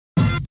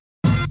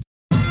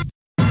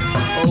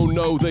Oh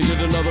no, they did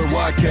another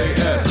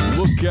YKS.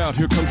 Look out,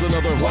 here comes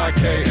another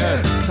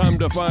YKS. Time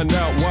to find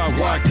out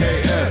why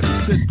YKS.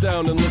 Sit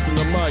down and listen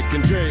to Mike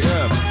and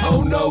JF.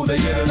 Oh no, they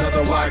did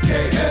another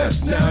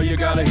YKS. Now you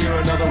gotta hear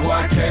another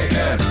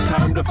YKS.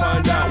 Time to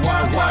find out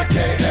why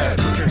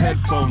YKS. Put your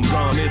headphones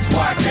on, it's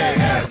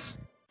YKS.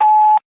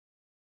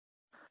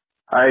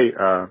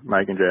 Hi,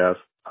 Mike and JF.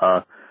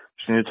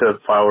 Just needed to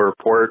file a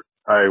report.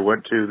 I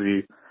went to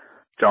the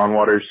John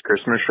Waters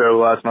Christmas show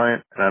last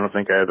night, and I don't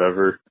think I have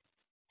ever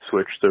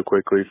switched so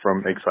quickly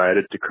from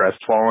excited to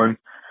crestfallen,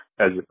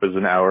 as it was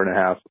an hour and a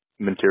half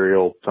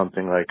material,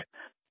 something like,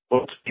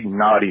 let's be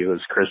naughty this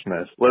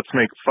Christmas. Let's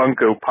make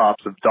Funko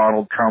Pops of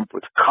Donald Trump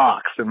with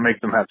cocks and make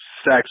them have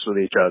sex with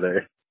each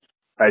other.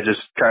 I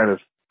just kind of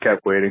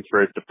kept waiting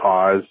for it to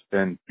pause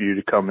and you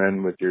to come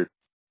in with your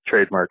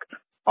trademark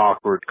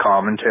awkward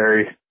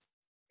commentary.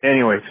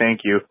 Anyway,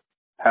 thank you.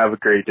 Have a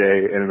great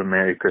day and a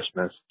Merry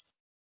Christmas.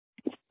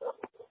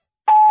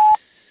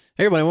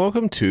 Hey everybody,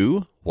 welcome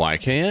to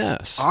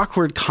YKS.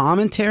 Awkward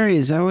commentary?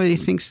 Is that what he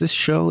thinks this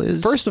show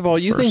is? First of all,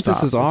 you think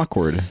this is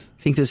awkward.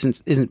 Think this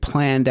isn't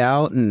planned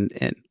out and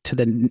to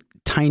the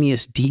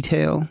tiniest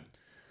detail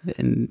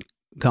and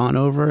gone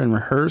over and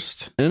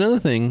rehearsed? And another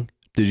thing,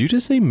 did you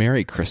just say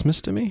Merry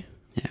Christmas to me?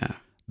 Yeah.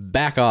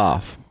 Back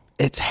off.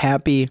 It's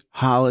Happy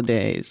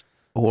Holidays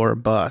or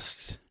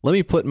bust. Let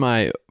me put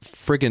my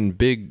friggin'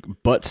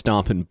 big butt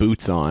stomping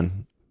boots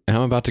on. And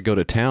I'm about to go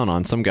to town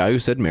on some guy who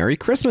said Merry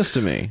Christmas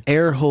to me.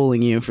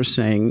 Air-holing you for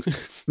saying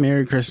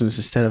Merry Christmas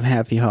instead of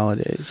Happy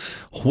Holidays.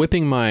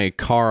 Whipping my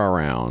car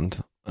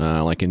around,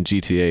 like in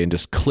GTA, and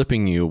just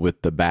clipping you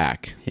with the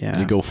back. Yeah.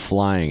 You go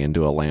flying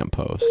into a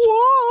lamppost.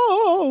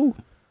 Whoa!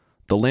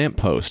 The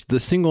lamppost, the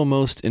single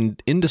most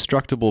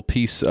indestructible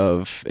piece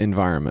of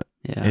environment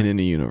in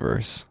any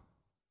universe.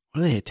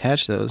 What do they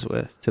attach those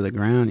with? To the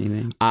ground, you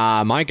think?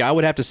 Mike, I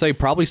would have to say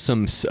probably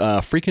some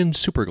freaking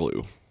super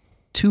glue.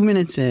 2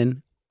 minutes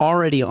in,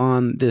 already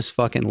on this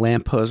fucking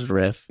lamppost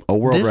riff. A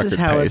world record This is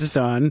how pace. it's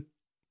done.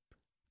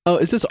 Oh,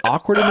 is this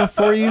awkward enough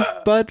for you,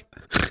 bud?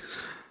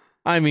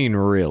 I mean,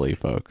 really,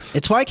 folks.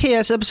 It's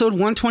YKS episode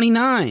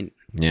 129.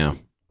 Yeah.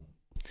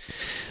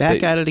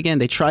 Back at it again.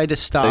 They tried to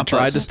stop us. They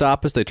tried to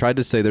stop us. They tried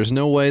to say there's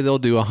no way they'll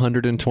do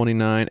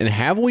 129. And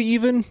have we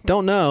even?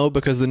 Don't know,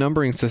 because the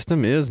numbering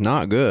system is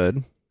not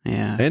good.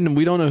 Yeah. And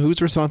we don't know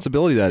whose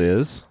responsibility that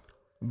is.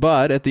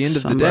 But at the end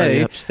of the day,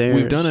 upstairs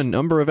we've done a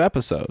number of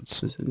episodes.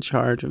 Who's in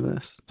charge of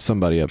this?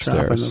 Somebody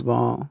upstairs. Dropping the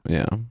ball.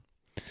 Yeah.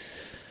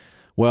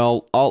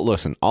 Well,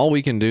 listen, all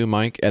we can do,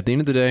 Mike, at the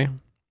end of the day,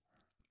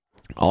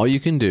 all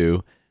you can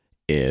do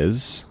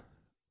is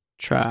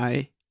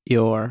try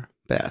your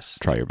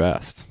best. Try your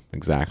best.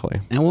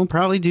 Exactly. And we'll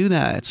probably do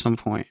that at some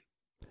point.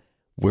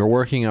 We're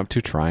working up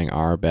to trying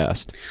our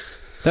best.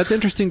 That's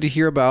interesting to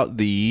hear about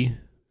the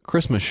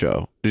Christmas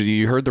show.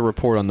 You heard the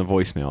report on the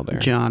voicemail there.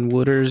 John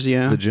Waters,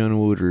 yeah. The John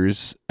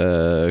Waters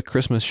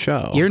Christmas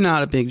show. You're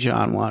not a big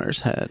John Waters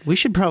head. We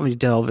should probably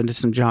delve into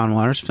some John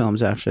Waters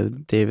films after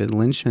David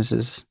Lynch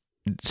misses.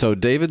 So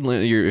David,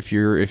 if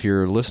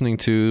you're listening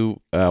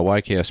to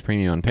YKS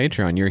Premium on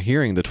Patreon, you're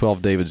hearing the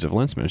 12 Davids of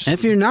Lynchmas. And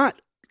if you're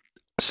not,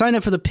 sign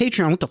up for the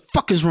Patreon. What the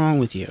fuck is wrong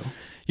with you?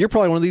 You're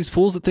probably one of these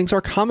fools that thinks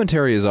our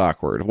commentary is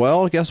awkward.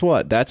 Well, guess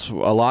what? That's a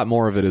lot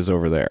more of it is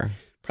over there.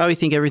 Probably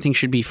think everything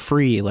should be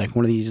free, like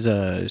one of these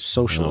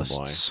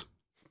socialists.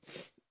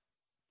 Oh,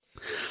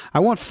 I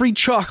want free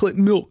chocolate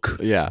milk.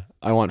 Yeah,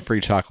 I want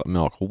free chocolate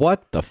milk.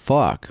 What the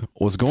fuck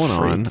was going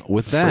on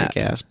with that?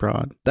 Freak ass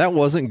broad. That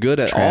wasn't good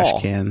at all.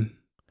 Trash can.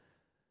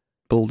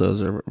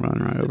 Bulldozer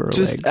running right over her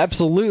Just legs.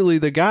 absolutely,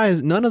 the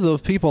guys, none of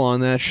those people on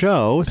that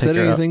show said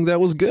anything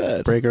that was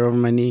good. Break her over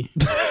my knee.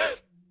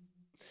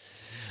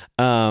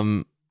 That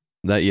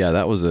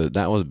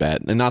was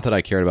bad. And not that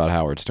I cared about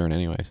Howard Stern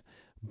anyways.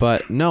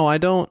 But no, I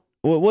don't.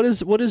 What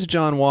is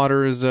John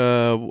Waters?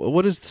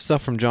 What is the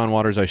stuff from John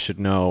Waters I should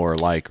know or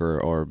like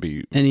or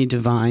be? Any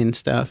divine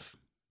stuff?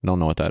 Don't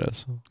know what that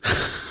is.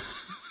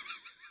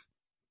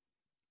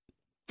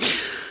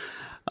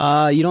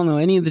 You don't know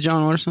any of the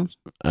John Waters songs?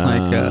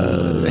 Like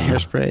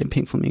Hairspray,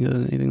 Pink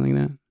Flamingos, anything like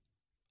that?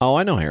 Oh,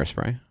 I know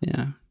Hairspray.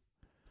 Yeah.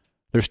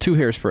 There's two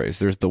Hairsprays.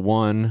 There's the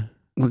one.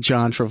 Well,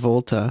 John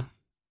Travolta,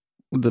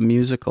 the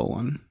musical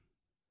one.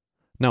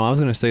 No, I was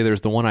going to say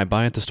there's the one I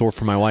buy at the store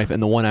for my wife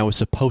and the one I was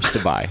supposed to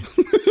buy.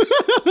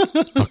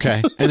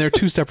 Okay? And they're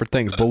two separate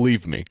things,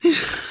 believe me.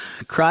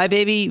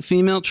 Crybaby,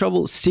 Female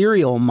Trouble,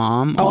 Serial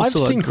Mom. Oh, I've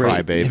seen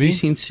Crybaby. Have you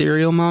seen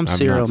Serial Mom? I've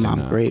Serial not seen Mom,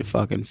 that. great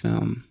fucking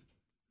film.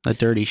 A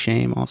Dirty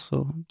Shame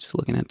also. Just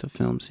looking at the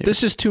films here.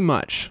 This is too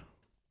much.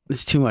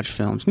 It's too much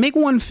films. Make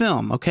one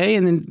film, okay?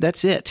 And then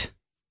that's it.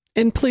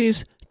 And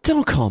please,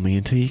 don't call me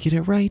until you get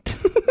it right.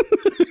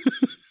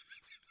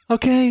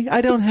 Okay?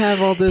 I don't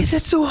have all this.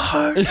 Is that so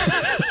hard?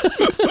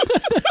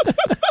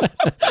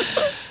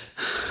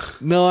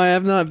 No, I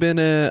have not been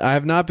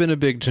a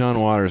big John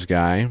Waters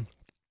guy.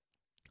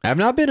 I have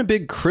not been a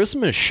big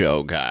Christmas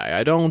show guy.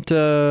 I don't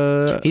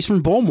He's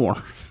from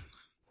Bowmore.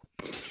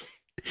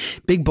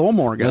 Big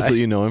Bowmore guy. That's what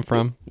you know him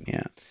from?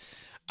 Yeah.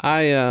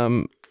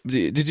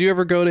 Did you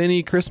ever go to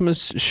any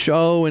Christmas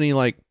show, any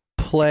like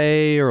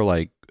play or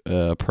like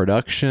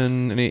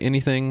production?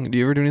 Anything? Do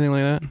you ever do anything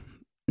like that?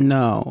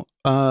 No.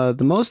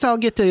 The most I'll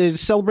get to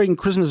celebrating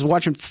Christmas is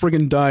watching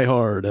friggin' Die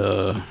Hard.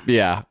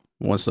 Yeah.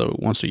 Once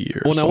a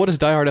year. Well, now what does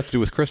Die Hard have to do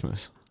with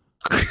Christmas?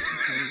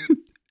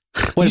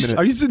 Wait a minute.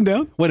 Are you sitting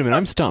down? Wait a minute.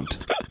 I'm stumped.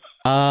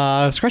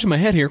 Scratching my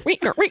head here.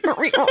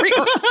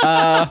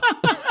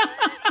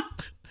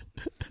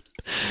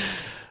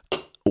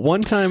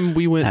 One time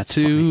we went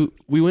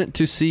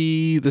to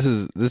see, this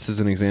is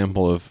an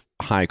example of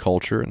high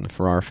culture and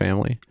for our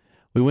family.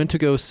 We went to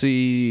go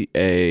see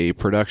a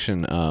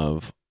production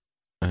of,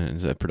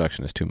 that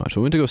production is too much.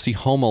 We went to go see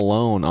Home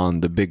Alone on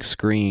the big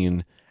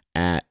screen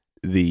at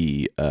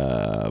the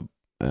what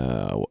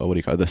do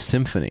you call it? The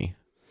Symphony.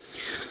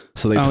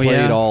 So they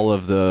played all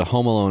of the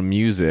Home Alone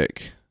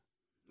music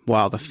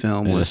while the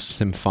film was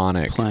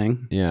symphonic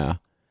playing. Yeah.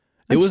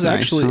 That's it was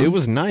nice, actually huh? It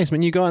was nice.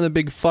 Man, you go on the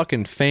big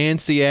fucking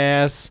fancy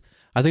ass,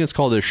 I think it's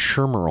called a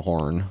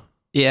Schermerhorn.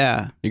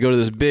 Yeah. You go to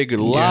this big You're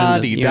in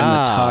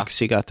la-di-da. the tux,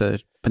 you got the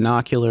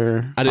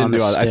binocular. I didn't on do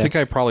the all that. I stick. think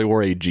I probably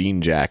wore a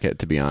jean jacket,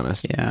 to be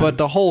honest. Yeah. But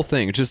the whole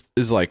thing just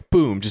is like,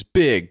 boom, just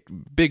big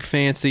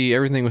fancy.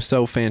 Everything was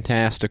so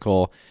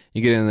fantastical.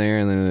 You get in there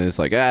and then it's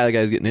like, the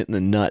guy's getting hit in the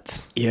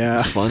nuts. Yeah.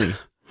 It's funny.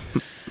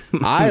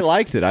 I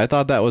liked it. I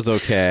thought that was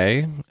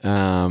okay.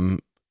 When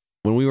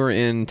we were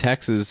in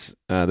Texas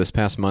this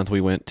past month,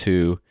 we went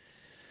to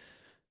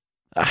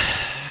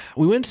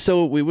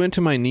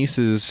my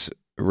niece's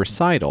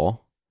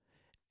recital,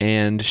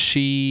 and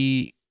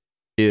she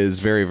is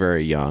very,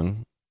 very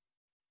young.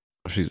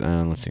 She's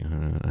let's see,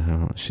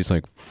 she's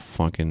like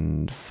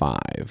fucking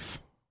 5.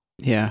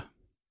 Yeah.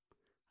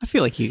 I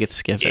feel like you could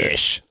skip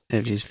it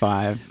if she's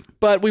 5.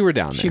 But we were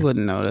down there. She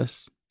wouldn't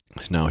notice.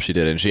 No, she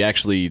didn't. She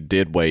actually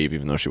did wave,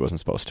 even though she wasn't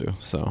supposed to.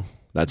 So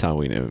that's how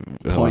we knew.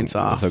 Points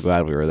off. I'm so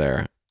glad we were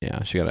there.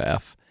 Yeah, she got an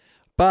F.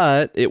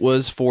 But it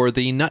was for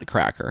the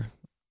Nutcracker.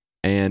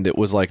 And it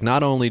was like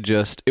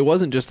it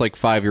wasn't just like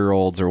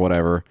 5-year-olds or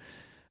whatever.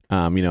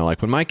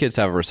 Like when my kids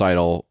have a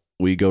recital,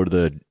 we go to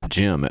the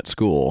gym at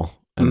school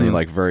and they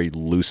like very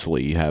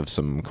loosely have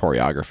some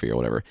choreography or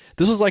whatever.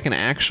 This was like an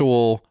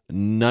actual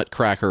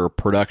Nutcracker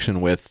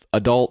production with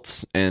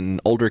adults and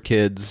older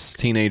kids,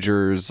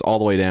 teenagers, all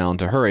the way down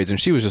to her age.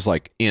 And she was just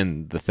like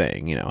in the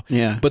thing,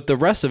 Yeah. But the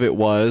rest of it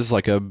was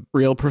like a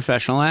real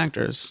professional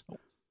actors.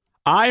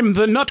 I'm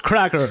the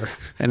Nutcracker.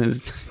 And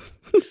it's,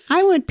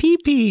 I went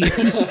pee-pee.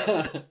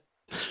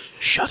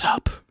 Shut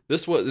up.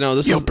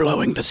 You're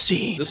blowing the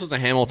scene. This was a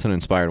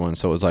Hamilton-inspired one,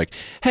 so it was like,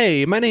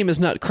 hey, my name is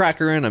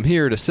Nutcracker, and I'm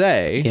here to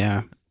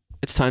say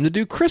it's time to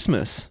do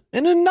Christmas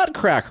in a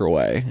Nutcracker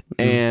way.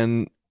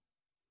 And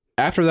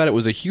after that, it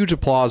was a huge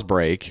applause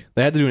break.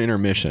 They had to do an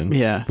intermission.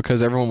 Yeah.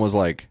 Because everyone was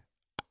like,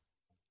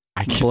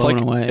 blown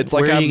away. It's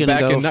like I'm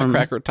back in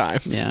Nutcracker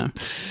times. Yeah.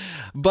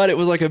 But it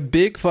was like a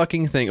big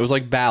fucking thing. It was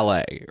like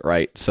ballet,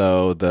 right?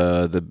 So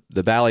the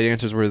ballet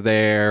dancers were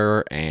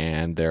there,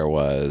 and there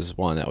was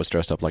one that was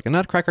dressed up like a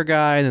Nutcracker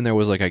guy, and then there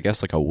was like, I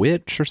guess, like a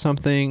witch or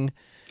something.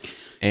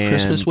 And,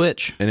 Christmas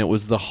witch. And it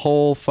was the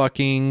whole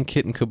fucking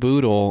kit and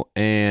caboodle,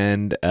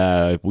 and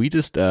we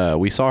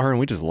saw her and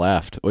we just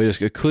left. We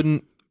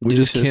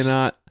just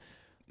cannot.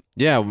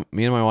 Yeah,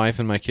 me and my wife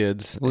and my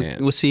kids.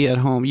 We'll see you at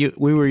home.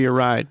 We were your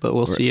ride, but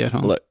we'll see you at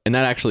home. Look, and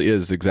that actually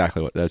is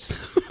exactly that's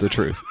the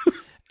truth.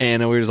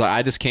 And we were just like,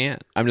 I just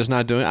can't. I'm just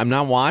not doing it. I'm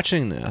not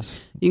watching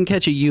this. You can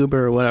catch a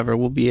Uber or whatever.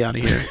 We'll be out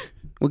of here.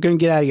 We're going to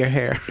get out of your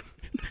hair.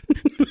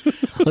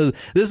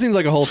 This seems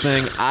like a whole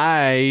thing.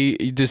 I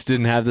just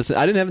didn't have this.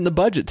 I didn't have it in the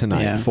budget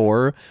tonight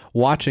for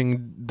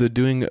watching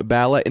doing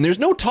ballet. And there's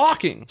no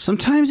talking.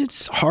 Sometimes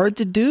it's hard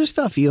to do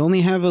stuff. You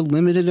only have a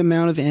limited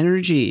amount of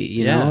energy,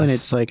 you know? And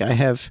it's like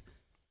I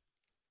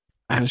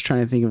was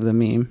trying to think of the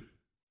meme.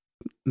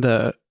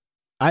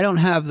 I don't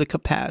have the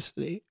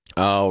capacity.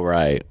 Oh,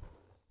 right.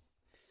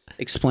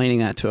 Explaining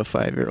that to a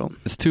 5-year-old.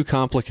 It's too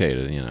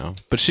complicated,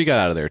 But she got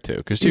out of there too,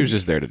 because she was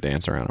just there to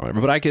dance around or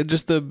whatever. But I could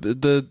just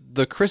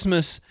the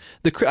Christmas.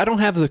 I don't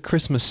have the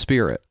Christmas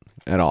spirit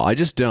at all. I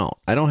just don't.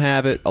 I don't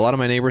have it. A lot of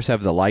my neighbors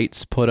have the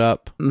lights put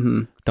up.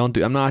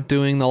 Mm-hmm. I'm not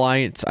doing the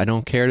lights. I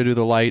don't care to do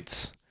the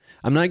lights.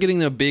 I'm not getting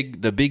the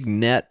big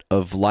net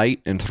of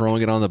light and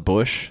throwing it on the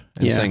bush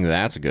and saying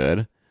that's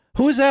good.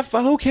 Who is that?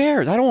 Who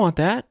cares? I don't want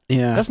that.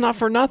 Yeah, that's not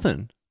for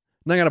nothing.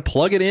 And I got to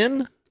plug it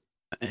in.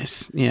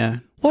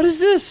 What is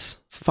this?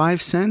 It's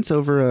 5 cents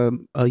over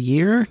a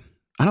year.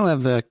 I don't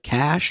have the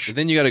cash. But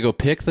then you got to go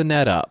pick the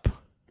net up,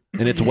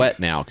 and it's wet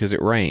now because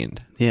it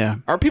rained. Yeah.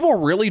 Are people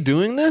really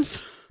doing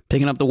this?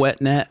 Picking up the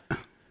wet net,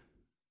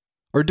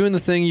 or doing the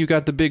thing? You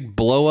got the big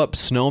blow up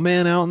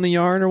snowman out in the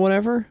yard or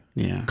whatever.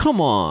 Yeah.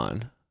 Come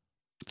on.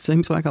 It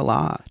seems like a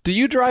lot. Do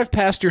you drive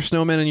past your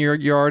snowman in your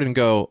yard and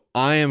go,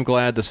 "I am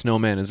glad the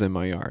snowman is in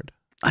my yard"?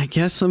 I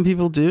guess some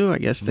people do. I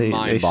guess they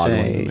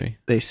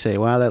say,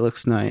 "Wow, that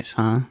looks nice,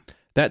 huh?"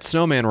 That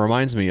snowman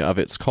reminds me of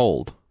it's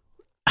cold.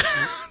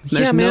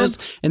 Man.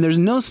 And there's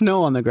no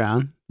snow on the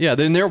ground. Yeah,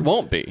 then there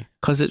won't be.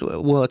 Because it's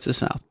the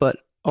South, but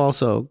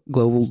also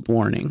global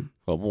warming.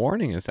 Global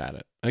warming is at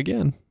it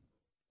again.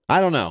 I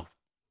don't know.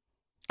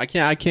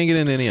 I can't get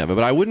into any of it.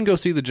 But I wouldn't go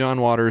see the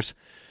John Waters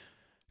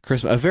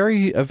Christmas.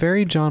 A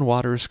very John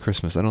Waters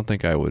Christmas. I don't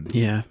think I would.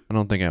 Yeah. I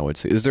don't think I would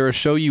see. Is there a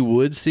show you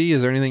would see?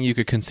 Is there anything you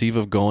could conceive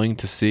of going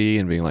to see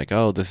and being like,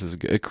 oh, this is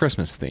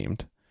Christmas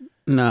themed?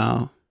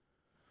 No.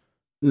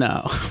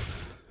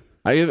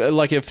 I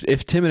like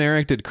if Tim and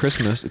Eric did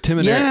Christmas. Tim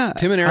and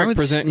Eric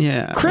present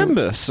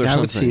Crimbus or something. I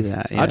would see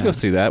that. Yeah. I'd go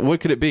see that. What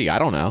could it be? I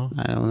don't know.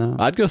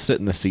 I'd go sit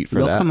in the seat for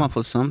that. They'll come up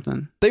with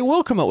something. They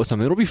will come up with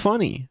something. It'll be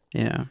funny.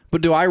 Yeah.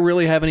 But do I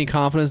really have any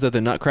confidence that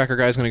the Nutcracker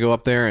guy's going to go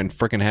up there and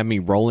freaking have me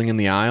rolling in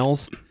the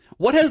aisles?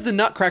 What has the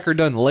Nutcracker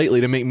done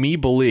lately to make me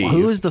believe?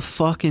 Who is the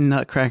fucking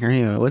Nutcracker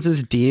anyway? What's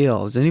his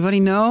deal? Does anybody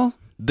know?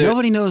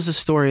 Nobody knows the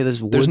story of this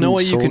wooden no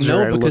way you can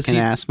know because looking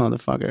ass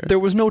motherfucker. There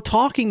was no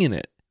talking in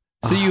it.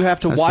 So you have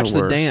to watch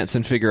the dance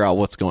and figure out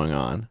what's going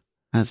on.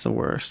 That's the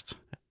worst.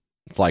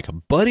 It's like,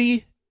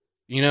 buddy,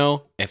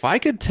 if I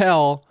could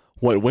tell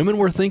what women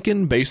were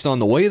thinking based on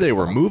the way they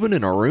were moving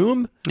in a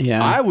room,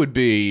 I would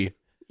be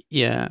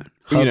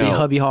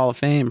Hubby Hall of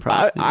Fame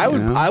probably.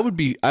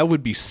 I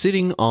would be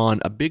sitting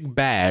on a big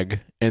bag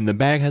and the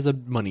bag has a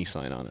money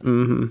sign on it.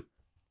 Mm-hmm.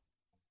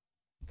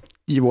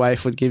 Your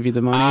wife would give you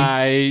the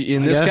money?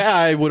 In this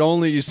guy, I would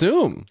only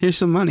assume. Here's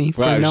some money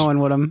for knowing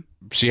what I'm...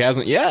 She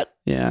hasn't yet.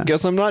 Yeah.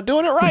 Guess I'm not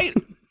doing it right.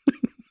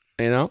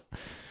 But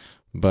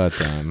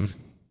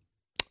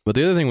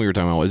the other thing we were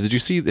talking about was,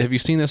 have you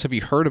seen this? Have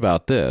you heard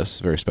about this?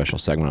 Very special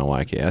segment on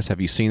YKS. Have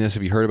you seen this?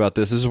 Have you heard about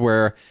this? This is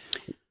where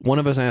one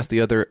of us asked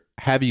the other,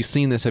 have you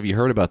seen this? Have you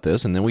heard about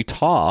this? And then we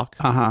talk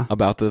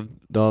about the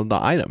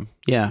item.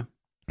 Yeah.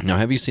 Now,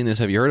 have you seen this?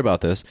 Have you heard about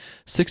this?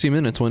 60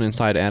 Minutes went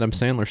inside Adam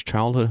Sandler's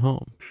childhood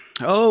home.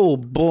 Oh,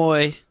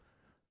 boy.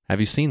 Have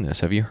you seen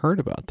this? Have you heard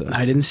about this?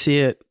 I didn't see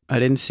it.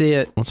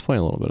 Let's play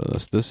a little bit of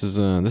this. This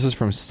is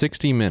from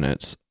 60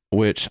 Minutes,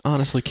 which,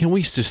 honestly, can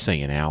we just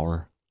say an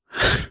hour?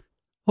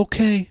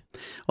 Okay.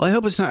 Well, I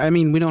hope it's not. I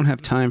mean, we don't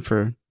have time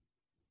for...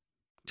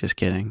 Just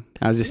kidding.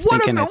 I was just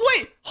thinking...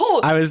 Wait,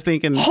 hold up. I was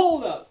thinking...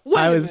 Hold up. Wait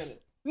a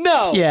minute.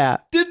 No. Yeah.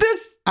 Did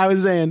this... I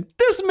was saying...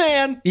 This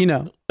man...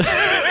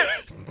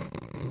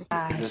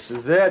 This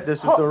is it.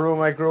 This is the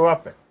room I grew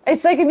up in.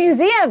 It's like a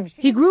museum.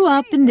 He grew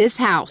up in this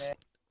house.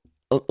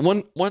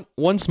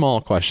 One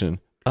small question.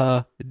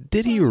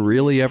 Did he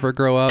really ever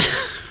grow up?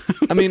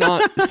 I mean,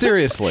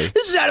 seriously.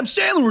 This is Adam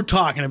Sandler we're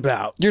talking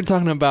about. You're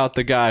talking about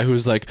the guy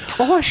who's like,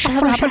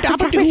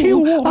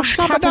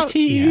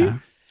 yeah.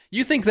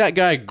 You think that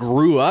guy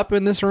grew up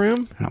in this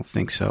room? I don't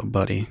think so,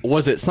 buddy.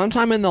 Was it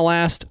sometime in the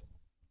last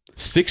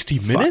 60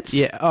 minutes?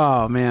 Yeah.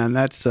 Oh, man,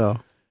 that's so...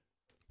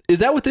 Is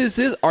that what this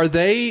is? Are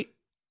they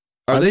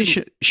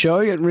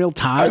showing it in real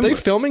time? Are they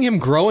filming him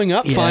growing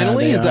up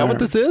finally? Is that what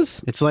this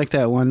is? It's like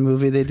that one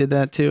movie they did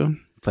that too,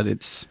 but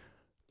it's...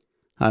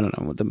 I don't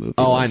know what the movie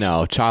was. I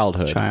know.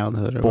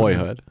 Childhood or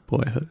Boyhood.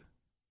 Boyhood.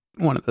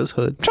 One of those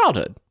hoods.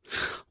 Childhood.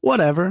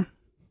 Whatever.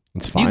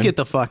 It's fine. You get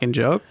the fucking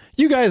joke.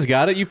 You guys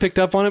got it. You picked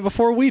up on it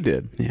before we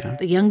did. Yeah.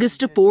 The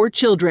youngest of 4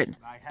 children.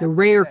 The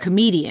rare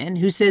comedian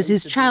who says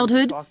his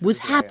childhood was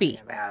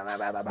happy.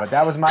 But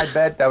that was my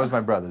bed. That was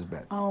my brother's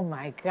bed. Oh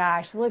my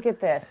gosh, look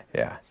at this.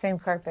 Yeah. Same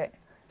carpet.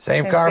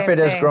 Same carpet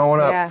as growing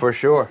up, for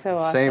sure. So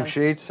awesome. Same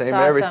sheets, same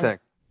Awesome. everything.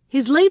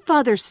 His late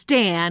father,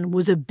 Stan,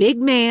 was a big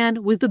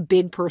man with a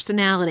big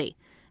personality,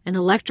 an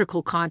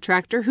electrical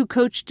contractor who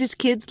coached his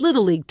kids'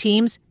 Little League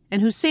teams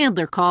and who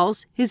Sandler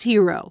calls his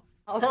hero.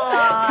 Come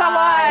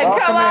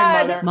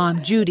on.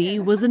 Mom Judy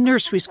was a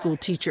nursery school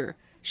teacher.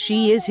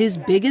 She is his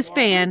biggest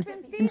fan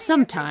and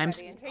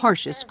sometimes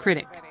harshest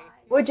critic.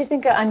 What'd you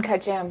think of Uncut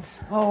Gems?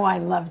 Oh, I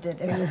loved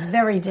it. It was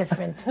very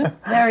different.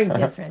 Very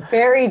different.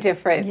 Very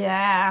different.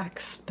 Yeah,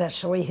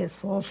 especially his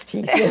false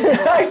teeth.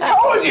 I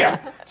told you!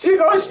 She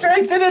goes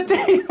straight to the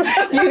teeth.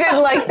 You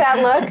didn't like that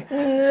look?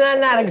 No,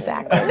 not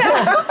exactly.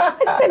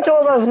 I spent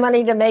all those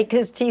money to make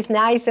his teeth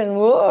nice and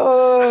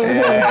whoa.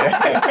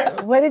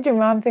 What did your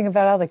mom think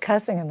about all the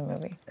cussing in the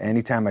movie?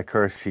 Anytime I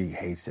curse, she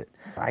hates it.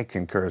 I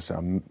can curse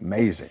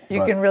amazing.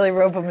 You can really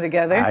rope them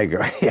together? I go,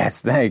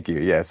 yes, thank you.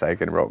 Yes, I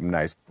can rope them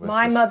nice.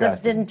 My mother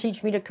didn't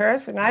teach me to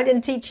curse, and I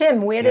didn't teach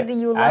him. Where did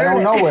you learn it? I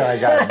don't know where I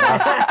got it,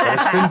 but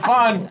it's been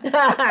fun.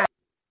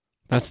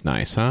 That's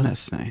nice, huh?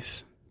 That's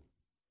nice.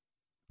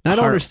 I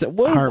don't understand.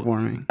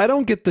 Heartwarming. I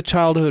don't get the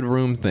childhood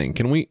room thing.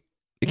 Can we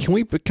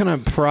kind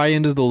of pry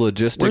into the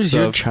logistics Where's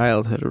your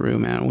childhood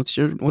room at? What's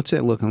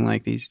it looking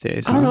like these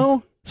days? I don't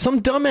know.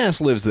 Some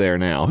dumbass lives there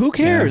now. Who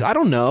cares? Yeah. I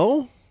don't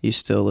know. You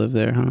still live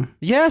there, huh?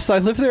 Yes, I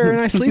live there and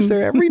I sleep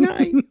there every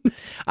night.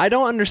 I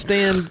don't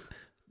understand.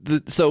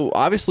 So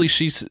obviously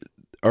she's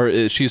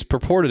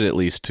purported at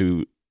least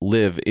to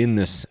live in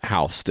this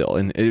house still,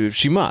 and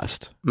she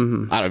must.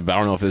 Mm-hmm. I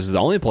don't know if this is the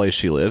only place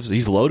she lives.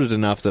 He's loaded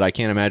enough that I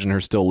can't imagine her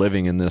still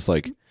living in this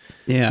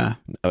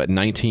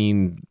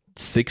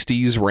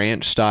 1960s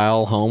ranch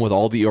style home with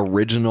all the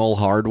original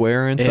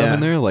hardware and stuff in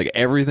there. Like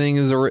everything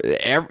is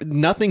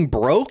nothing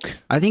broke.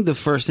 I think the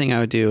first thing I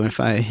would do if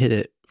I hit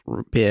it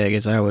big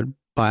is I would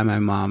buy my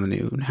mom a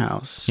new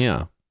house.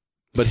 Yeah,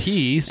 but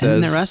he says,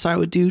 and the rest I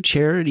would do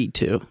charity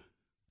too.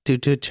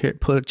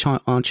 put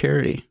on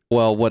charity.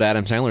 Well, what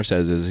Adam Sandler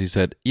says is, he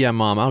said, "Yeah,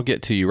 Mom, I'll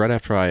get to you right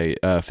after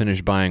I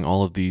finish buying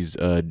all of these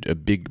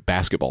big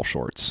basketball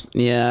shorts."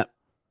 Yeah.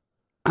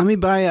 I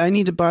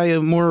need to buy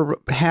more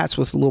hats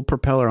with a little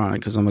propeller on it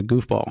because I'm a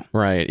goofball.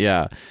 Right,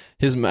 yeah.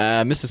 His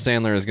Mrs.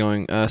 Sandler is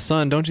going,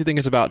 "Son, don't you think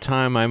it's about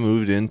time I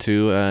moved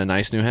into a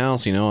nice new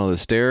house? You know, the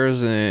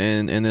stairs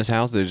in this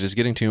house, they're just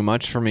getting too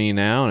much for me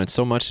now, and it's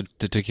so much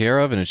to take care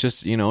of, and it's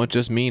just, it's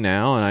just me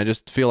now, and I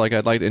just feel like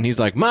I'd like..." And he's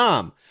like,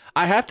 "Mom,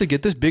 I have to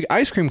get this big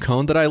ice cream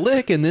cone that I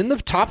lick, and then the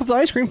top of the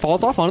ice cream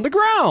falls off onto the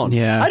ground.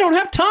 Yeah. I don't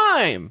have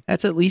time."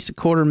 That's at least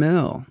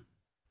 $250,000.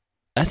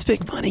 That's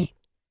big money.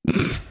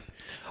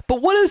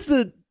 But what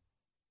is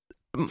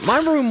my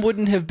room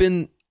wouldn't have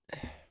been...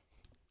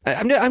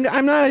 I'm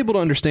not able to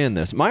understand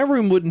this. My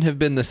room wouldn't have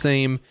been the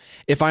same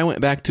if I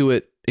went back to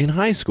it in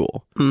high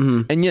school.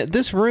 Mm-hmm. And yet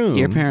this room...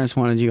 Your parents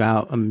wanted you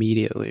out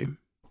immediately.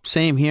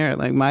 Same here.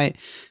 Like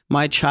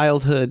my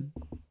childhood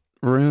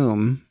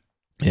room...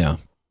 Yeah.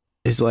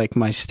 Is like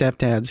my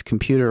stepdad's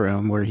computer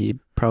room where he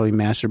probably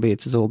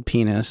masturbates his old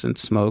penis and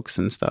smokes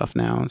and stuff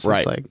now. So right.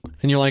 It's like,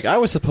 and you're like, I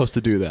was supposed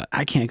to do that.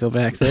 I can't go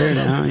back there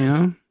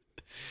now,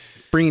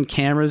 Bringing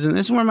cameras in.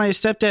 This is where my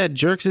stepdad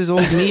jerks his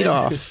old meat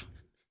off.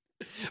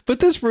 But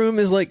this room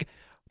is like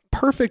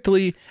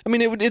perfectly... I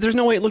mean, there's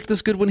no way it looked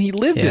this good when he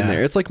lived in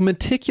there. It's like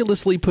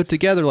meticulously put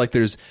together. Like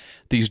there's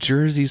these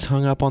jerseys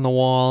hung up on the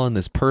wall in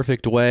this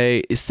perfect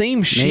way.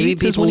 Same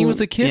sheets as when he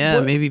was a kid.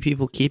 Yeah, maybe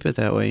people keep it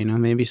that way.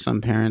 Maybe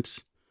some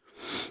parents...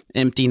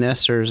 empty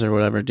nesters or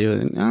whatever do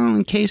it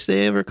in case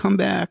they ever come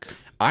back.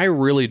 I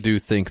really do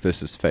think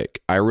this is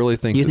fake. I really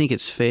think think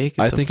it's fake.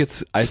 I think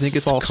it's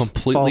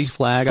completely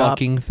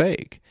fucking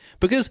fake.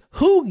 Because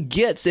who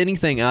gets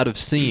anything out of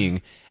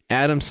seeing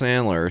Adam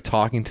Sandler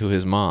talking to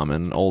his mom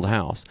in an old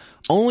house?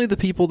 Only the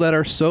people that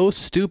are so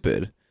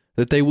stupid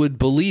that they would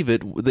believe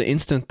it the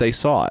instant they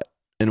saw it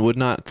and would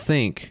not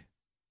think,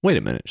 "Wait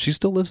a minute, she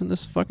still lives in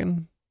this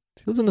fucking..."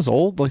 He lives in this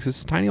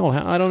this tiny old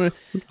house. I don't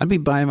know. I'd be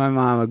buying my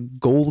mom a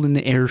golden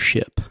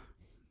airship,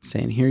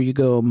 saying, "Here you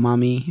go,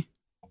 mommy."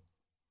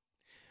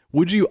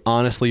 Would you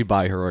honestly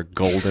buy her a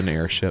golden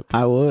airship?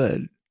 I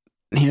would.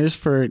 Here's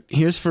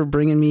for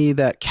bringing me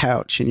that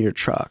couch in your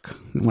truck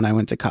when I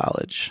went to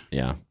college.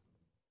 Yeah,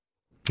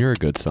 you're a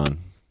good son.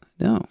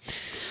 No,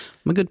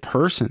 I'm a good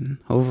person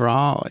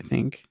overall, I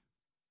think.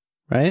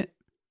 Right?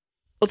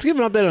 Let's give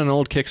an update on an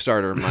old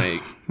Kickstarter,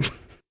 Mike.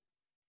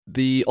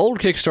 The old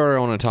Kickstarter I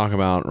want to talk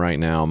about right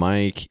now,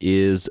 Mike,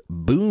 is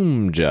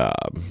Boom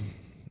Job.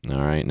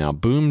 All right. Now,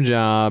 Boom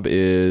Job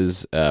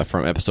is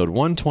from episode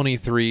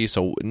 123.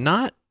 So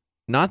not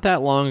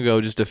that long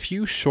ago, just a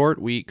few short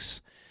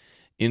weeks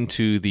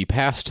into the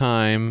past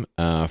time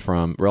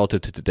from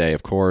relative to today,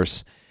 of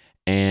course.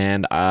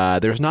 And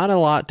there's not a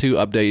lot to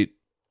update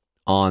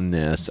on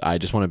this. I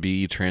just want to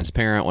be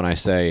transparent when I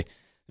say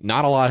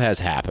not a lot has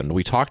happened.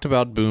 We talked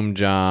about Boom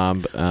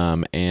Job,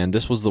 and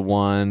this was the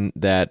one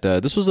that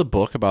this was a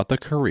book about the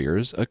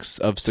careers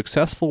of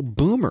successful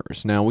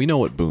boomers. Now, we know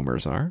what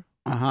boomers are.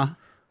 Uh-huh.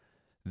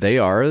 They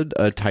are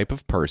a type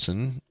of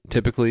person,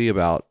 typically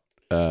about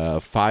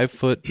 5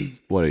 foot,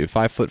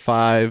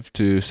 5'5"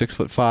 to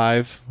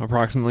 6'5",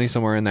 approximately,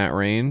 somewhere in that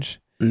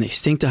range. And they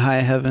stink to high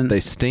heaven.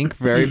 They stink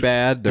very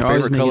bad. Their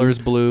favorite color is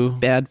blue.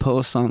 Bad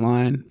posts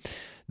online.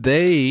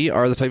 They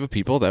are the type of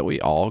people that we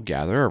all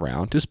gather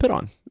around to spit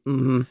on.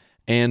 Mm-hmm.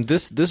 And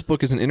this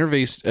book is an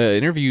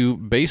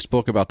interview-based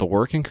book about the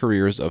work and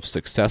careers of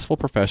successful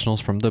professionals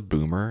from the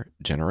boomer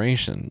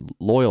generation.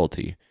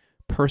 Loyalty,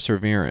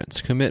 perseverance,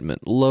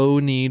 commitment, low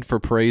need for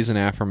praise and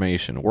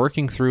affirmation,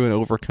 working through and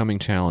overcoming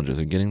challenges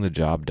and getting the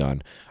job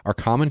done are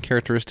common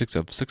characteristics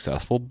of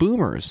successful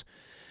boomers.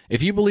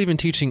 If you believe in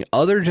teaching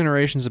other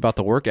generations about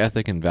the work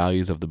ethic and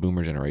values of the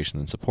boomer generation,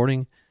 then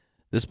supporting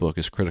this book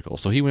is critical.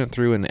 So he went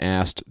through and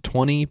asked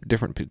 20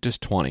 different,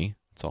 just 20,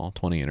 that's all,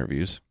 20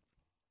 interviews.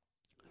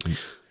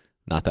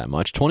 Not that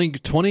much. 20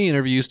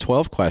 interviews,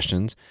 12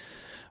 questions.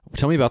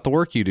 Tell me about the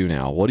work you do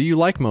now. What do you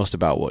like most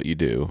about what you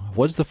do?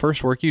 What's the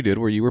first work you did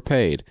where you were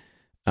paid?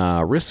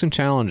 Risks and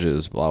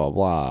challenges, blah,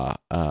 blah,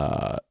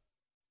 blah.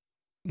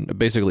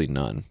 Basically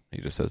none.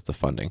 He just says the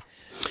funding.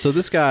 So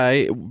this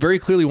guy very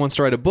clearly wants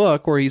to write a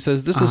book where he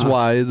says this is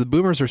why the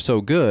boomers are so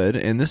good,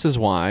 and this is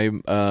why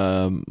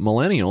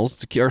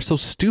millennials are so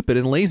stupid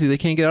and lazy they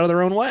can't get out of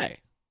their own way.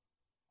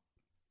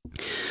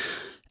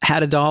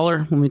 Had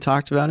 $1 when we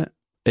talked about it?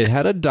 It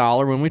had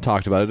 $1 when we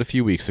talked about it a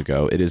few weeks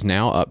ago. It is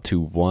now up to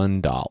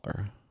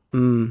 $1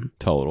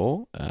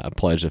 total.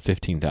 Pledge of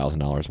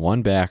 $15,000.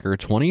 One backer.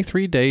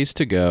 23 days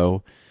to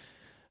go.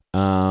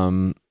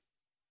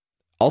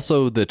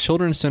 Also, the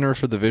Children's Center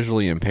for the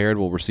Visually Impaired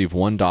will receive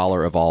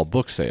 $1 of all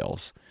book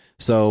sales.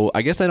 So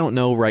I guess I don't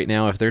know right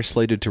now if they're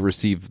slated to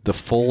receive the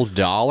full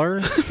dollar.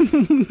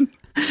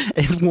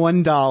 It's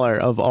 $1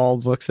 of all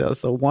book sales,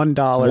 so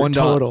 $1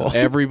 total.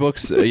 Every book,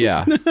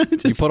 yeah. You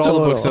put all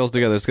total. the book sales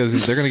together, it's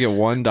because they're going to get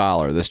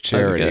 $1. This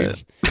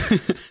charity.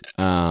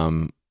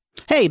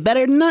 Hey,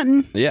 better than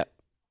nothing. Yeah,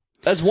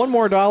 that's $1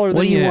 more than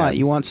what do you had. want?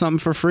 You want something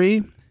for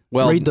free?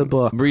 Well, read the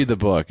book. Read the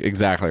book.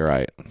 Exactly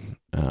right.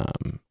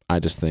 I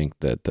just think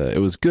that it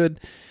was good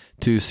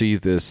to see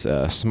this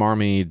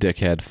smarmy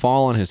dickhead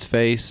fall on his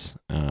face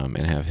and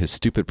have his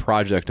stupid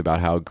project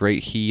about how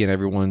great he and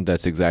everyone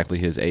that's exactly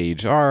his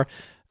age are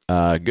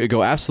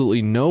go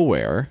absolutely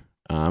nowhere.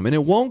 And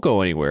it won't go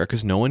anywhere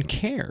because no one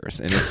cares.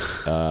 And it's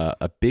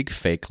a big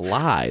fake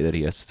lie that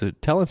he has to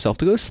tell himself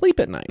to go to sleep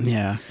at night.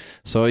 Yeah.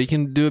 So he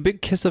can do a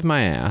big kiss of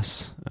my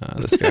ass,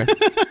 this guy.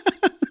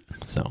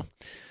 So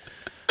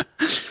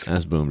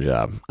that's boom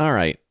job. All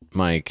right,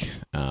 Mike,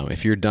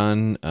 if you're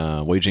done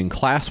waging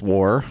class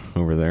war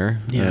over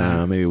there,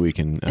 maybe we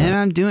can. And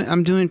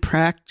I'm doing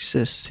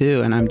praxis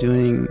too, and I'm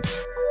doing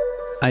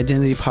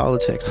identity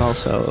politics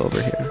also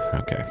over here.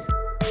 Okay.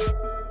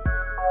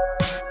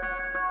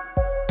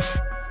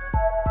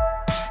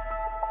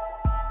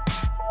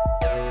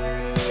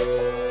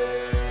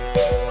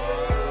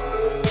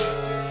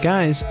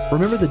 Guys,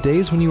 remember the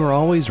days when you were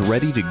always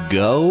ready to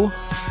go?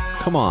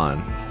 Come on.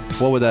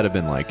 What would that have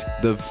been like?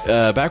 The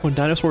back when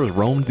dinosaurs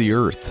roamed the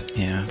earth.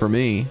 Yeah. For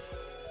me.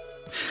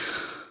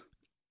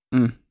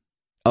 Oh,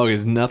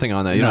 there's nothing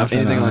on that. You don't have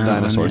anything on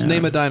dinosaurs.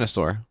 Name a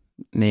dinosaur.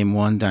 Name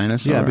one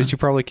dinosaur? Yeah, but you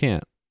probably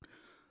can't.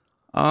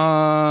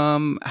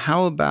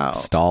 How about...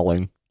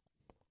 Stalling.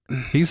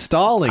 He's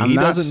stalling. I'm he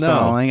not doesn't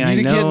stalling. know.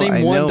 You can't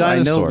name one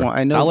dinosaur.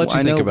 I know. I'll let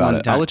you think about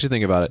it. I'll let you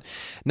think about it.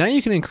 Now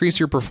you can increase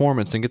your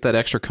performance and get that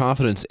extra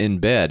confidence in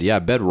bed. Yeah,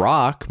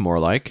 bedrock, more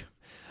like.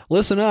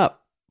 Listen up.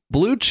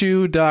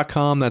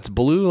 BlueChew.com, that's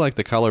blue like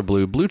the color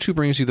blue. Blue Chew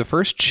brings you the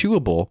first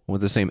chewable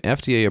with the same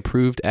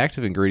FDA-approved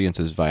active ingredients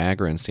as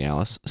Viagra and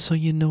Cialis, so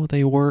you know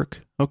they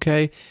work,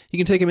 okay? You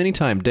can take them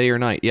anytime, day or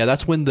night. Yeah,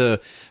 that's when the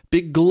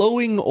big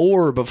glowing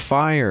orb of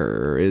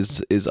fire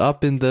is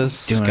up in the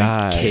sky. Doing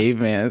a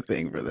caveman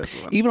thing for this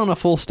one. Even on a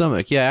full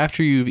stomach. Yeah,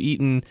 after you've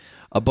eaten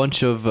a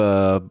bunch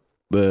of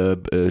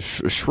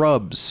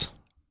shrubs.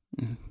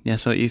 Yeah,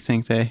 so you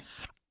think they...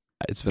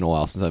 It's been a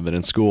while since I've been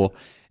in school.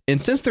 And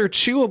since they're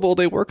chewable,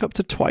 they work up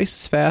to twice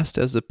as fast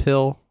as a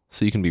pill,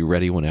 so you can be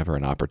ready whenever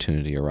an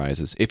opportunity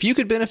arises. If you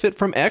could benefit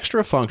from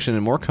extra function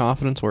and more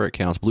confidence where it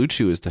counts, Blue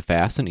Chew is the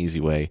fast and easy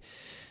way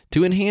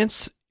to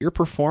enhance your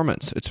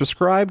performance. It's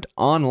prescribed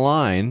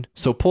online,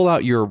 so pull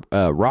out your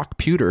rock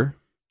pewter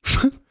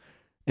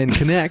and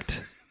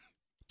connect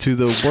to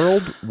the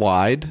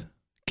worldwide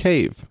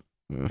cave.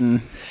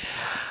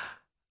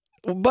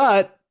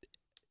 But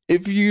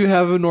if you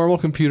have a normal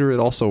computer, it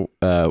also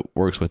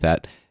works with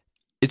that.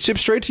 It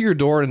ships straight to your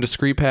door in a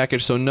discreet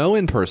package, so no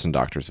in-person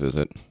doctor's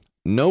visit,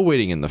 no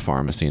waiting in the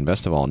pharmacy, and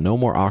best of all, no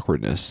more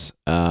awkwardness.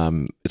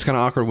 It's kind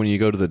of awkward when you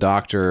go to the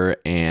doctor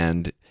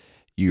and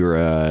you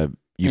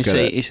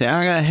say,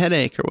 I got a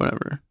headache or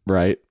whatever.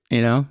 Right.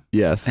 You know?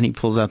 Yes. And he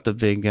pulls out the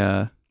big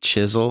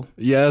chisel.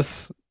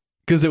 Yes.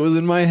 Because it was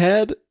in my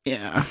head.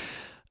 Yeah.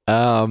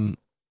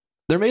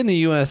 They're made in the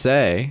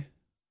USA.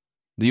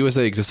 The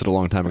USA existed a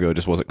long time ago. It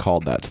just wasn't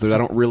called that. So I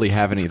don't really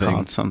have anything. It's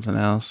called something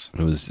else.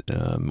 It was,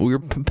 we were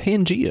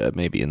Pangea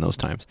maybe in those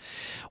times.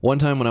 One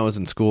time when I was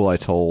in school, I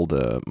told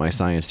my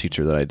science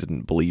teacher that I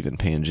didn't believe in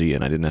Pangea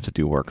and I didn't have to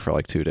do work for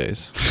like 2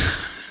 days.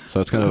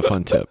 So it's kind of a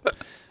fun tip.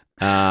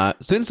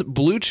 Since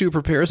Blue Chew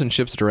prepares and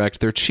ships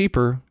direct, they're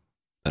cheaper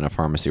than a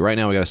pharmacy. Right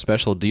now, we got a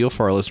special deal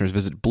for our listeners.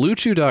 Visit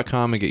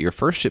BlueChew.com and get your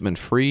first shipment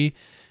free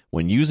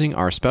when using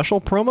our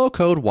special promo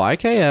code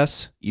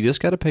YKS. You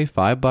just got to pay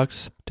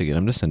 $5 to get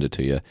them to send it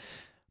to you.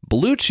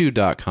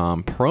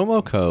 BlueChew.com,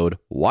 promo code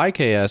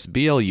YKS,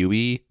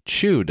 BLUE,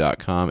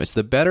 chew.com. It's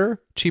the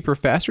better, cheaper,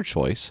 faster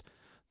choice.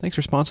 Thanks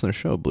for sponsoring the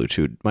show, Blue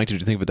Chew. Mike,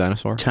 did you think of a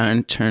dinosaur?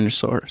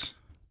 Tyrannosaurus.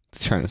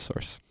 It's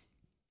Tyrannosaurus.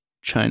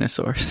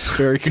 Chinosaurus.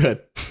 Very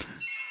good.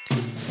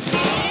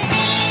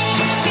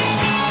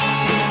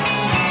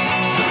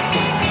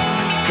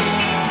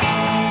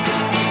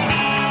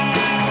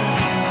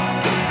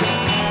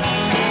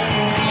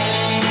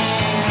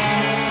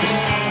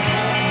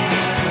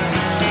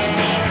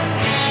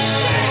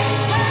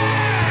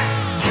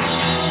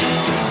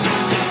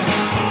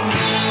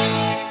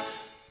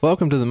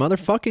 Welcome to the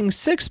motherfucking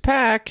six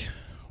pack.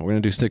 We're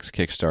going to do 6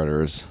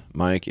 Kickstarters.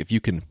 Mike, if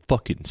you can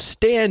fucking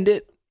stand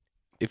it,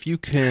 if you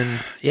can...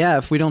 Yeah,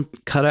 if we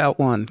don't cut out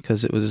one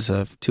because it was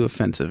too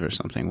offensive or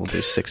something, we'll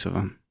do 6 of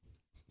them.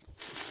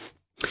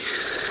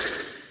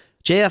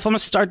 JF, I'm going to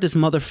start this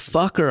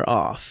motherfucker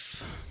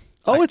off.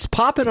 Oh, it's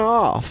popping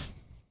off.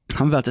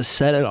 I'm about to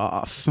set it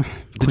off.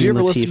 Did you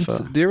ever listen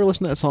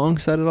to that song,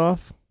 Set It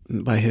Off?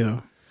 By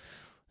who?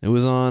 It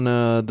was on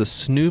the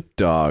Snoop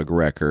Dogg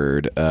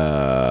record.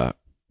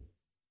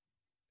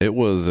 It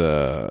was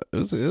a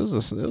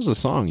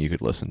song you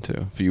could listen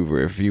to if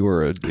you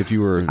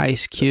were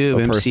Ice Cube,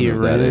 a person MC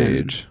of that Ren.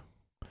 age.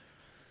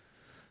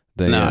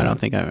 No, I don't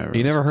think I've ever.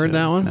 You never heard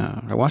that one?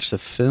 No, I watched the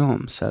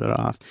film Set It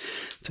Off.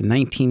 It's a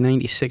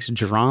 1996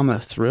 drama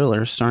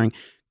thriller starring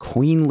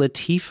Queen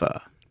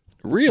Latifah.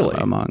 Really,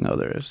 among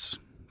others.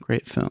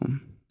 Great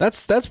film.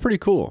 That's pretty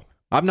cool.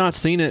 I've not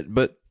seen it,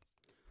 but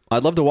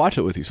I'd love to watch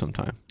it with you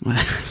sometime.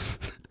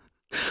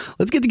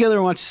 Let's get together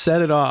and watch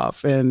Set It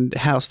Off and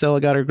how Stella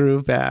got her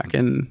groove back.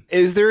 And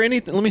is there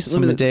anything? Let me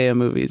Medea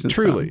movies. And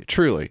truly.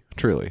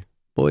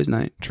 Boys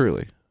Night.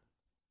 Truly.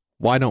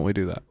 Why don't we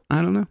do that?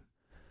 I don't know.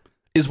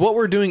 Is what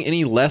we're doing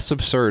any less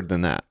absurd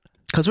than that?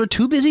 Because we're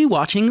too busy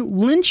watching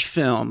Lynch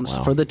films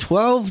for the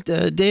 12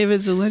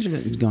 Davids of Lynch.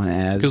 He's going to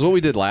add. Because what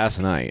we did last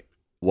night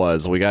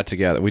was we got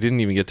together. We didn't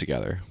even get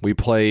together. We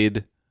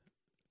played.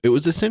 It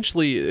was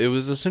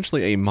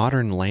essentially a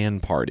modern LAN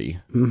party,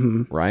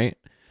 right?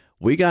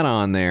 We got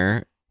on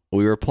there.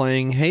 We were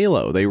playing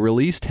Halo. They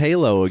released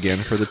Halo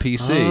again for the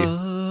PC.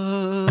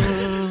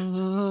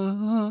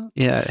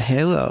 Yeah,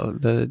 Halo,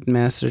 the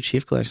Master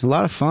Chief Collection. A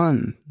lot of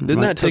fun.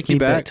 Didn't that take you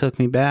back? Took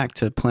me back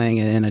to playing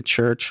it in a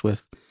church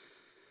with a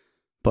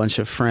bunch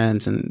of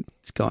friends, and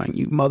it's going,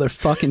 "You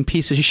motherfucking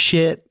piece of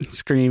shit,"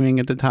 screaming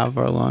at the top of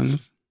our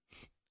lungs.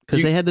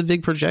 Because they had the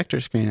big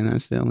projector screen, and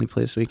that's the only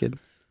place we could.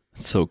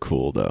 So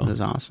cool, though. It was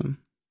awesome.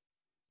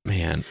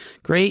 Man.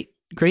 Great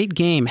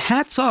game.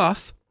 Hats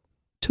off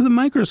to the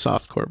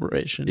Microsoft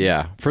Corporation.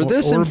 Yeah. For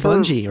this or and for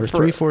Bungie or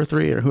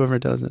 343 or whoever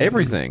does it.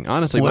 Everything.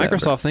 Honestly, Whatever.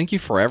 Microsoft, thank you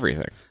for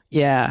everything.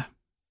 Yeah.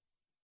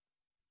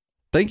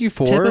 Thank you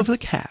for... Tip of the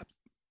cap.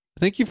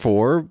 Thank you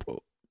for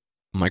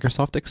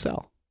Microsoft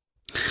Excel.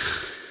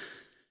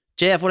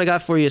 JF, what I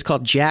got for you is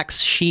called Jack's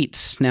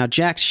Sheets. Now,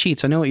 Jack's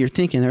Sheets, I know what you're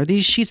thinking. Are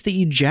these sheets that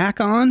you jack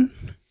on?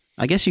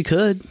 I guess you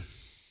could.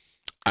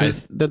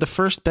 They're the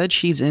first bed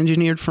sheets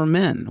engineered for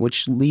men,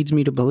 which leads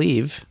me to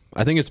believe...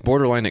 I think it's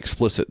borderline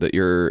explicit that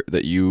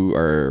you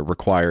are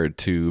required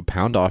to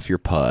pound off your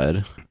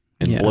pud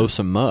and blow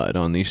some mud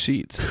on these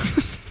sheets.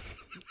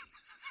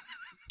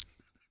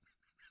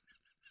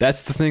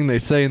 That's the thing they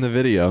say in the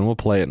video, and we'll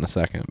play it in a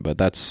second, but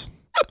that's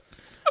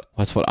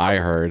what I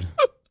heard.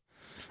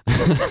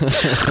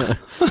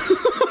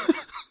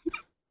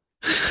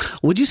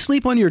 Would you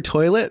sleep on your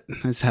toilet?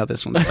 That's how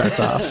this one starts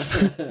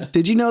off.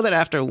 Did you know that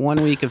after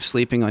 1 week of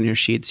sleeping on your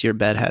sheets, your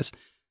bed has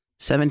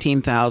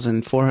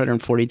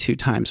 17,442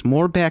 times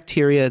more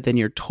bacteria than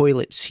your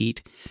toilet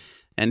seat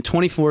and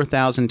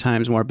 24,000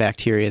 times more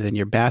bacteria than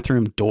your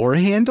bathroom door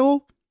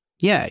handle?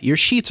 Yeah, your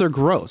sheets are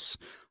gross.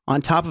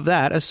 On top of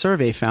that, a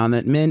survey found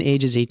that men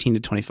ages 18 to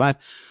 25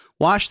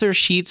 wash their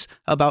sheets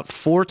about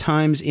 4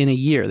 times in a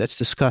year. That's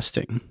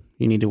disgusting.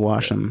 You need to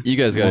wash them. You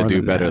guys got to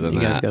do better than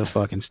that. You guys got to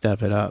fucking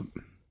step it up.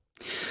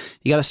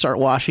 You got to start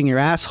washing your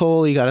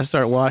asshole. You got to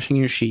start washing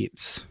your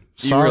sheets.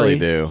 Sorry, you really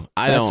do.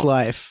 That's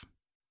life.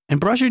 And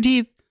brush your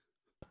teeth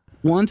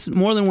more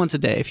than once a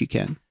day if you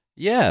can.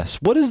 Yes.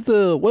 What's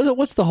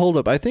the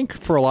holdup? I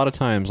think for a lot of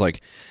times,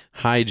 like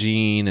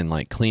hygiene and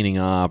like cleaning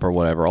up or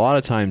whatever, a lot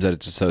of times that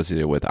it's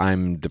associated with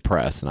I'm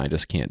depressed and I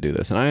just can't do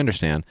this. And I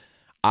understand.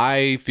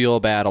 I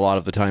feel bad a lot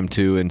of the time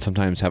too, and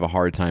sometimes have a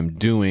hard time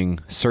doing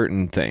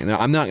certain things. Now,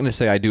 I'm not going to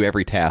say I do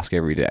every task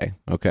every day.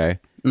 Okay.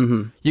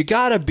 Mm-hmm. You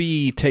got to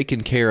be taking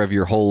care of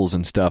your holes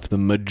and stuff the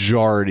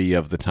majority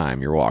of the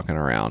time you're walking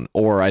around,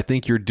 or I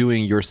think you're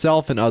doing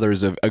yourself and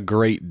others a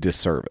great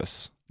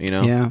disservice. You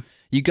know, yeah.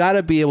 You got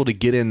to be able to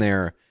get in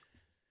there,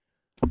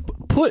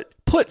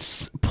 put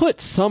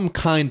some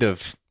kind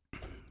of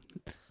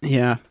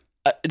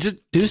just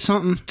do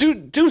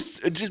something.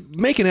 Just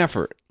make an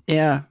effort.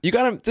 Yeah, you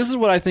got to. This is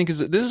what I think I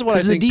think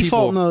the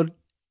default mode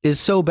is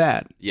so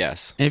bad.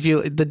 Yes. And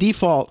the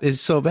default is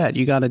so bad,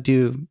 you got to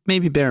do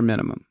maybe bare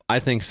minimum. I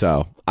think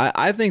so.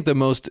 I think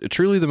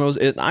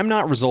I'm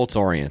not results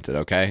oriented.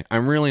 Okay.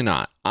 I'm really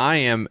not.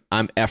 I'm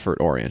effort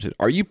oriented.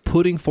 Are you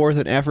putting forth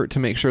an effort to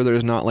make sure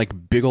there's not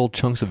like big old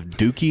chunks of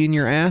dookie in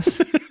your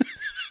ass?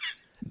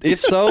 If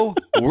so,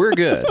 we're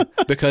good,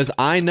 because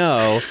I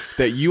know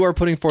that you are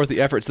putting forth the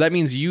effort. So that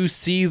means you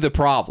see the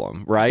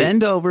problem, right?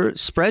 Bend over,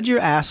 spread your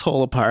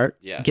asshole apart,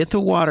 get the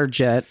water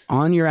jet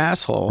on your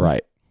asshole.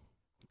 Right.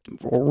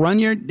 Run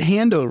your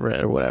hand over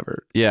it or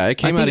whatever. Yeah, it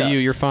came out of you.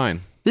 You're fine.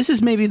 This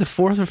is maybe the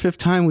 4th or 5th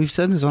time we've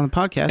said this on the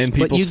podcast. And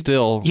people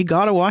you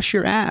got to wash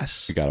your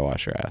ass. You got to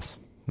wash your ass.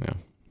 Yeah.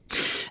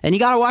 And you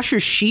got to wash your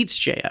sheets,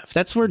 JF.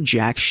 That's where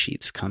Jack's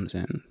Sheets comes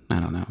in.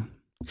 I don't know.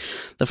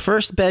 The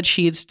first bed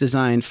sheets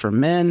designed for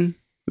men,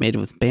 made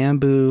with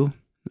bamboo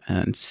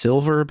and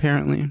silver,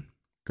 apparently.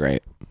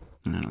 Great.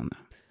 I don't know.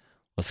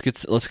 Let's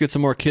get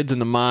some more kids in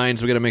the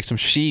mines. We got to make some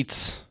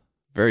sheets.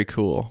 Very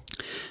cool.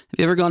 Have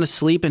you ever gone to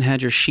sleep and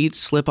had your sheets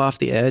slip off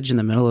the edge in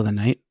the middle of the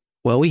night?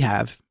 Well, we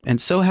have. And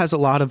so has a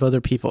lot of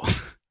other people.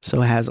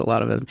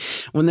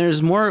 When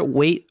there's more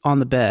weight on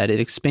the bed, it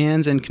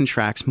expands and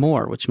contracts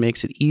more, which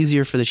makes it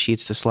easier for the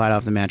sheets to slide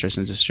off the mattress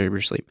and disturb your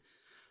sleep.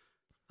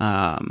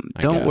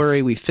 Don't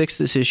worry, we fixed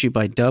this issue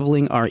by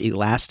doubling our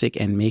elastic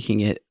and making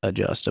it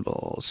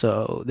adjustable.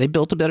 So they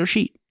built a better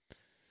sheet.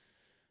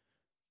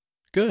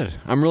 Good.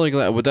 I'm really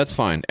glad. But that's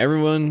fine.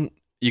 Everyone,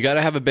 you got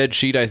to have a bed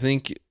sheet. I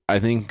think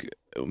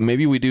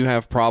maybe we do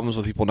have problems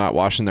with people not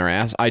washing their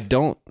ass. I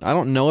don't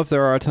know if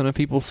there are a ton of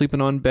people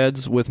sleeping on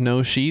beds with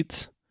no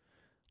sheets.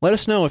 Let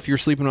us know if you're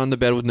sleeping on the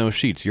bed with no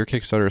sheets. Your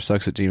Kickstarter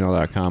sucks at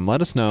gmail.com.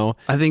 Let us know.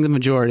 I think the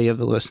majority of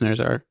the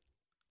listeners are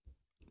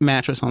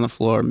mattress on the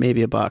floor,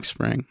 maybe a box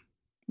spring,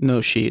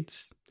 no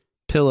sheets,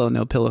 pillow,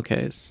 no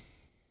pillowcase,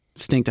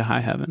 stink to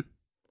high heaven.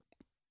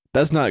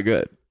 That's not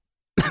good.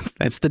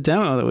 That's the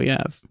demo that we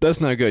have.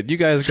 That's not good. You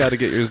guys got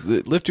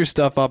to lift your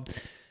stuff up.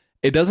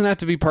 It doesn't have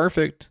to be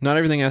perfect. Not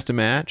everything has to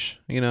match,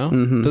 you know?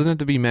 It doesn't have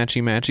to be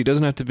matchy-matchy. It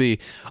doesn't have to be,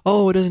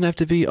 it doesn't have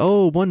to be,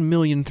 1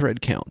 million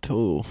thread count.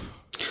 Oh.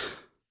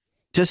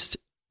 Just,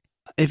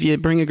 if you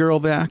bring a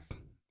girl back,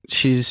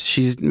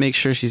 she's make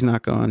sure she's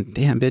not going,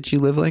 damn, bitch, you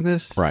live like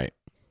this? Right.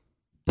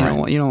 You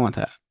don't want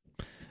that.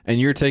 And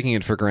you're taking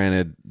it for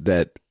granted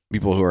that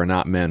people who are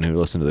not men who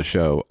listen to the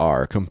show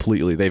are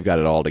completely, they've got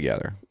it all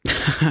together.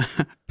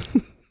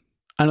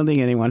 I don't think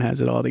anyone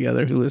has it all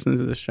together who listens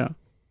to the show.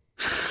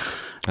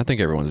 I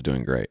think everyone's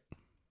doing great.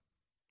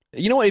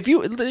 You know what? I'm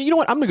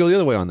going to go the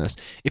other way on this.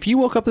 If you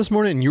woke up this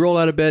morning and you rolled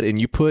out of bed and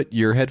you put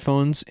your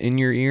headphones in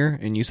your ear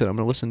and you said, I'm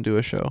going to listen to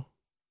a show.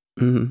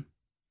 You're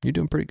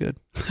doing pretty good.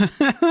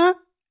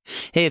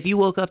 Hey, if you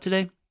woke up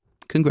today,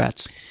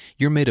 congrats.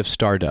 You're made of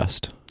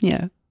stardust.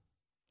 Yeah.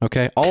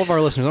 Okay. All of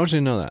our listeners, I want you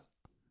to know that.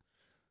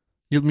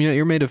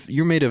 You're made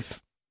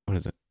of, what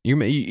is it?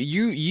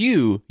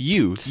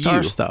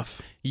 Star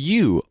stuff.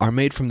 You are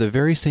made from the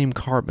very same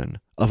carbon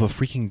of a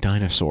freaking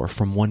dinosaur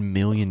from 1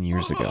 million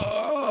years ago.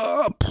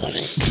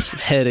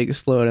 Head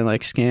exploding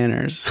like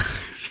scanners.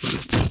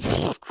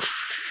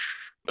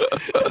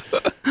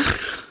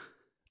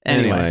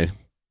 Anyway.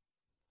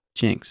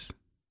 Jinx,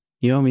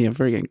 you owe me a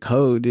freaking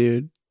code,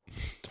 dude.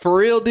 For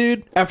real,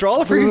 dude? After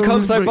all the freaking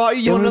Cokes I bought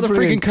you, want another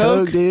freaking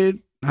Coke?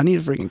 Dude, I need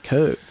a freaking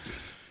Coke.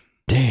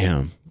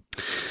 Damn.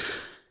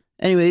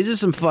 Anyway, these are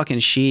some fucking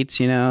sheets,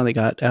 you know. They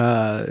got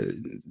a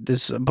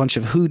bunch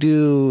of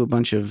hoodoo, a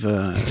bunch of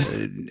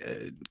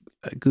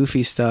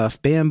goofy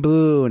stuff,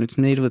 bamboo, and it's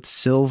made with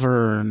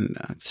silver and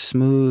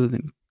smooth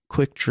and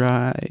quick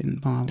dry and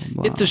blah blah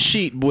blah. It's a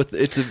sheet with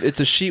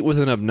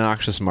an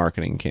obnoxious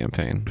marketing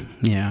campaign.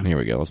 Yeah. Here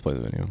we go. Let's play the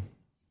video.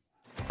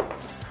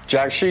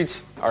 Jack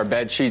sheets are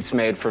bed sheets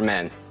made for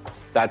men.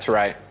 That's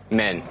right,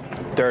 men.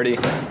 Dirty,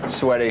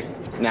 sweaty,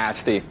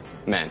 nasty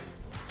men.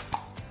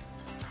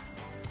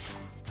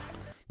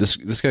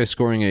 This guy's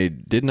scoring a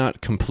did not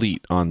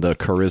complete on the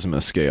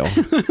charisma scale.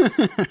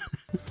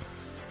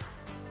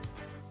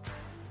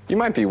 You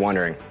might be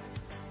wondering,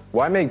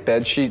 why make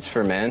bed sheets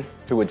for men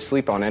who would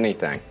sleep on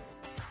anything?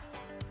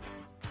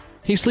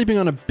 He's sleeping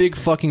on a big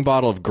fucking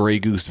bottle of Grey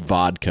Goose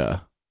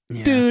vodka.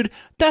 Yeah. Dude,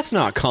 that's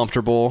not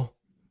comfortable.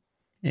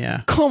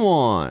 Yeah. Come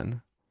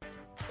on.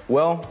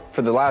 Well,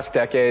 for the last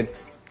decade,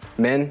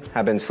 men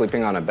have been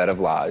sleeping on a bed of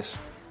lies.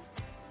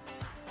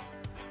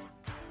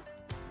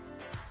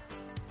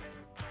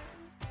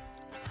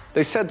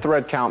 They said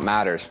thread count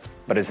matters,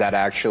 but is that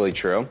actually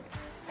true?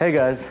 Hey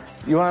guys,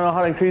 you want to know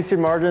how to increase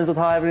your margins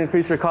without having to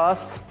increase your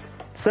costs?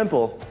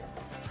 Simple.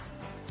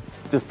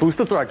 Just boost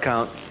the thread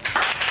count.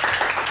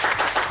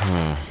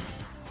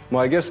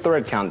 Well, I guess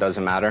thread count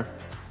doesn't matter.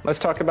 Let's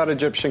talk about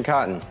Egyptian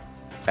cotton.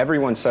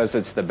 Everyone says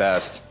it's the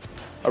best.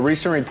 A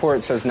recent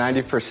report says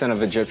 90%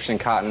 of Egyptian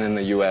cotton in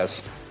the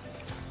U.S.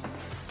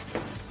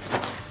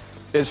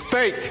 is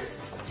fake.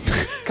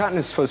 Cotton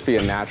is supposed to be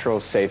a natural,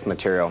 safe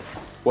material.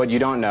 What you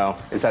don't know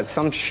is that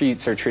some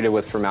sheets are treated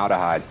with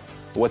formaldehyde.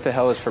 What the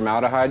hell is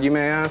formaldehyde, you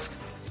may ask?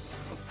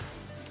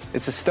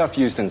 It's a stuff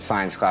used in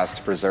science class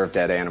to preserve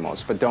dead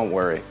animals, but don't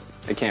worry,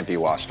 it can't be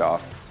washed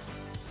off.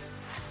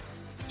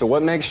 So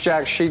what makes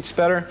Jack's sheets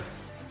better?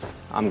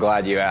 I'm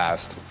glad you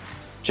asked.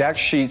 Jack's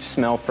sheets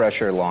smell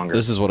fresher longer.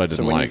 This is what I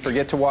didn't like. So when like. you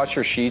forget to wash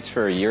your sheets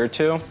for a year or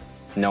two,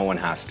 no one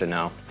has to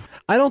know.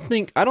 I don't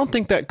think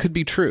that could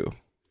be true.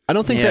 I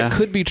don't think that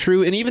could be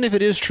true. And even if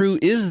it is true,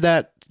 is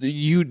that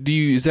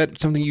is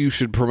that something you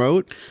should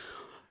promote?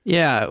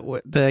 Yeah,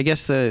 I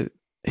guess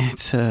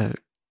it's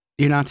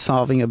you're not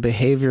solving a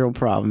behavioral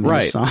problem,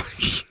 right?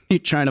 You're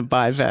trying to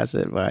bypass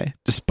it by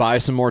just buy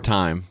some more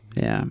time.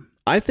 Yeah,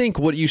 I think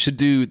what you should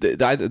do.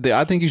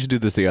 I think you should do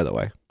this the other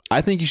way.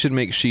 I think you should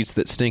make sheets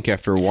that stink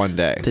after one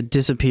day, to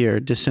disappear,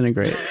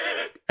 disintegrate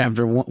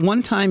after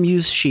one-time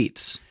use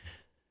sheets.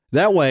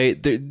 That way,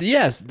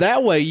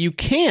 that way you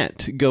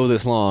can't go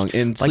this long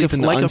and sleep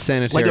in the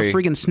unsanitary. Like a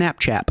freaking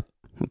Snapchat,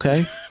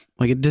 okay?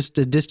 Like it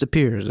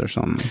disappears or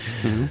something.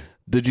 Mm-hmm.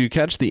 Did you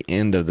catch the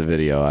end of the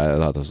video? I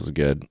thought this was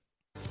good.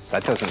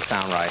 That doesn't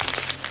sound right.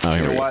 Oh,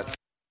 you know what?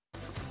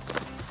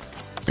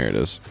 Here it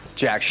is.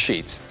 Jack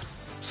sheets.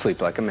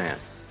 Sleep like a man.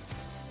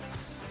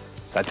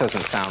 That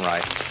doesn't sound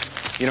right.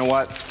 You know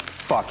what?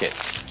 Fuck it.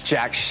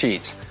 Jack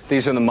sheets.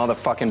 These are the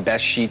motherfucking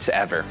best sheets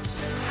ever.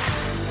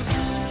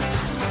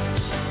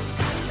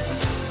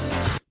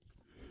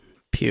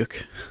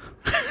 Puke.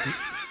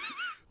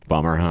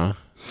 Bummer, huh?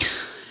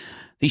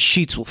 These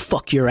sheets will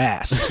fuck your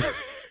ass.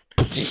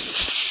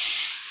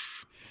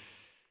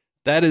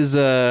 That is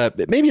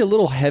maybe a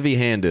little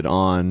heavy-handed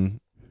on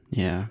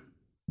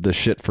the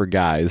shit for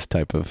guys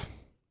type of.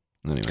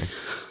 Anyway,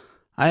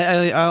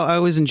 I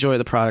always enjoy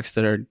the products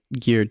that are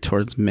geared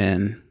towards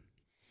men.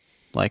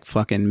 Like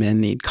fucking men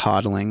need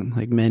coddling.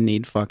 Like men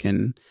need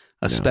fucking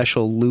a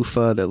special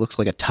loofah that looks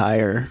like a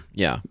tire.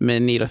 Yeah.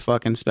 Men need a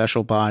fucking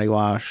special body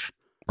wash.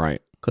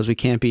 Right. Because we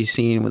can't be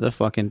seen with a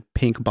fucking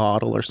pink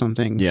bottle or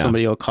something. Yeah.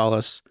 Somebody will call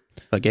us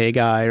a gay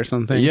guy or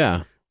something.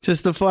 Yeah.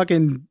 Just the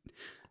fucking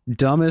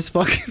dumbest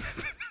fucking...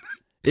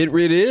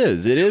 It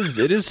is.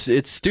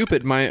 It's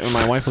stupid.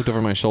 My wife looked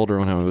over my shoulder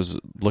when I was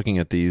looking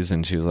at these,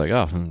 and she was like,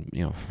 "Oh,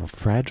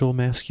 fragile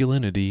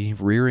masculinity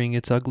rearing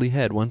its ugly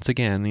head once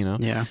again."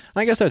 Yeah.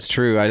 I guess that's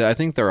true. I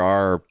think there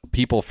are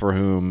people for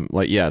whom,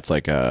 it's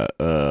like,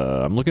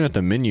 I'm looking at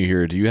the menu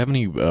here. Do you have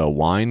any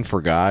wine for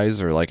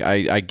guys? Or like,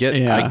 I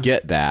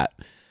get that.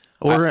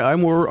 Or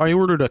I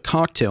ordered a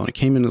cocktail and it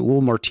came in a little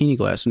martini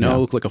glass. And now I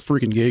look like a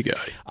freaking gay guy.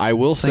 I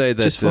will say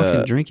that just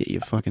fucking drink it, you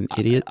fucking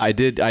idiot. I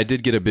did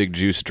get a big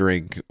juice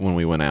drink when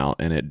we went out,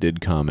 and it did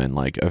come in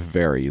like a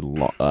very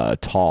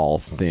tall,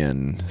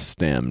 thin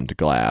stemmed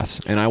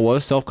glass, and I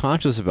was self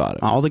conscious about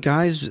it. All the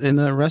guys in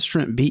the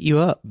restaurant beat you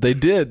up. They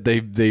did.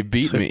 They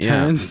beat me.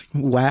 Yeah,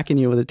 whacking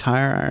you with a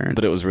tire iron.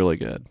 But it was really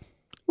good.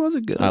 Was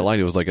it good? I liked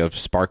it. It was like a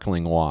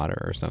sparkling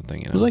water or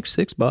something. It was like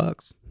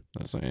 $6.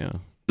 That's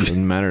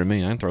doesn't matter to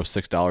me. I can throw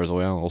 $6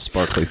 away on a little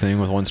sparkly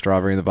thing with one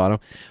strawberry in the bottom.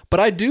 But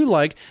I do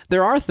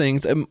there are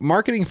things,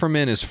 marketing for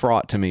men is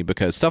fraught to me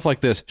because stuff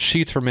like this,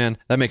 sheets for men,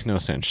 that makes no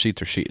sense.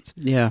 Sheets are sheets.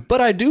 Yeah.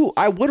 But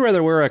I would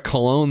rather wear a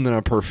cologne than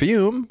a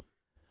perfume.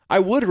 I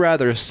would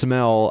rather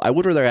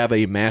have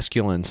a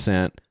masculine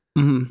scent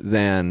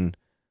than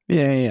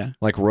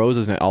like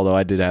roses, although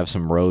I did have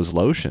some rose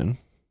lotion.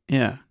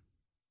 Yeah.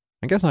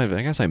 I guess I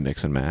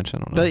mix and match. I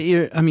don't know. But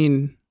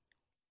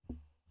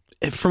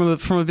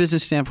from a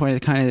business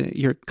standpoint,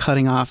 you're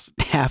cutting off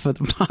half of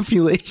the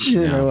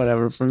population or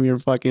whatever from your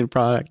fucking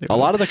product. A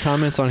lot of the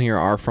comments on here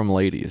are from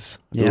ladies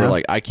who are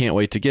like, I can't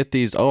wait to get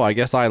these. Oh, I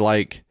guess I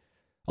like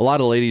a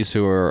lot of ladies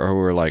who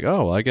are like,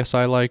 oh, I guess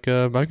I like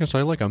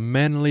a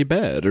manly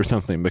bed or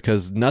something,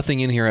 because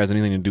nothing in here has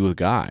anything to do with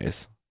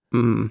guys.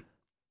 Mm.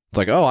 It's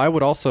like, oh, I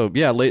would also,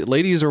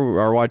 ladies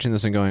are watching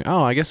this and going,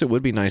 oh, I guess it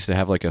would be nice to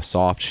have like a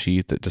soft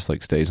sheet that just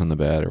like stays on the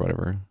bed or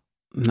whatever.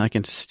 And I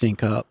can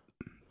stink up.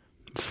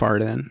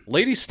 Fart in.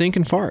 Ladies stink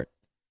and fart.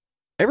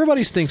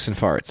 Everybody stinks and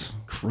farts.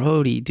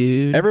 Grody,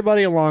 dude.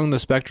 Everybody along the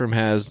spectrum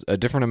has a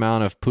different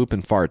amount of poop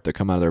and fart that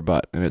come out of their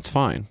butt, and it's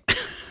fine.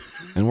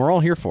 And we're all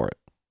here for it.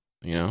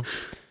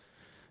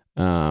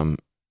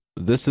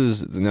 This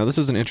is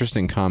an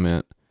interesting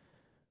comment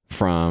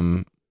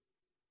from.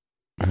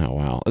 Oh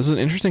wow, this is an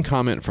interesting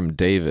comment from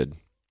David.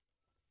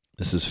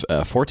 This is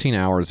 14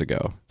 hours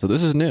ago, so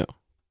this is new.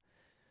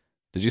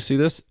 Did you see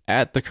this?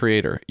 At the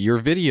creator, your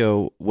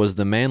video was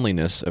the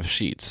manliness of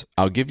sheets.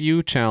 I'll give you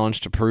a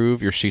challenge to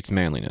prove your sheets'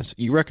 manliness.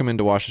 You recommend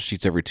to wash the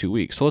sheets every 2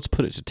 weeks, so let's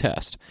put it to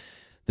test.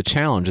 The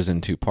challenge is in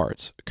 2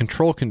 parts.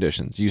 Control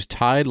conditions. Use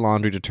Tide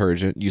laundry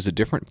detergent. Use a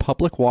different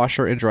public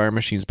washer and dryer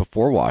machines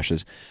before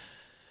washes.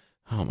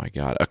 Oh my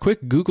God. A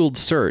quick Googled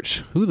search.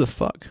 Who the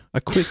fuck? A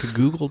quick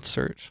Googled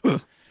search.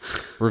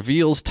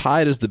 Reveals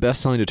Tide is the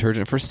best-selling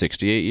detergent for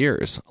 68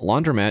 years.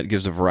 Laundromat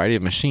gives a variety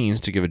of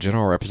machines to give a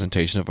general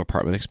representation of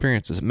apartment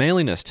experiences.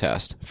 Manliness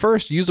test.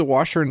 First, use a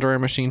washer and dryer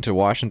machine to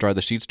wash and dry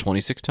the sheets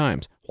 26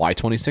 times. Why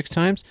 26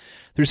 times?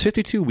 There's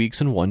 52 weeks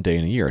and 1 day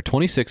in a year.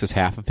 26 is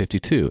half of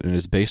 52, and it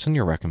is based on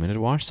your recommended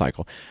wash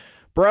cycle.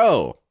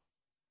 Bro,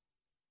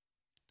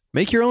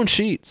 make your own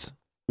sheets.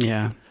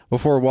 Yeah.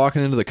 Before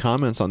walking into the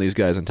comments on these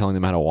guys and telling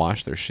them how to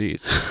wash their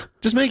sheets.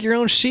 Just make your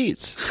own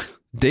sheets.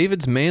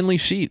 David's manly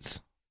sheets.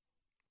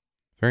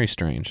 Very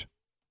strange.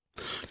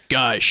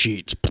 Guy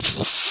sheets.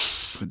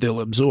 They'll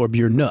absorb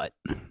your nut.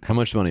 How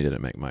much money did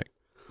it make, Mike?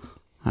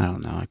 I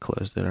don't know. I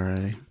closed it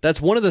already.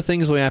 That's one of the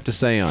things we have to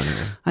say on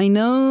here. I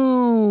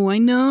know.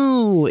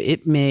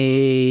 It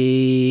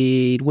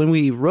made, when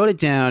we wrote it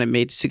down, it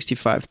made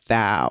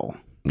 65,000.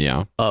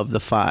 Yeah. Of the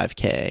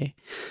 5K.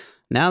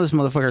 Now this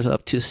motherfucker's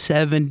up to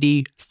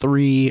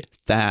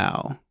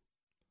 73,000.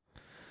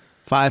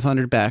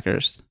 500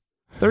 backers.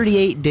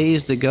 38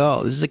 days to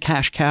go. This is a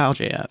cash cow,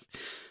 JF.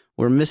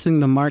 We're missing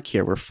the mark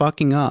here. We're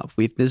fucking up.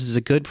 This is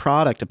a good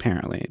product,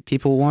 apparently.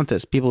 People want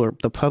this.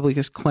 The public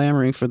is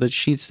clamoring for the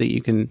sheets that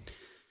you can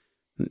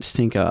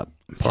stink up.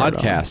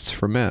 Podcasts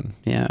for men.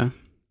 Yeah.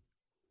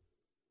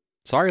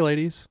 Sorry,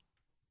 ladies.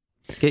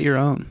 Get your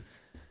own.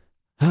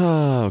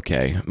 Oh,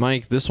 okay.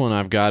 Mike, this one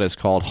I've got is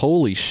called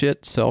Holy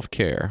Shit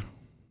Self-Care.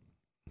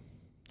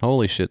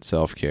 Holy Shit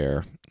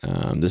Self-Care.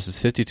 This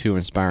is 52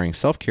 inspiring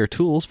self-care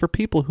tools for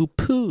people who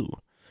poo.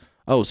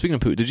 Oh, speaking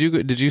of poo,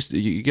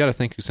 you got to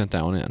think who sent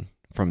that one in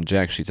from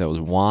Jack Sheets. That was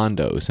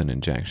Wando sending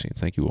Jack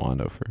Sheets. Thank you,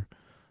 Wando, for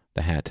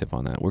the hat tip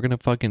on that. We're going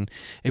to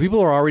if people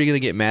are already going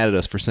to get mad at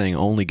us for saying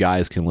only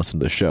guys can listen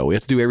to the show, we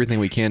have to do everything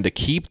we can to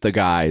keep the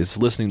guys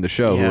listening to the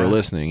show who are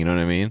listening. You know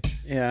what I mean?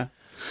 Yeah.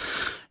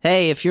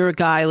 Hey, if you're a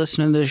guy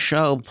listening to the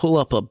show, pull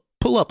up a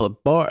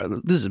bar.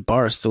 This is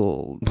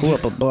Barstool. Pull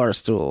up a bar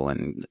stool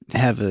and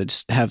have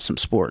some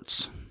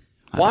sports.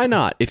 Why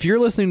not? If you're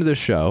listening to this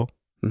show,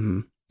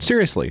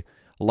 seriously,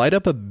 light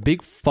up a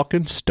big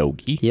fucking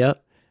stogie.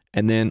 Yep.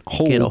 And then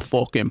get a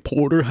fucking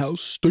porterhouse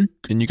steak.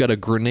 And you got a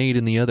grenade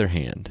in the other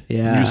hand.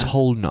 Yeah. You're just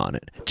holding on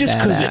it. Just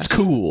because it's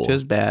cool.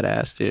 Just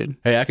badass, dude.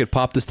 Hey, I could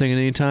pop this thing at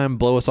any time,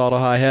 blow us all to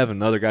high heaven.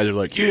 The other guys are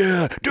like,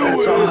 yeah,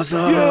 That's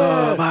awesome.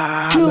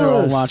 Yeah, they're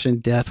all watching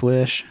Death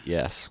Wish.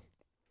 Yes.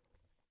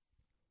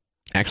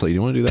 Actually, do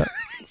you want to do that?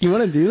 You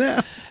want to do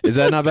that? Is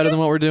that not better than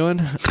what we're doing?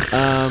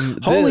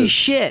 Holy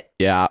shit.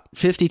 Yeah.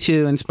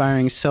 52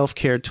 inspiring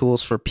self-care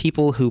tools for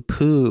people who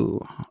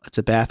poo. It's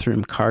a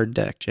bathroom card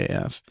deck,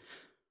 JF.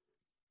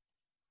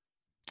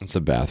 It's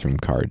a bathroom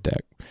card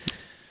deck.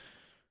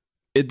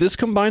 This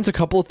combines a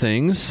couple of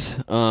things.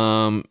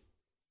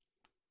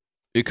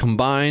 It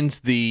combines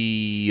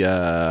the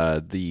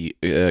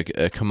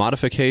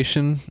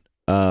commodification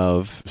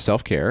of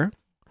self-care.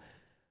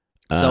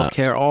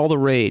 Self-care, all the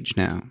rage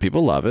now.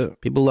 People love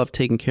it. People love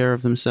taking care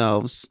of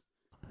themselves.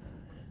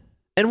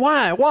 And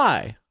why?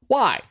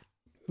 Why?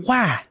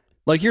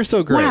 Like, you're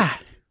so great. Why?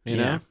 You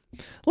know?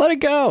 Let it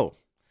go.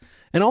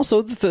 And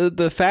also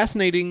the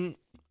fascinating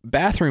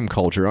bathroom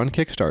culture on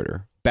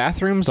Kickstarter.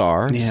 Bathrooms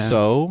are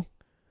so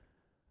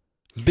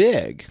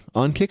big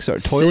on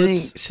Kickstarter.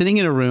 Toilets. Sitting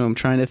in a room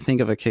trying to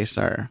think of a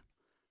Kickstarter.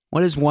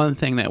 What is one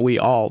thing that we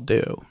all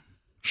do?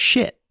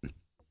 Shit.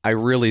 I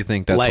really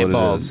think that's Light what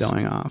bulb it is.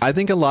 going off. I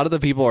think a lot of the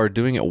people are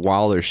doing it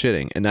while they're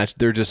shitting, and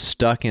they're just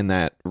stuck in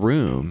that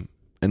room,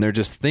 and they're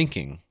just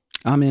thinking.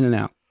 I'm in and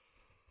out.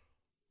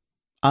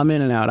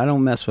 I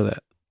don't mess with it.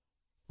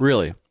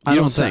 Really? I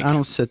don't think. I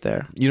don't sit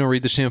there. You don't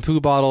read the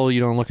shampoo bottle. You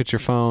don't look at your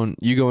phone.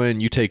 You go in,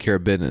 you take care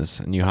of business,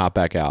 and you hop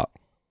back out.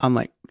 I'm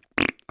like,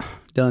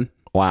 done.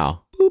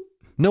 Wow. Boop.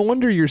 No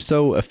wonder you're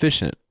so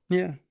efficient.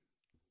 Yeah.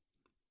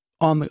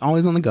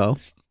 Always on the go.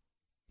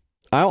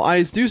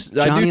 I do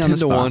tend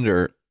to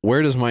wonder,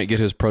 where does Mike get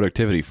his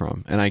productivity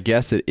from? And I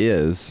guess it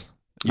is,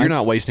 you're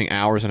not wasting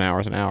hours and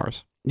hours and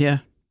hours. Yeah.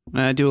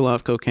 I do a lot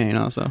of cocaine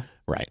also.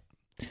 Right.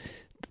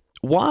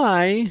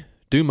 Why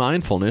do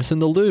mindfulness in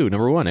the loo?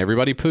 Number one,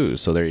 everybody poos.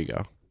 So there you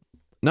go.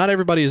 Not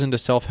everybody is into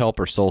self-help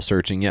or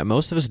soul-searching, yet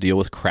most of us deal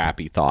with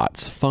crappy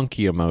thoughts,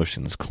 funky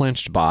emotions,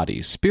 clenched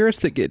bodies, spirits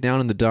that get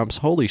down in the dumps.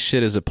 Holy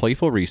shit is a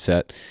playful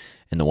reset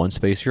in the one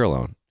space you're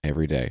alone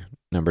every day.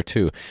 Number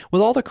two,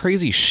 with all the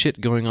crazy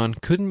shit going on,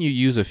 couldn't you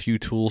use a few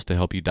tools to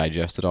help you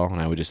digest it all?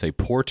 And I would just say,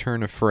 poor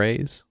turn of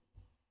phrase.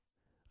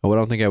 Oh, I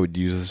don't think I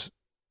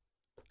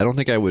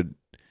would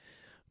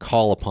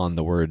call upon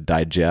the word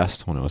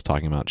digest when I was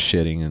talking about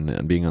shitting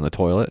and being on the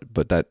toilet,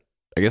 but that,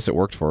 I guess it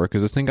worked for her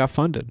because this thing got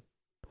funded.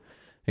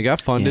 It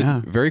got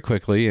funded very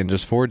quickly in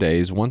just 4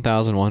 days,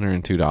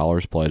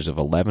 $1,102 pledged of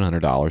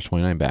 $1,100,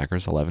 29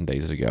 backers 11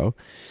 days ago.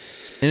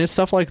 And it's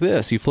stuff like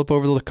this. You flip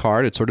over the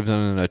card. It's sort of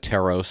done in a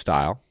tarot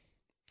style.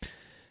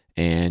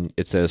 And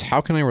it says, how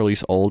can I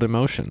release old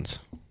emotions?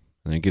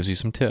 And it gives you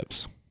some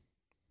tips.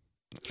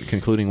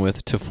 Concluding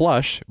with, to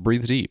flush,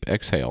 breathe deep,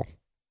 exhale.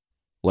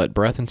 Let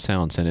breath and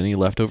sound send any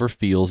leftover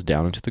feels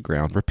down into the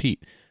ground.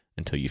 Repeat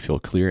until you feel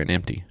clear and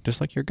empty,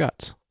 just like your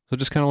guts. So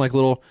just kind of like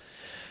little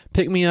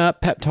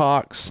pick-me-up pep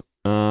talks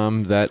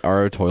that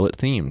are toilet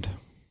themed.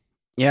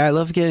 Yeah, I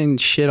love getting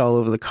shit all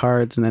over the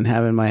cards and then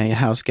having my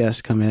house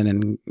guests come in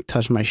and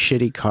touch my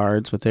shitty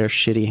cards with their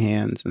shitty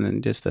hands and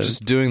then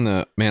just doing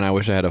the, man, I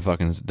wish I had a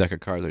fucking deck of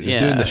cards. Just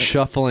doing the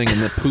shuffling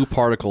and the poo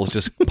particles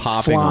just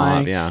popping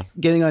off. Yeah.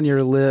 Getting on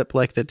your lip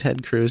like the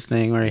Ted Cruz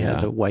thing where he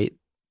had the white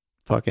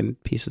fucking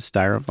piece of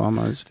styrofoam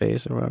on his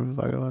face or whatever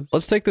the fuck it was.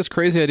 Let's take this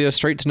crazy idea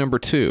straight to number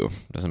 2.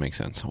 Doesn't make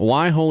sense.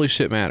 Why holy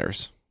shit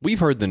matters. We've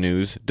heard the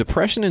news.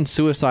 Depression and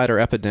suicide are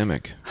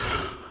epidemic.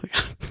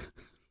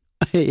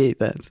 I hate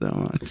that so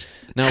much.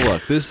 Now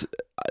look, this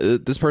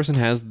person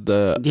has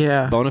the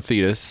bona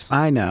fides.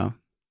 I know,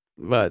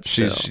 but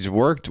she's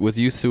worked with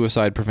youth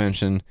suicide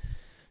prevention.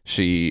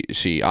 She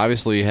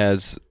obviously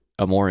has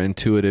a more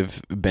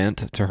intuitive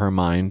bent to her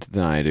mind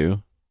than I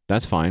do.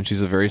 That's fine.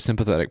 She's a very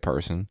sympathetic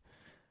person,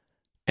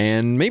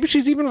 and maybe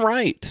she's even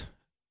right.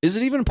 Is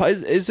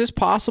this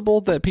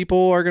possible that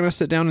people are going to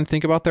sit down and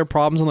think about their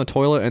problems on the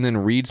toilet and then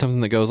read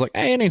something that goes like,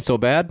 "Hey, it ain't so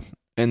bad,"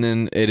 and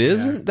then it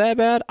isn't that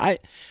bad?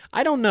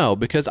 I don't know,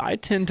 because I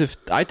tend to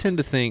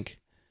think,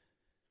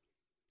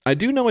 I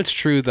do know it's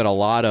true that a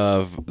lot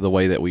of the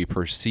way that we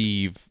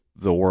perceive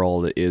the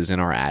world is in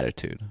our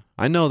attitude.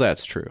 I know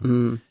that's true.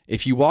 Mm.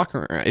 If you walk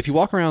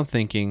around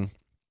thinking,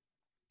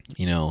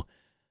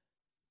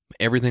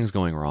 everything's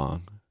going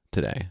wrong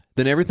today,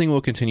 then everything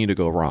will continue to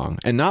go wrong.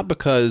 And not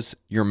because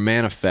you're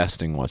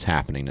manifesting what's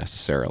happening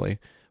necessarily,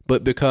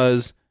 but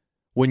because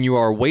when you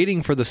are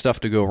waiting for the stuff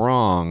to go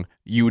wrong,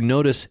 you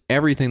notice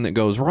everything that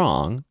goes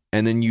wrong,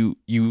 and then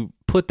you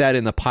put that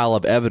in the pile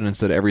of evidence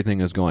that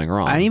everything is going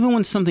wrong. And even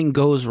when something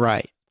goes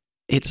right,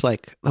 it's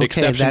like, okay,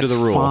 exception that's to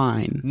the rule.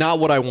 Fine. Not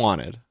what I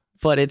wanted.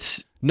 But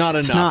it's not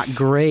enough. It's not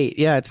great.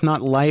 Yeah, it's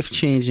not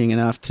life-changing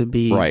enough to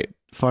be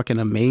fucking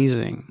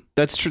amazing.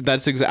 That's true.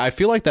 That's I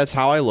feel like that's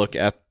how I look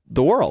at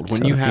the world.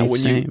 When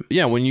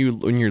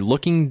you're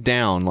looking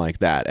down like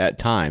that at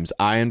times,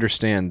 I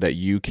understand that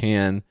you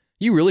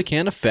really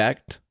can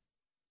affect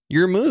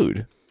your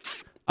mood.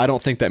 I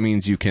don't think that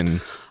means you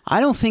can. I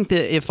don't think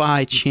that if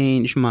I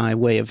change my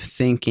way of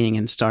thinking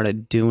and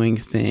started doing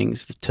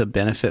things to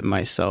benefit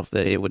myself,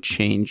 that it would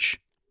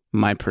change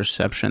my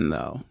perception,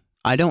 though.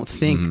 I don't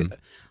think.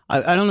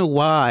 I don't know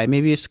why.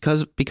 Maybe it's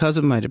because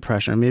of my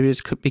depression. Or maybe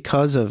it's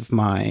because of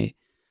my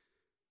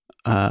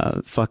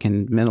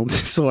fucking mental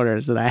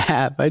disorders that I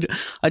have.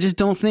 I just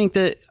don't think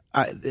that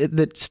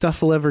that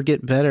stuff will ever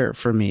get better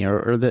for me,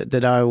 or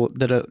that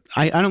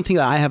I don't think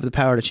I have the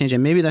power to change it.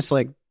 Maybe that's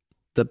like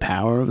the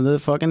power of the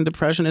fucking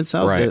depression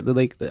itself. Right.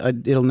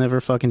 It'll never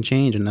fucking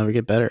change and never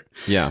get better.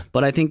 Yeah.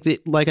 But I think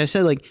that, like I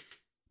said, like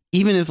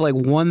even if like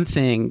one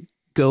thing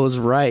goes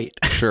right,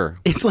 sure,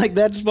 it's like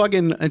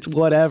it's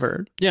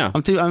whatever. Yeah.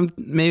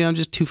 I'm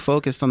just too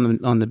focused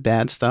on the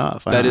bad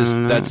stuff. That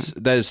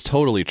is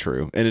totally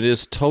true, and it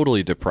is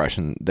totally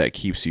depression that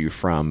keeps you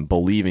from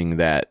believing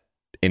that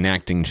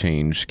enacting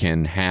change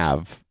can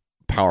have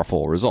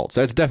powerful results.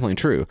 That's definitely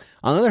true.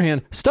 On the other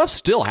hand, stuff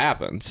still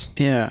happens.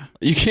 Yeah.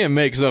 You can't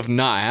make stuff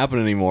not happen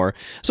anymore.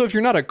 So if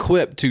you're not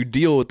equipped to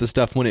deal with the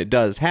stuff when it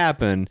does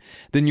happen,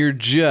 then you're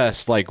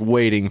just like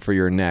waiting for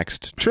your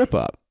next trip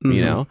up,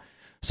 you know?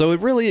 So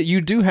you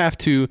do have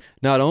to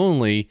not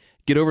only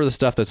get over the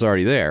stuff that's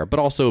already there, but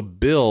also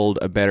build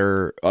a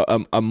better,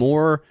 a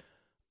more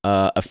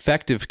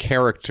effective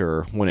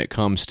character when it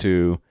comes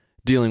to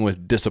dealing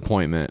with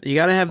disappointment. You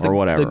got to have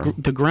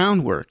the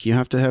groundwork. You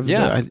have to have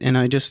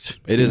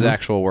it is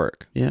actual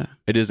work. Yeah.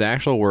 It is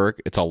actual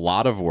work. It's a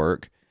lot of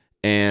work,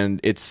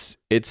 and I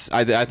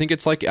think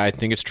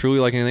it's truly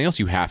like anything else.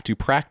 You have to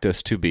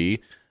practice to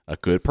be a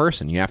good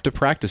person. You have to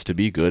practice to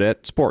be good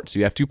at sports.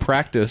 You have to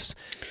practice.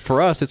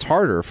 For us, it's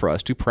harder for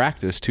us to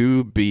practice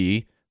to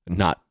be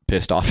not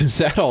pissed off and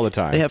sad all the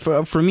time. Yeah,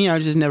 for me, I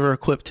was just never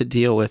equipped to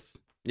deal with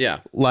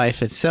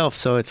life itself.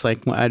 So it's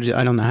like I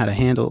don't know how to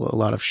handle a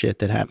lot of shit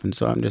that happens.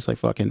 So I'm just like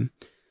fucking,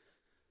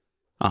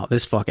 oh,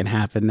 this fucking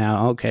happened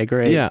now. Okay,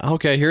 great. Yeah,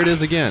 okay, here it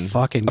is again.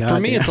 Fucking God. For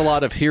me, it's a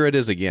lot of here it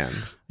is again.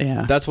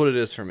 Yeah. That's what it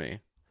is for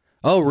me.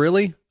 Oh,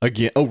 really?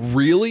 Again? Oh,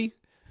 really?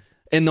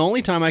 And the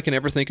only time I can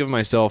ever think of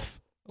myself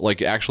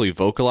like actually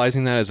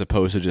vocalizing that as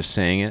opposed to just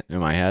saying it in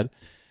my head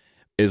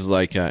is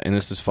like, and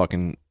this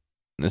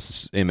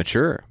is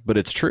immature, but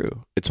it's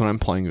true. It's when I'm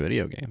playing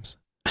video games.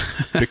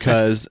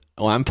 Because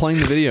I'm playing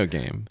the video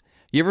game.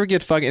 You ever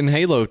get fucking...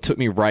 Halo took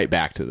me right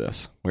back to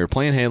this. We were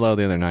playing Halo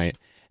the other night.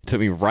 It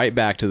took me right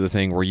back to the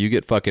thing where you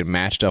get fucking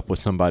matched up with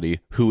somebody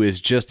who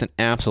is just an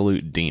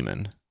absolute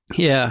demon.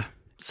 Yeah.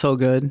 So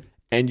good.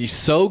 And you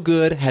so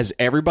good, has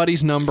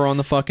everybody's number on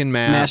the fucking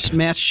map.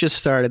 Match just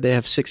started. They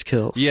have 6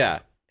 kills. Yeah.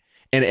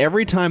 And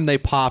every time they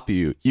pop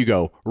you, you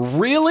go,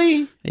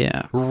 really?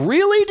 Yeah.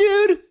 Really,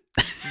 dude?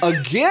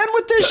 Again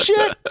with this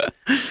shit?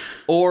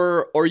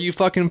 Or you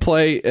fucking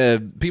play,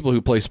 people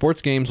who play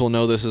sports games will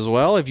know this as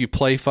well. If you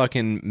play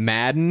fucking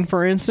Madden,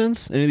 for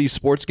instance, any of these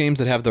sports games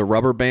that have the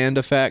rubber band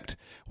effect,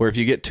 where if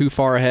you get too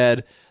far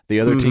ahead, the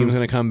other team's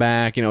going to come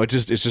back. You know, it's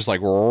just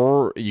like,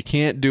 you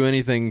can't do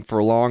anything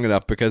for long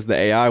enough because the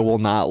AI will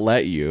not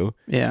let you.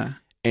 Yeah.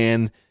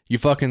 And you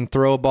fucking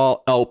throw a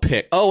ball. Oh,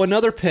 pick. Oh,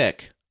 another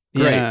pick.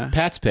 Great. Yeah.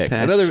 Pat's pick.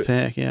 Pat's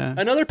pick, yeah.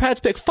 Another Pat's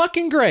pick.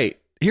 Fucking great.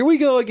 Here we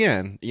go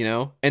again, you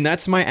know? And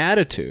that's my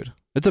attitude.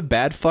 It's a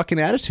bad fucking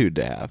attitude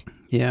to have.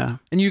 Yeah.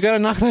 And you got to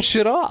knock that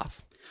shit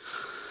off.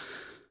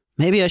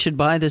 Maybe I should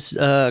buy this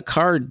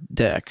card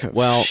deck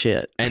of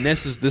shit. And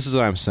this is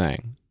what I'm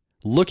saying.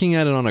 Looking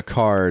at it on a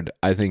card,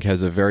 I think,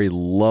 has a very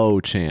low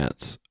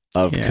chance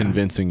of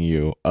convincing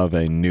you of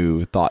a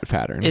new thought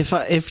pattern. If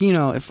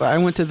I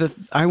went to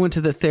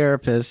the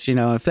therapist, you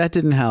know, if that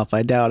didn't help,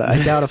 I doubt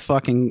a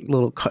fucking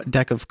little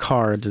deck of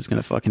cards is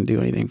going to fucking do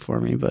anything for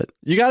me. But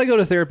you got to go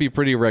to therapy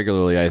pretty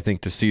regularly, I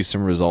think, to see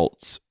some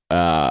results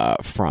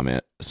from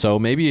it. So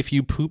maybe if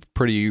you poop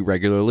pretty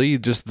regularly,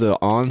 just the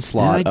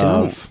onslaught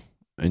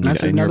and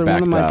that's another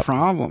one of my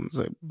problems.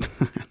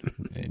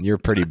 And you're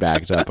pretty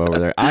backed up over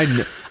there.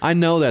 I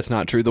know that's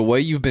not true. The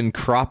way you've been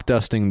crop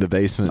dusting the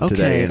basement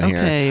today in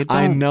here,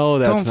 I know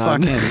that's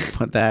not. Don't fucking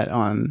put that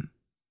on.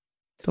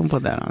 Don't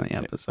put that on the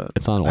episode.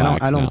 It's on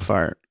wax. I don't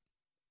fart.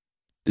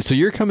 So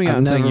you're coming out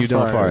and saying you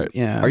don't fart.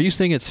 Yeah. Are you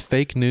saying it's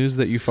fake news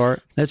that you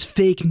fart? That's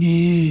fake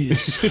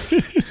news.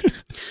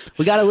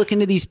 We got to look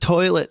into these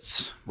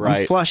toilets.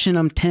 Right. I'm flushing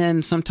them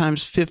 10,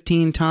 sometimes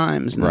 15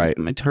 times. And right.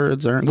 My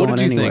turds aren't going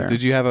anywhere. What did you think?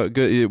 Did you have a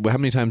good... How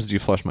many times did you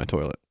flush my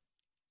toilet?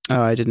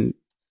 Oh, I didn't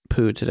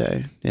poo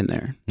today in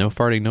there. No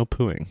farting, no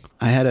pooing.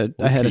 I had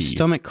a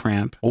stomach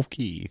cramp.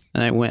 Okay.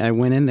 And I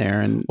went in there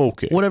and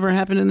whatever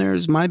happened in there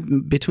is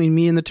between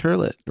me and the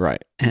toilet.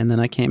 Right. And then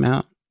I came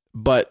out.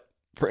 But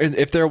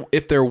if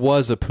there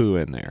was a poo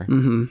in there,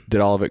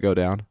 did all of it go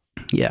down?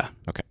 Yeah.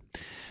 Okay.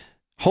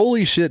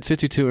 Holy shit,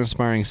 52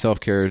 inspiring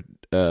self-care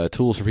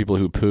tools for people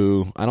who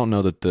poo. I don't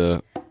know that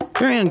the...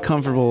 Very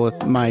uncomfortable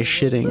with my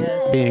shitting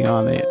being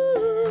on the...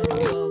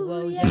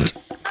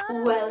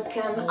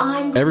 Welcome,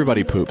 I'm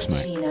Everybody poops,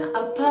 mate.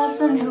 A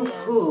person who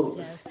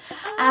poops.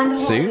 And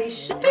holy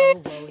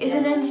shit is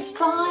an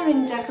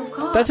inspiring deck of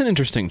cards. That's an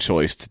interesting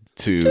choice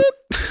to...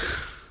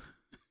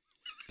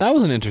 That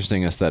was an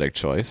interesting aesthetic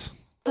choice.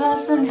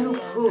 Person who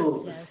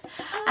poops.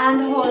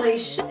 And holy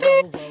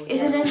shit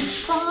is an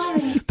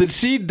inspiring... Did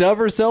she dub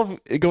herself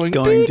going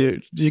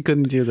dude? You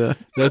couldn't do that.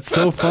 That's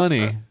so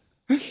funny.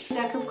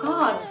 Deck of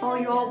cards for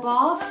your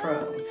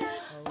bathroom.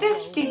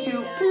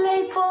 52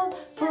 playful,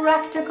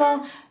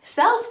 practical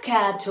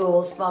self-care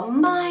tools for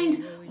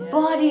mind,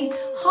 body,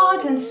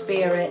 heart, and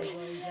spirit.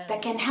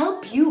 that can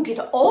help you get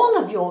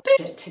all of your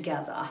shit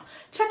together.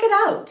 Check it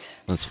out.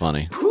 That's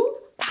funny.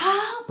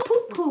 Poo-pa,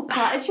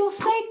 poo-poo-pa. It's your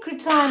sacred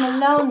time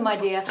alone, my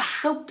dear.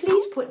 So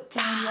please put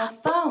down your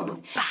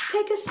phone.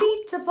 Take a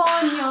seat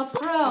upon your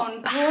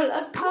throne. Pull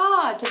a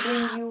card to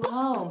bring you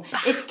home.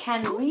 It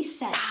can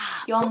reset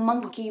your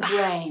monkey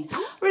brain.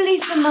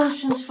 Release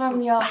emotions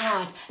from your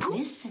heart.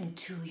 Listen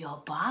to your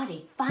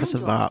body. Find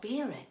your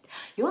spirit,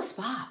 your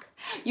spark.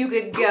 You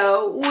could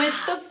go with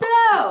the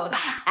flow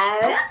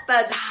and let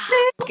the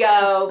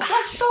go.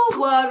 Brush your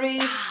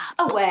worries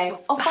away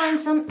or find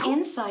some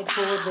insight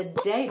for the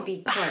day,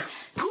 because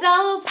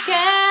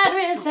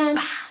self-care isn't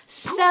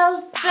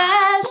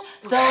selfish,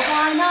 so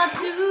why not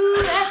do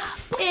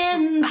it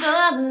in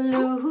the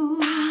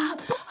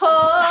loop?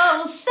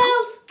 Oh,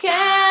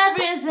 self-care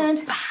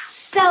isn't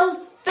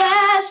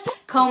selfish,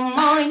 come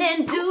on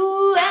and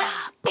do it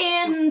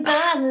in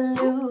the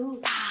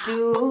loop.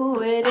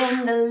 Do it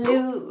in the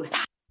loo.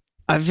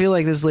 I feel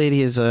like this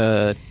lady is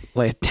a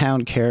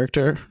town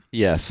character.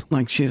 Yes.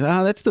 Like she's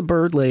that's the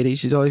bird lady.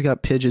 She's always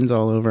got pigeons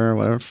all over her, or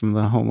whatever, from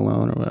the Home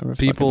Alone or whatever.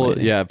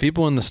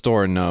 People in the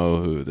store know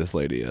who this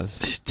lady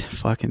is.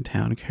 Fucking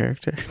town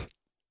character.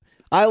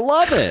 I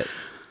love it.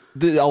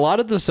 A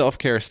lot of the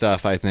self-care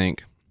stuff, I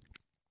think,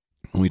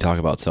 when we talk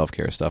about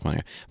self-care stuff on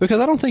here, because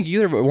I don't think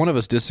either one of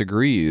us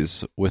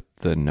disagrees with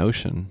the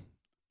notion.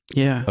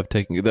 Yeah. Of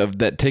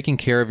taking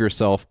care of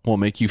yourself will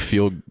make you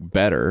feel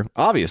better.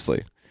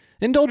 Obviously,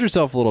 indulge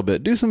yourself a little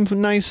bit. Do some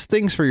nice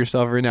things for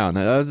yourself every now and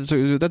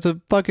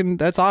then.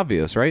 That's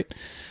obvious, right?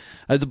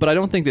 But I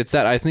don't think it's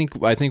that. I think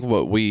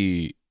what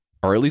we,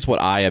 or at least what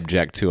I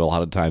object to a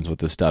lot of times with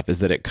this stuff,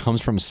 is that it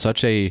comes from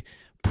such a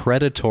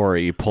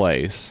predatory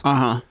place.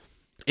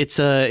 It's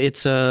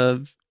a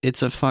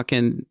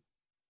fucking.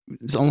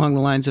 It's along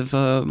the lines of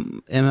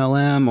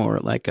MLM or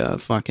like a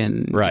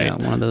fucking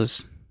one of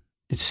those.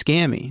 It's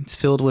scammy. It's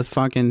filled with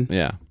fucking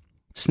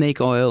snake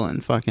oil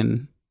and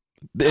fucking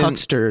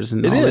hucksters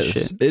and all this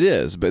shit. It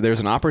is, but there's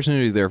an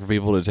opportunity there for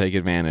people to take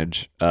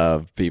advantage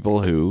of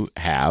people who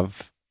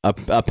have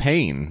a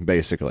pain,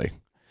 basically.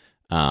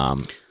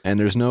 And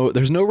there's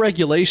no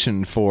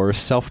regulation for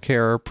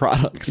self-care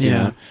products. You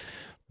know?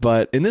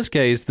 But in this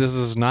case, this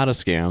is not a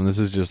scam. This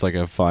is just like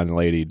a fun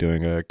lady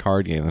doing a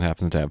card game that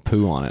happens to have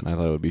poo on it, and I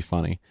thought it would be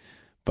funny.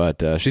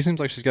 But she seems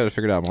like she's got it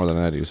figured out more than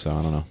I do, so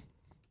I don't know.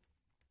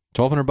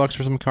 $1,200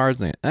 for some cards?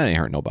 That ain't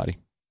hurt nobody.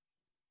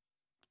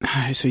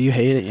 So you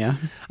hate it, yeah?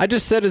 I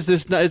just said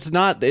it's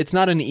not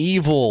an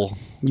evil.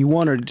 You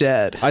want her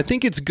dead. I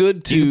think it's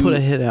good to... You put a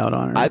hit out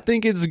on her. I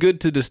think it's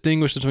good to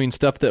distinguish between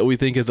stuff that we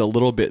think is a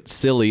little bit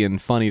silly and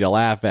funny to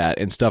laugh at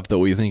and stuff that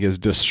we think is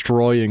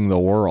destroying the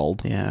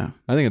world. Yeah.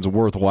 I think it's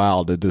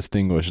worthwhile to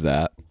distinguish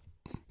that.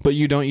 But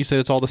you don't? You said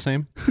it's all the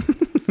same?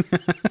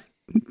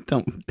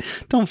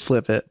 Don't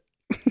flip it.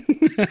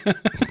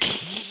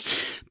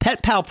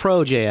 Pet Pal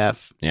Pro,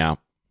 JF. Yeah.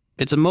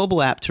 It's a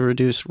mobile app to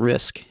reduce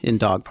risk in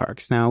dog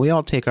parks. Now, we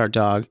all take our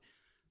dog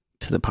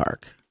to the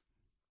park.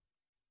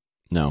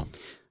 No.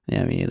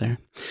 Yeah, me either.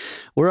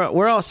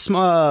 We're a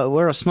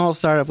small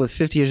startup with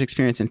 50 years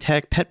experience in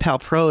tech. Pet Pal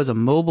Pro is a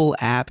mobile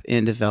app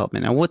in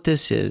development. Now, what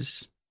this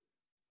is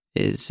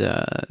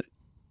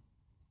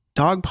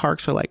dog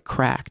parks are like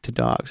crack to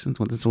dogs.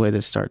 That's the way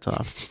this starts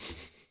off.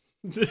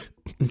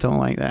 Don't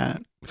like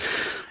that.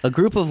 A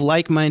group of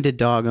like-minded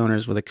dog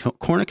owners with a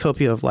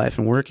cornucopia of life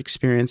and work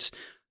experience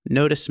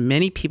noticed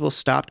many people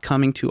stopped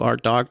coming to our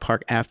dog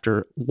park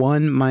after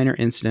one minor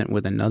incident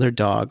with another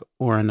dog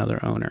or another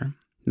owner.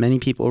 Many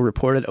people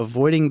reported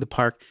avoiding the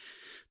park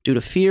due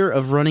to fear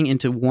of running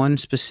into one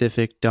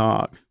specific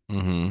dog.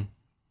 Mm-hmm.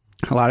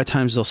 A lot of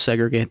times they'll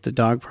segregate the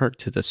dog park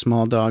to the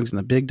small dogs and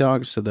the big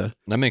dogs so that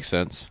makes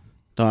sense.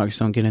 Dogs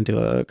don't get into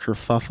a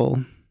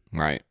kerfuffle.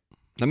 Right.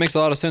 That makes a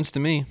lot of sense to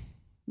me.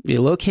 You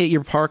locate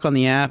your park on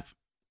the app,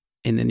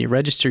 and then you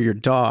register your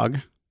dog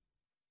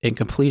and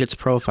complete its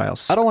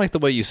profiles. I don't like the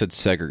way you said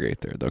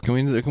segregate there, though. Can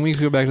we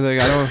go back to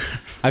that?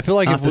 I feel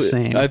like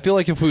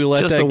if we let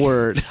just that, a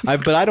word. I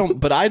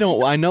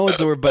know it's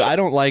a word, but I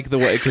don't like the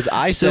way, because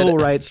I said civil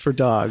rights for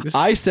dogs.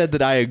 I said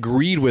that I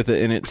agreed with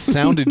it, and it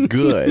sounded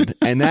good,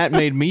 and that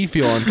made me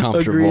feel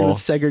uncomfortable. Agreed with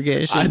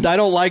segregation. I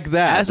don't like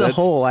that. As a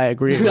whole, I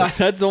agree with.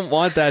 I don't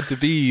want that to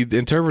be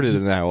interpreted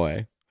in that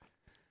way.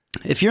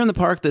 If you're in the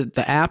park,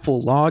 the app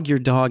will log your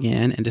dog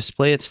in and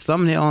display its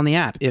thumbnail on the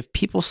app. If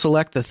people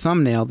select the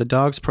thumbnail, the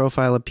dog's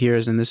profile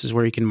appears, and this is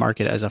where you can mark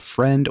it as a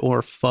friend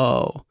or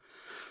foe.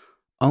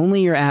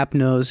 Only your app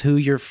knows who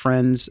your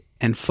friends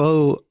and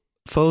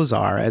foes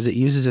are, as it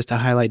uses it to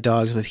highlight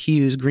dogs with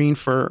hues, green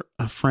for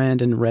a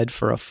friend and red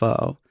for a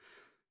foe.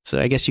 So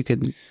I guess you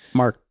could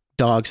mark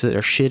dogs that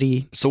are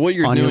shitty. So what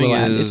you're doing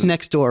is... It's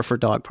next door for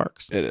dog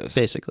parks. It is.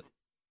 Basically.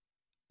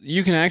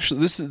 You can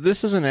actually...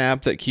 This is an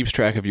app that keeps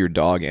track of your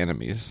dog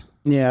enemies.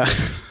 Yeah.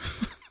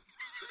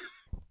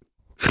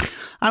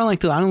 I don't like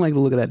the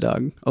look of that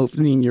dog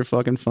opening your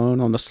fucking phone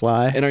on the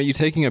sly. And are you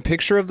taking a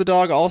picture of the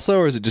dog also,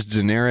 or is it just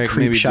generic?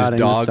 Maybe just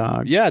dog?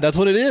 Dog. Yeah, that's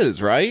what it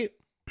is, right?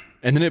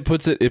 And then it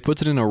puts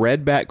it in a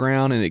red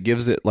background, and it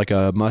gives it like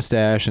a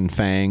mustache and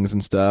fangs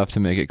and stuff to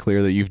make it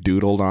clear that you've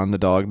doodled on the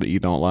dog that you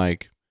don't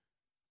like.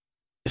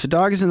 If a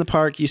dog is in the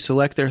park, you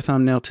select their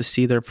thumbnail to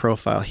see their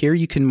profile. Here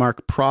you can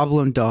mark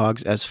problem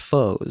dogs as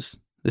foes.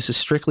 This is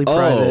strictly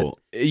private. Oh,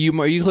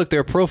 you click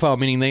their profile,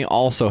 meaning they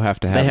also have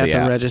to have to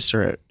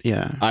register it.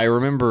 Yeah. I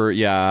remember.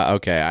 Yeah.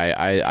 Okay.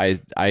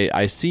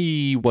 I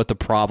see what the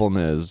problem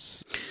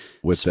is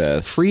with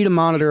this. Free to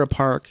monitor a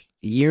park.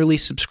 Yearly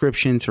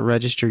subscription to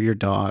register your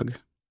dog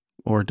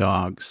or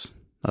dogs.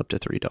 Up to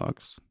 3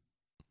 dogs.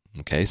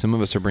 Okay. Some of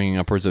us are bringing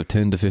upwards of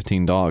 10 to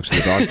 15 dogs to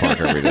the dog park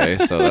every day.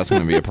 So that's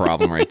going to be a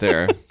problem right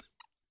there.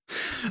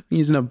 I'm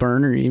using a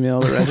burner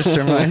email to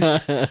register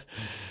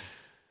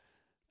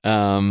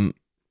mine.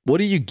 What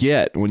do you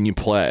get when you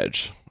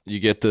pledge? You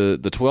get the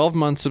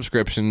 12-month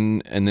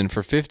subscription, and then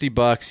for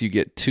 $50 you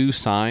get 2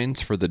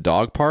 signs for the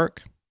dog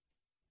park.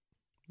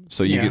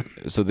 So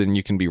then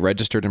you can be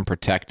registered and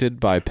protected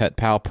by Pet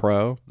Pal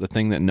Pro, the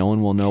thing that no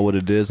one will know what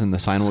it is, and the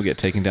sign will get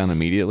taken down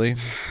immediately.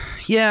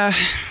 Yeah,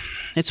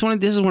 this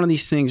is one of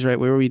these things, right?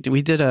 Where we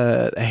did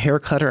a hair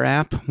cutter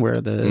app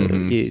where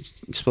you're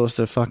supposed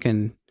to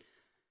fucking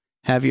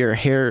have your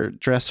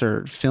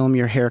hairdresser film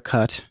your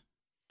haircut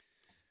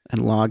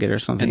and log it or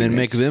something, and then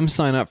make them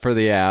sign up for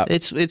the app.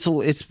 It's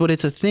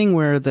a thing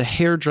where the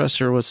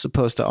hairdresser was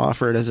supposed to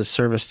offer it as a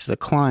service to the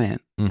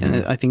client,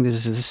 and I think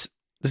this is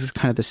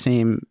kind of the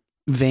same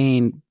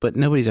vein, but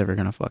nobody's ever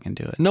gonna fucking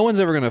do it. No one's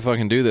ever gonna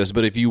fucking do this.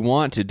 But if you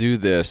want to do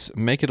this,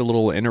 make it a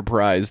little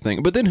enterprise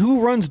thing. But then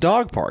who runs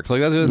dog parks?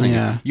 Like that's the other thing.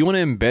 Yeah. You want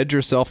to embed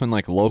yourself in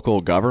like local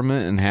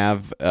government and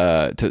have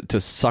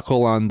to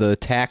suckle on the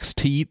tax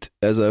teat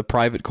as a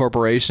private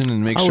corporation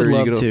and make sure you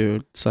love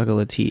to suckle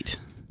a teat.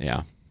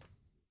 Yeah.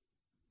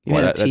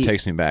 Well, that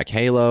takes me back.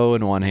 Halo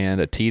in one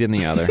hand, a teat in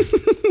the other.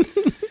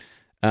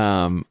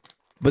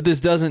 But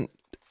this doesn't.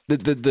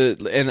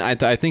 And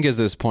I think as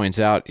this points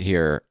out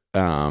here,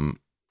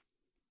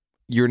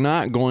 you're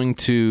not going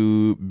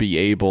to be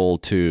able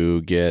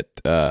to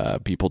get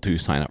people to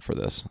sign up for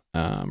this.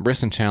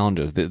 Risks and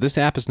challenges. This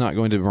app is not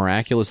going to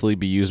miraculously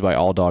be used by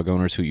all dog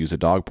owners who use a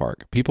dog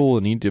park. People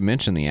will need to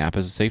mention the app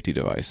as a safety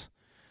device.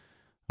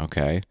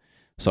 Okay.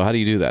 So how do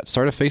you do that?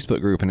 Start a Facebook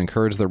group and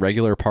encourage the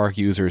regular park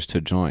users to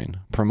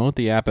join. Promote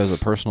the app as a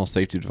personal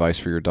safety device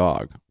for your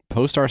dog.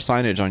 Post our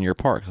signage on your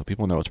park so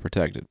people know it's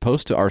protected.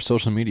 Post to our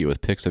social media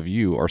with pics of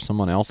you or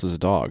someone else's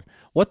dog.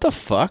 What the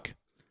fuck?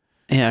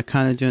 Yeah,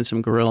 kind of doing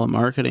some guerrilla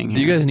marketing here.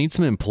 Do you guys need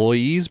some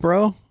employees,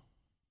 bro?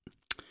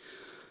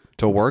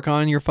 To work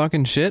on your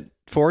fucking shit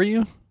for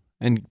you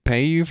and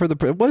pay you for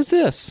the... What is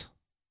this?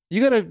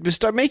 You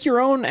gotta make your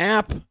own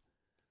app.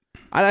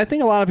 I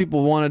think a lot of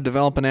people want to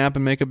develop an app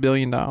and make $1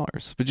 billion,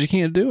 but you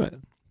can't do it.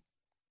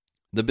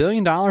 The $1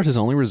 billion is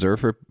only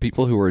reserved for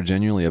people who are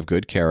genuinely of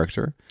good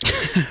character,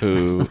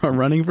 who are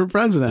running for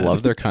president,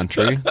 love their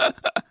country.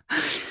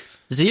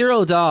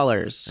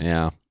 $0.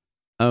 Yeah.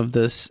 Of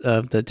the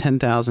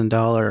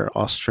 $10,000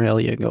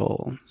 Australia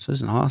goal. This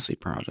is an Aussie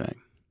project.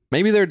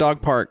 Maybe their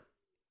dog park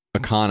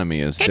economy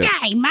is... Good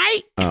day,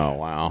 mate. Oh,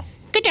 wow.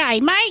 Good day,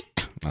 mate.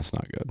 That's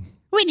not good.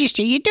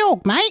 Register your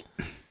dog, mate.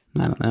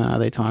 I don't know how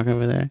they talk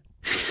over there.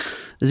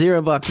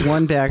 $0,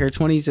 1 bagger,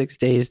 26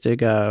 days to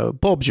go.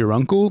 Bob's your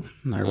uncle,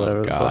 or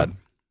whatever. Oh, God.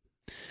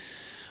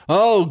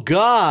 Oh,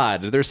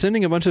 God. They're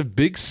sending a bunch of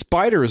big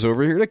spiders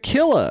over here to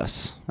kill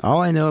us.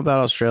 All I know about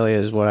Australia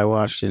is what I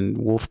watched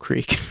in Wolf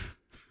Creek.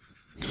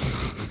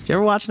 You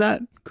ever watch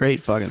that?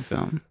 Great fucking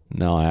film.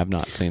 No, I have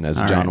not seen that.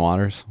 It's John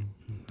Waters.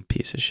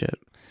 Piece of shit.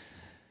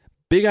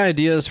 Big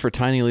ideas for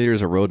tiny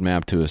leaders, a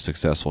roadmap to a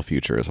successful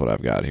future is what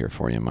I've got here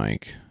for you,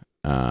 Mike.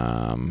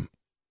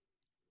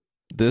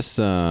 This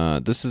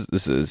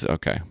is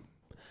okay.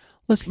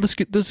 Let's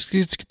get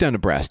down to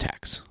brass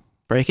tacks.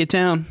 Break it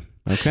down.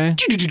 Okay.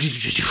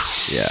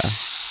 Yeah.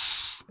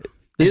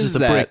 This is the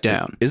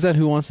breakdown. Is that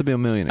Who Wants to Be a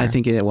Millionaire? I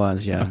think it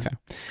was, yeah. Okay.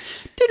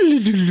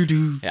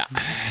 Yeah.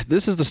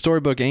 This is the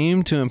storybook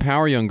aimed to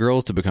empower young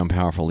girls to become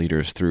powerful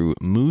leaders through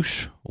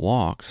Moosh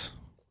Walks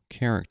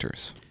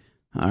characters.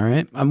 All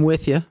right. I'm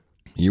with you.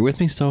 You're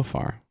with me so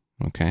far.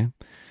 Okay.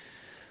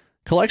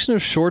 Collection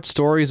of short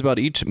stories about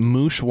each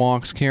Moosh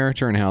Walks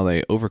character and how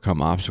they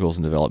overcome obstacles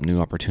and develop new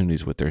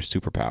opportunities with their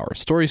superpowers.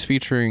 Stories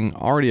featuring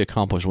already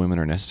accomplished women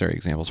are necessary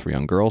examples for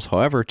young girls.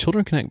 However,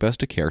 children connect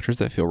best to characters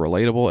that feel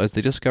relatable as they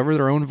discover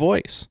their own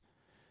voice.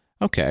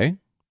 Okay,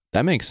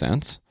 that makes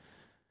sense.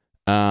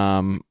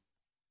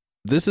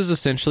 This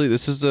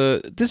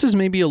is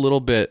maybe a little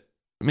bit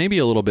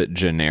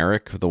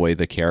generic the way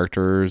the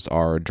characters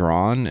are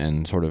drawn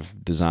and sort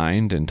of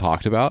designed and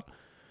talked about,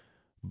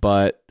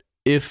 but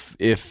if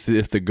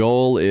the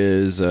goal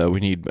is we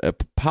need a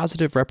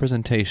positive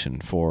representation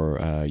for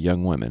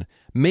young women,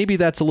 maybe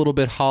that's a little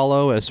bit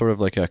hollow as sort of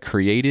like a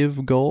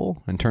creative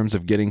goal in terms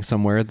of getting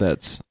somewhere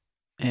that's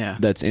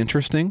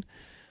interesting.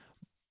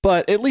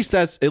 But at least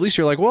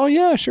you're like, well,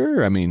 yeah,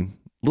 sure. I mean,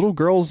 little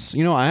girls,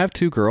 I have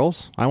 2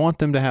 girls. I want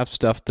them to have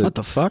stuff that... What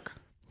the fuck?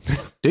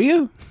 Do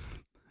you?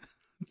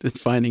 Just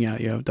finding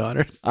out you have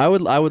daughters. I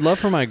would love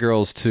for my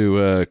girls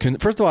to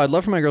first of all, I'd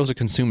love for my girls to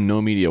consume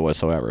no media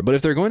whatsoever. But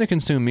if they're going to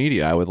consume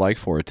media, I would like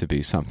for it to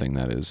be something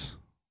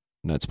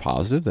that's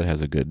positive, that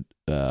has a good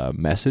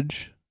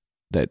message,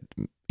 that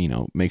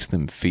makes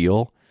them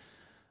feel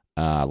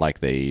like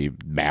they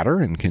matter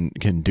and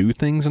can do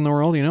things in the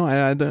world.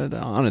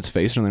 On its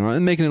face, something wrong,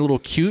 and making it a little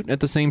cute at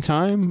the same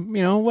time.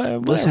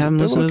 Let's have them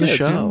listen to the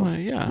show.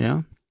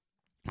 Yeah,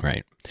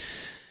 right.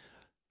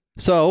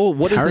 So,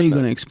 how are you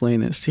going to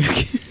explain this to your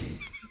kid?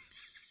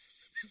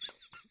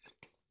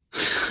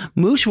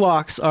 Moosh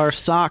walks are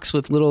socks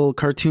with little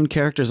cartoon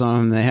characters on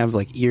them. They have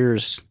like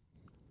ears.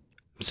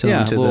 So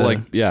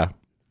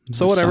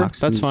whatever. Socks,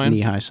 that's fine.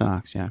 Knee-high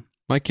socks, yeah.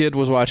 My kid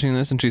was watching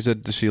this and she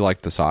said she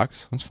liked the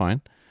socks. That's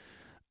fine.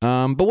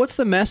 But what's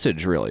the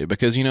message really?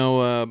 Because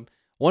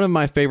one of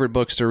my favorite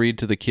books to read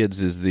to the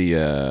kids is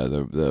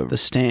the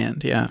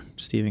Stand. Yeah,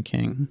 Stephen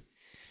King.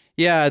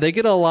 Yeah, they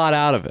get a lot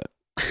out of it.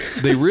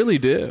 They really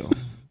do.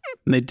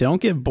 They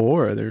don't get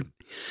bored. They're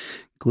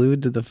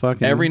glued to the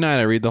fucking... Every night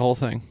I read the whole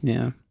thing.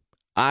 Yeah.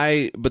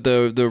 But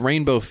the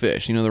rainbow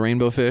fish, the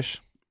rainbow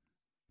fish?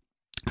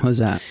 What's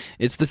that?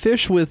 It's the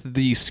fish with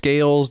the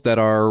scales that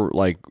are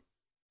like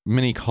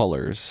many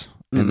colors,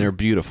 and they're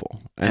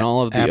beautiful. And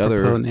all of the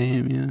other...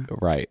 name, yeah.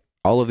 Right.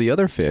 All of the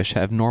other fish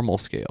have normal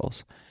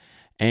scales.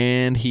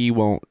 And he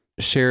won't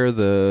share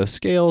the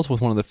scales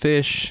with one of the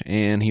fish,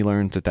 and he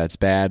learns that that's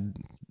bad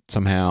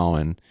somehow,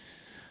 and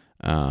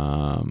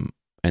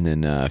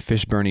then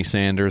Fish Bernie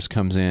Sanders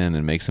comes in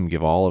and makes him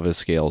give all of his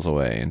scales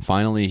away. And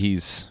finally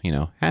he's,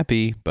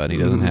 happy, but he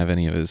doesn't have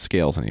any of his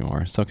scales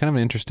anymore. So kind of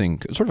an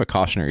interesting, sort of a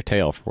cautionary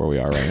tale for where we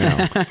are right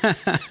now.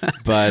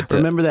 But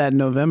remember that in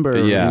November,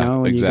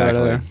 when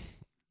exactly. you go to,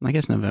 I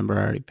guess November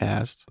already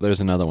passed.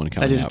 There's another one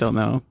coming up. I just don't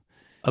know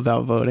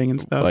about voting and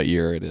stuff. What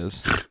year it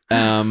is.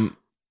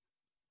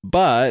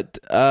 But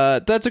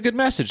that's a good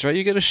message, right?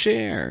 You got to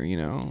share,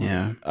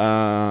 Yeah.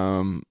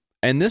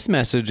 And this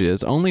message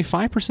is only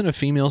 5% of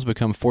females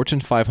become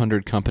Fortune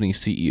 500 company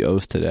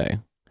CEOs today.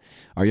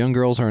 Our young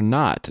girls are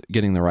not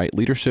getting the right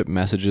leadership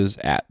messages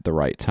at the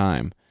right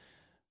time.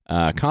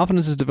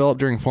 Confidence is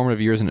developed during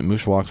formative years, and at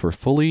Moosh Walks, we're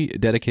fully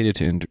dedicated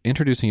to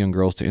introducing young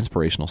girls to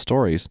inspirational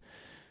stories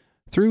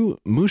through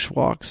Moosh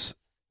Walks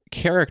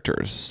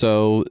characters.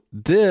 So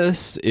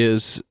this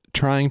is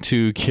trying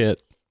to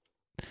get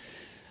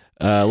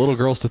little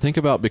girls to think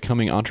about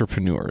becoming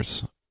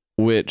entrepreneurs,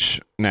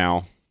 which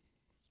now...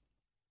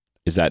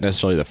 Is that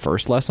necessarily the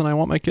first lesson I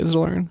want my kids to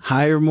learn?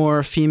 Hire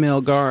more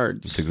female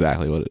guards. That's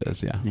exactly what it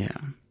is, yeah. Yeah.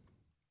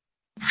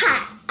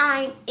 Hi,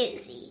 I'm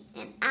Izzy,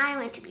 and I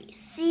want to be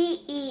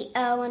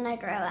CEO when I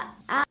grow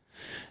up.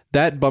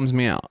 That bums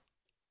me out.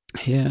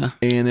 Yeah.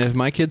 And if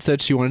my kid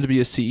said she wanted to be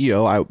a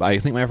CEO, I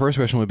think my first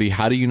question would be,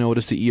 how do you know what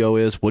a CEO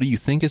is? What do you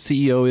think a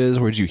CEO is?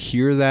 Where did you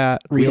hear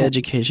that?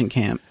 Re-education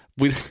camp.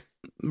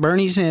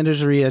 Bernie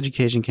Sanders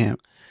re-education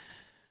camp.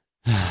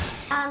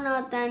 I don't know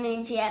what that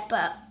means yet,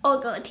 but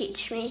Olga will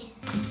teach me.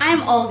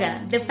 I'm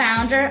Olga, the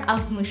founder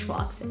of Moosh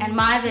Walks, and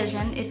my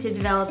vision is to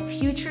develop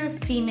future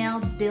female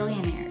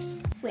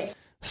billionaires.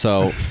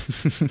 So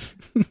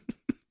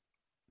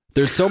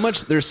there's so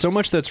much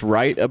that's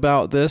right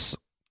about this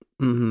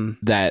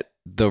that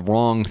the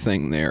wrong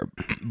thing there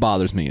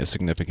bothers me a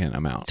significant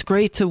amount. It's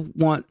great to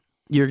want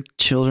your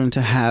children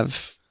to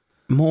have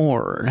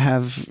more,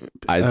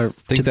 to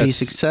be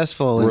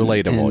successful,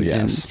 relatable.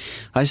 Yes, and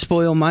I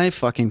spoil my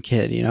fucking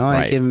kid. I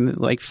Right. give him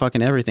like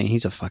fucking everything.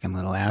 He's a fucking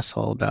little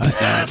asshole about it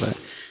now,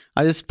 but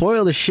I just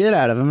spoil the shit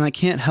out of him. I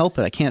can't help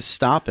it. I can't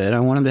stop it. I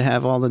want him to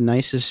have all the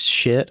nicest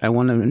shit. I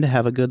want him to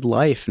have a good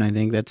life, and I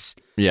think that's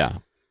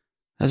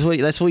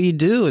what you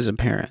do as a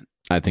parent.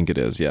 I think it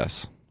is.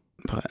 Yes,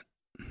 but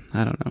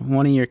I don't know.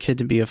 Wanting your kid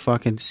to be a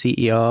fucking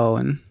CEO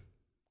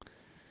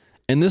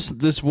And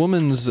this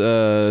woman's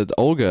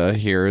Olga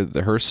here,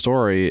 her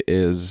story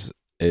is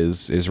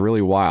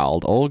really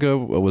wild. Olga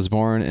was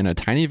born in a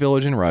tiny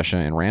village in Russia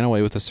and ran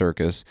away with the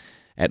circus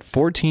at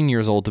 14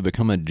 years old to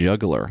become a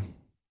juggler.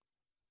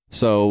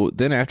 So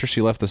then after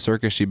she left the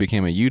circus, she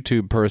became a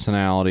YouTube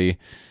personality,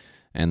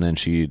 and then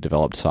she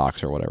developed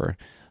socks or whatever.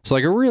 So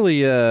like a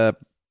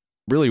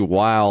really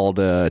wild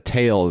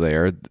tale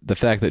there. The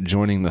fact that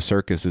joining the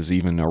circus is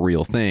even a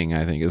real thing,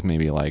 I think, is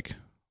maybe like...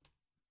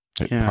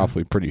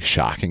 probably pretty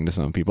shocking to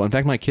some people. In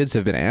fact, my kids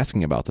have been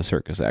asking about the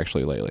circus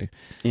actually lately.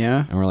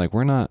 Yeah. And we're like,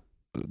 we're not...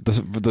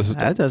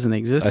 that doesn't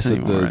exist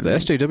anymore. The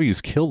SJW's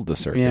killed the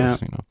circus, Yeah.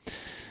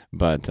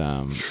 But...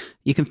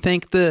 you can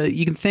thank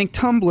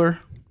Tumblr.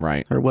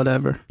 Right. Or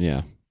whatever.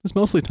 Yeah. It's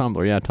mostly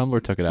Tumblr. Yeah,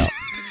 Tumblr took it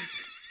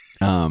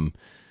out.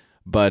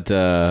 But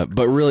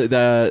really,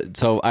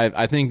 so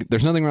I think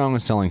there's nothing wrong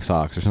with selling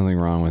socks. There's nothing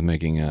wrong with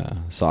making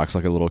socks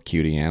like a little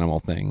cutie animal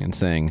thing and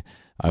saying...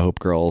 I hope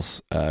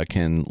girls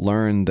can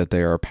learn that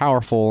they are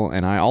powerful,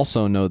 and I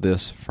also know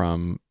this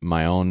from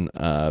my own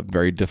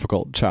very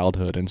difficult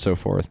childhood and so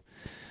forth.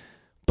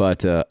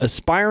 But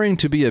aspiring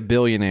to be a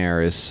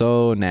billionaire is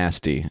so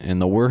nasty,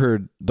 and the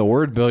word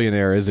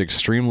billionaire is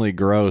extremely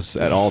gross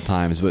at all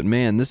times. But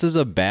man, this is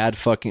a bad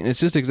fucking...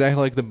 It's just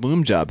exactly like the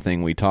boom job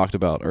thing we talked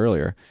about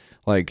earlier.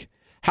 Like,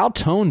 how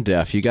tone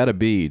deaf you got to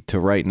be to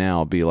right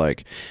now be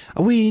like,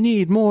 we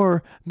need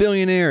more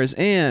billionaires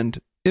and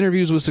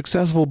interviews with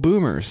successful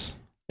boomers.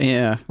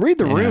 Yeah. Read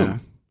the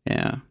room.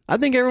 Yeah. I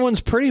think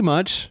everyone's pretty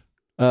much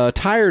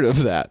tired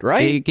of that,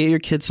 right? Get your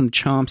kids some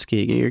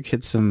Chomsky. Get your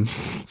kids some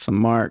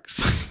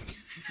Marx.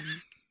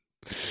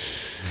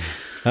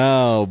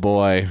 Oh,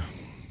 boy.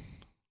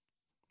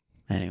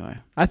 Anyway.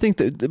 I think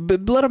that,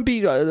 but let them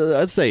be,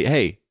 let's say,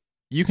 hey,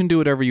 you can do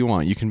whatever you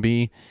want. You can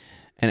be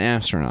an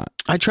astronaut.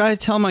 I try to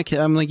tell my kid,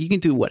 I'm like, you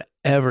can do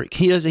whatever.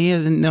 He has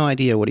no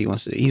idea what he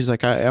wants to do. He's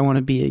like, I want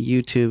to be a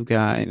YouTube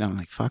guy. And I'm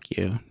like, fuck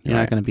you. You're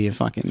not going to be a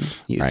fucking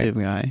YouTube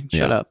guy.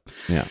 Shut up.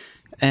 Yeah.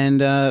 And,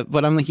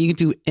 but I'm like, you can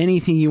do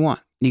anything you want.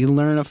 You can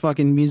learn a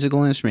fucking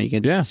musical instrument. You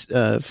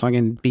can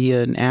fucking be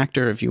an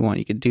actor if you want.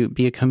 You could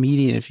be a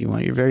comedian if you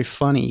want. You're very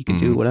funny. You can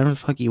do whatever the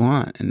fuck you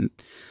want. And,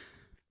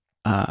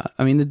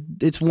 I mean,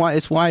 it's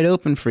wide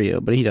open for you,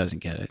 but he doesn't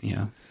get it, you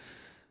know.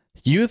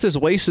 Youth is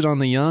wasted on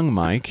the young,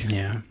 Mike.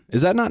 Yeah.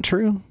 Is that not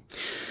true?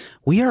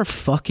 We are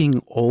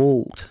fucking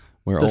old.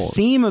 We're the old.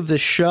 Theme of the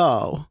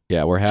show,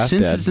 we're half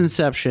since dead. its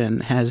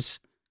inception has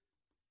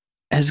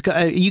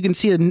got, you can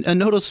see a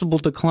noticeable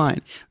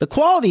decline. The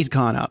quality's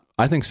gone up.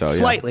 I think so.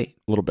 Slightly.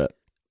 A little bit.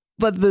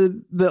 But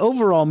the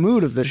overall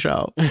mood of the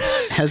show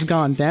has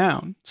gone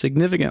down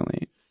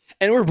significantly.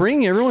 And we're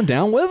bringing everyone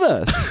down with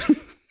us.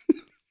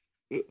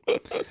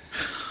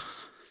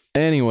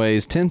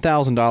 Anyways,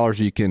 $10,000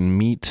 you can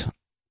meet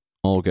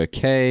Olga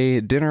K.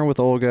 Dinner with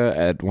Olga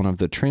at one of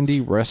the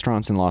trendy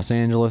restaurants in Los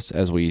Angeles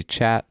as we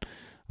chat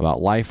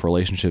about life,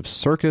 relationships,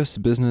 circus,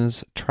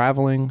 business,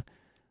 traveling,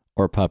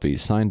 or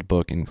puppies. Signed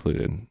book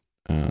included.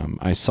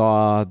 I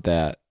saw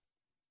that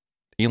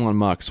Elon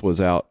Musk was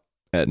out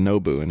at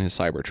Nobu in his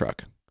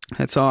Cybertruck.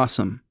 That's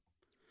awesome.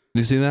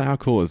 You see that? How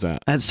cool is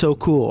that? That's so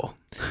cool.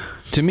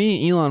 To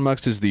me, Elon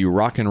Musk is the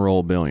rock and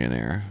roll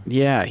billionaire.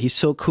 Yeah, he's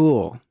so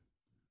cool.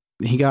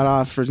 He got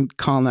off for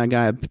calling that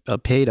guy a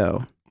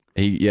pedo.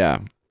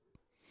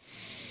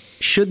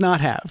 Should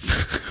not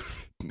have.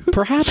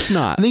 Perhaps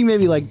not. I think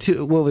maybe like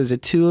two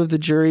of the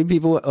jury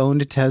people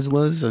owned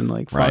Teslas and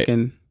like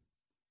fucking.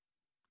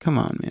 Come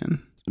on,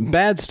 man.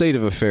 Bad state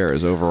of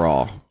affairs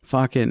overall.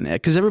 Fucking,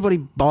 because everybody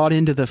bought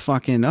into the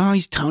fucking, oh,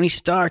 he's Tony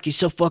Stark. He's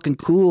so fucking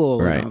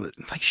cool. Right.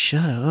 It's like,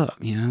 shut up,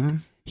 you know?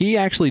 He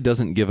actually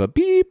doesn't give a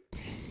beep.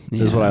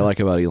 Yeah. Is what I like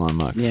about Elon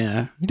Musk.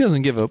 Yeah. He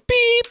doesn't give a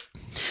beep.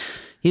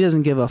 He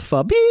doesn't give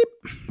a beep.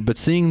 But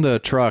seeing the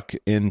truck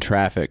in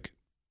traffic,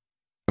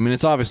 I mean,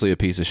 it's obviously a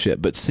piece of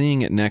shit, but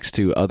seeing it next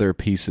to other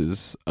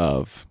pieces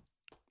of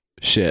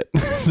shit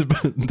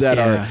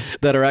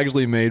that are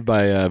actually made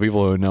by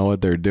people who know what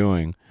they're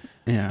doing.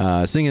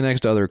 Yeah. Seeing it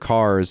next to other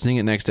cars, seeing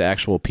it next to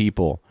actual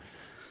people.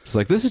 It's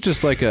like, this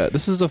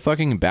is a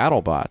fucking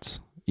BattleBots.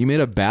 You made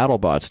a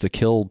BattleBots to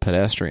kill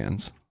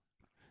pedestrians.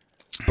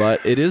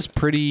 But it is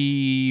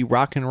pretty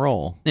rock and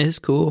roll. It's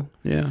cool.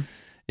 Yeah.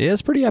 Yeah,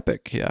 it's pretty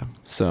epic. Yeah.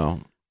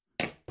 So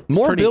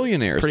more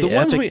billionaires.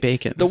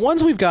 The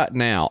ones we've got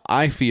now,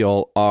 I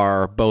feel,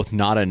 are both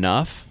not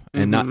enough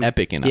and not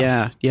epic enough.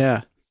 Yeah.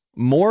 Yeah.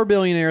 More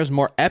billionaires,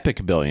 more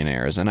epic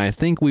billionaires, and I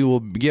think we will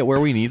get where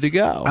we need to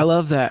go. I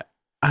love that.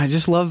 I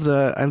just love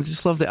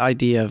the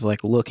idea of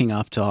like looking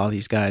up to all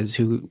these guys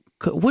who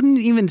wouldn't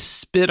even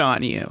spit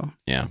on you.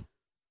 Yeah.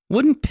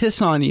 Wouldn't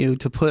piss on you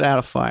to put out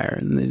a fire.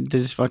 And they're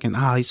just fucking,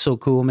 he's so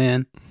cool,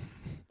 man.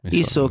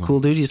 He's so cool,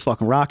 dude. He's a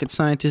fucking rocket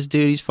scientist,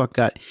 dude. He's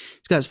got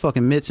his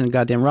fucking mitts in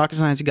goddamn rocket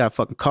science. He got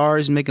fucking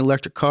cars. He's making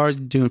electric cars.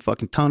 He's doing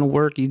fucking tunnel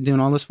work. He's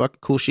doing all this fucking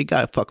cool shit. He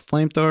got a fucking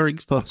flamethrower.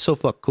 He's so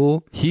fucking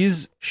cool.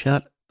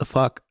 Shut the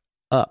fuck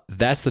up.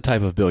 That's the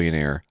type of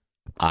billionaire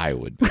I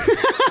would be.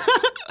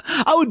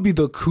 I would be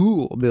the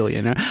cool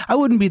billionaire. I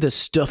wouldn't be the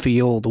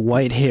stuffy old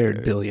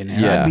white-haired billionaire.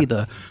 Yeah. I'd be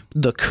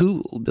the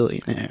cool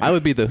billionaire. I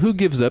would be the who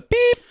gives a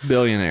beep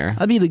billionaire.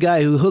 I'd be the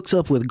guy who hooks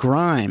up with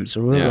Grimes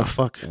or whatever the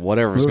fuck.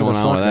 Whatever's going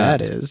on with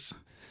that is.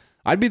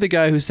 I'd be the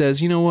guy who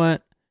says, you know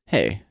what?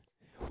 Hey,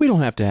 we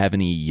don't have to have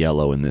any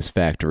yellow in this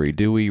factory,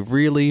 do we?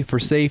 Really? For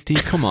safety?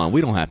 Come on,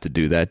 we don't have to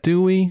do that,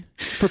 do we?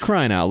 For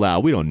crying out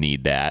loud, we don't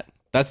need that.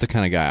 That's the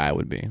kind of guy I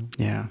would be.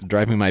 Yeah.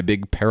 Driving my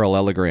big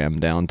parallelogram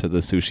down to the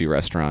sushi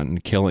restaurant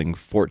and killing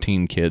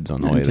 14 kids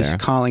on the way just there.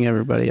 Calling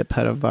everybody a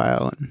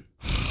pedophile. And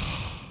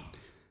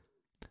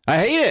I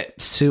hate it.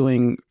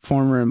 Suing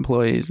former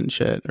employees and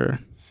shit. Or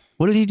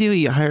what did he do?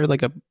 He hired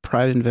like a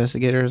private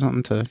investigator or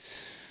something to...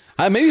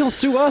 maybe he'll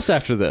sue us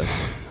after this.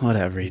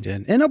 Whatever he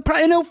did. And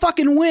he'll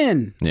fucking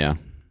win. Yeah.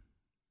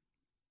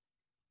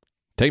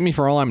 Take me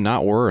for all I'm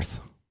not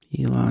worth.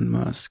 Elon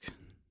Musk.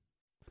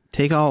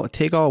 Take all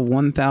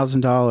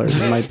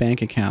 $1,000 in my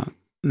bank account.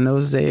 No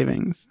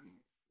savings.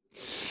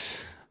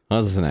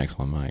 What's the next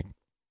one, Mike?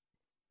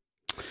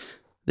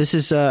 This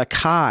is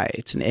Kai.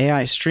 It's an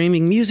AI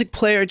streaming music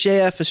player,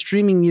 JF, a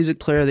streaming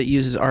music player that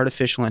uses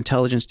artificial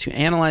intelligence to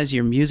analyze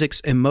your music's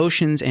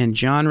emotions and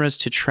genres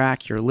to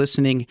track your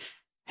listening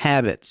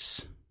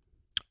habits.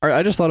 All right,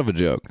 I just thought of a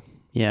joke.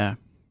 Yeah.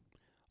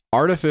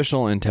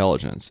 Artificial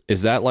intelligence.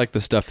 Is that like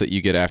the stuff that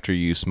you get after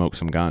you smoke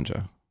some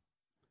ganja?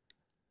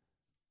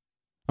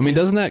 I mean,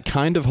 doesn't that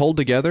kind of hold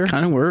together?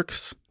 Kind of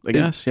works, I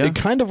guess. Yeah, it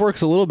kind of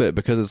works a little bit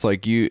because it's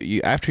like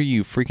you after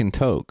you freaking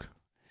toke,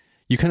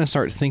 you kind of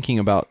start thinking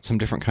about some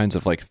different kinds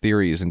of like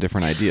theories and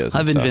different ideas.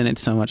 I've invented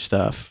so much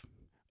stuff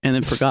and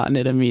then forgotten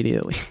it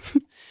immediately.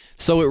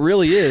 So it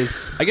really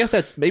is. I guess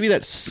that's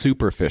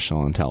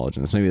superficial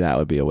intelligence. Maybe that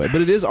would be a way,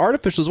 but it is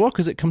artificial as well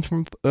because it comes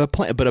from a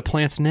plant. But a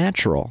plant's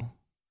natural.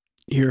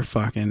 You're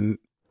fucking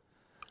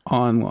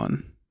on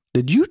one.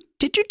 Did you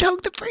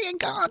toke the freaking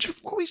conch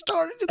before we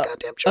started the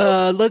goddamn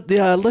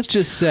show? Let's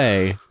just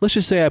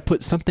say I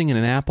put something in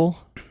an apple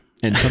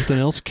and something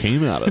else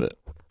came out of it.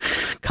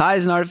 Kai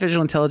is an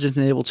artificial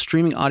intelligence-enabled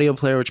streaming audio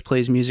player which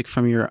plays music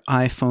from your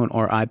iPhone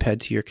or iPad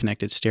to your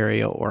connected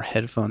stereo or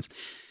headphones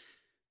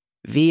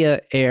via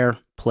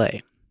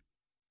AirPlay.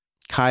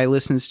 Kai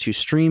listens to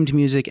streamed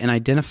music and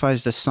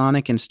identifies the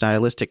sonic and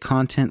stylistic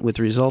content with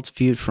results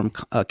viewed from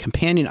a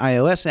companion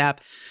iOS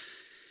app.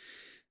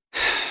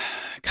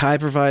 Kai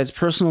provides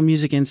personal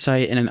music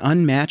insight and an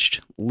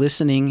unmatched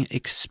listening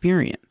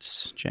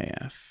experience,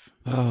 JF.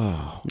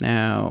 Oh.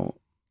 Now,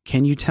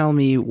 can you tell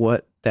me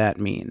what that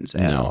means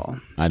at all?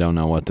 I don't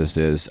know what this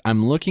is.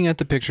 I'm looking at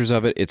the pictures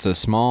of it. It's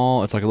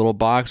like a little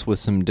box with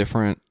some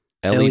different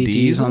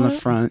LEDs on the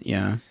front,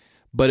 yeah.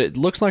 But it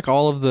looks like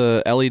all of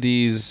the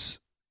LEDs.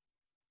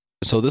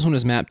 So this one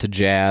is mapped to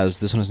jazz.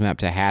 This one is mapped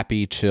to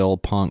happy, chill,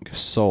 punk,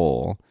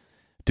 soul.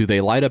 Do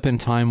they light up in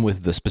time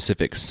with the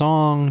specific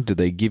song? Do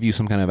they give you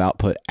some kind of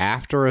output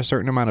after a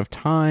certain amount of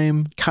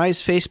time?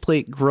 Kai's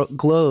faceplate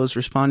glows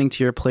responding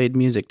to your played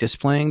music,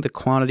 displaying the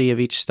quantity of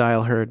each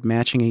style heard,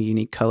 matching a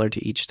unique color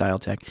to each style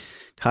tag.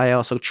 Kai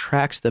also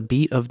tracks the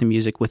beat of the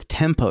music with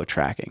tempo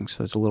tracking.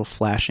 So it's a little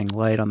flashing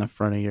light on the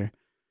front of your...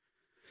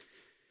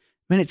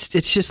 Man, it's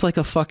just like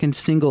a fucking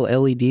single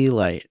LED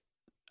light.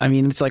 I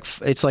mean, it's like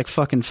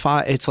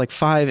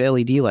five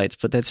LED lights,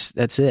 but that's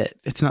it.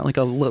 It's not like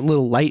a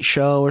little light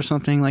show or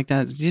something like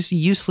that. It's just a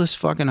useless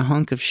fucking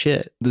hunk of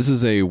shit. This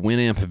is a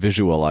Winamp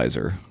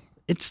visualizer.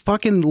 It's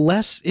fucking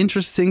less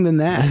interesting than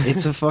that.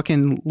 It's a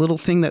fucking little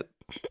thing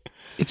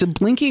it's a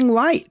blinking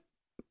light.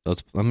 I'm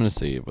going to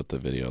see what the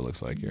video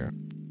looks like here.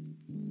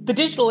 The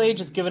digital age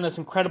has given us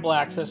incredible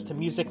access to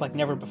music like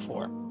never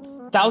before.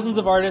 Thousands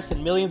of artists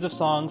and millions of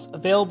songs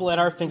available at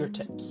our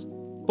fingertips.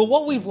 But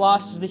what we've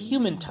lost is the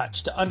human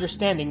touch to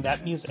understanding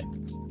that music.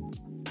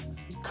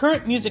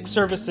 Current music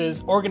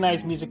services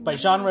organize music by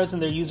genres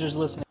and their users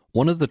listening.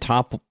 One of the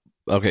top...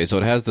 Okay, so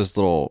it has this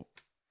little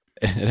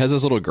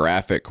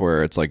graphic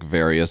where it's like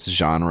various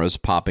genres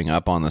popping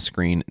up on the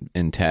screen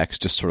in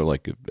text, just sort of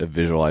like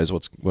visualize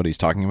what he's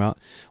talking about.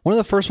 One of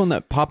the first one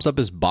that pops up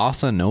is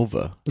bossa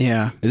nova.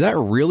 Yeah. Is that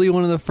really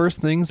one of the first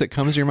things that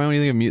comes to your mind when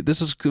you think of music?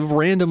 This is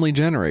randomly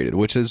generated,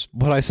 which is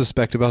what I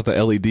suspect about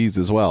the LEDs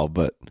as well,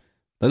 but...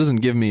 That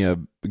doesn't give me a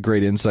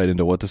great insight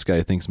into what this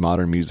guy thinks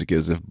modern music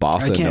is if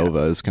bossa nova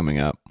is coming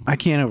up. I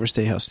can't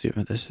overstate how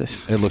stupid this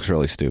is. It looks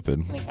really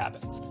stupid.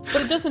 Habits,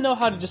 but it doesn't know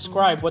how to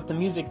describe what the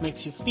music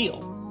makes you feel.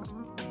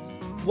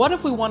 What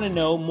if we want to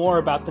know more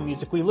about the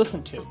music we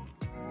listen to?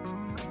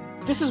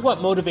 This is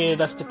what motivated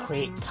us to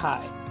create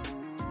Kai.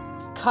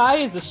 Kai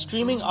is a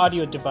streaming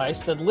audio device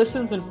that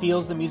listens and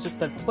feels the music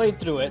that played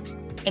through it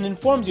and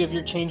informs you of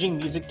your changing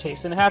music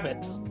tastes and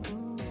habits.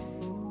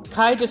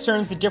 Kai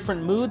discerns the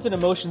different moods and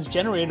emotions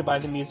generated by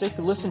the music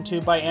listened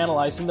to by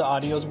analyzing the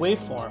audio's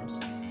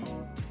waveforms.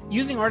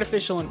 Using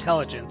artificial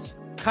intelligence,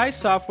 Kai's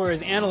software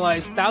has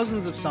analyzed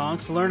thousands of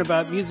songs to learn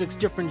about music's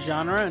different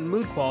genre and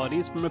mood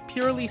qualities from a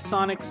purely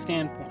sonic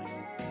standpoint.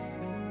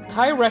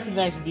 Kai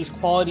recognizes these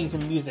qualities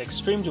in music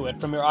streamed to it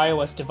from your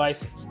iOS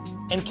devices,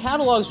 and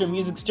catalogs your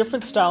music's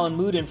different style and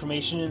mood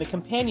information in a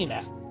companion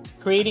app,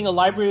 creating a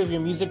library of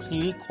your music's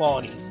unique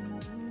qualities.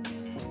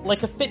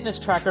 Like a fitness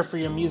tracker for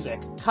your music,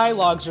 Kai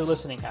logs your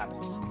listening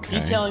habits,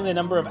 detailing the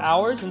number of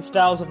hours and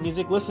styles of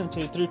music listened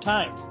to through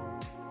time.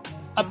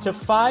 Up to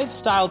 5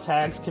 style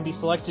tags can be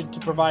selected to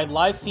provide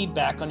live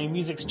feedback on your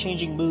music's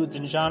changing moods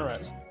and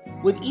genres,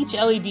 with each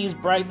LED's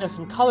brightness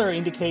and color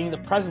indicating the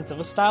presence of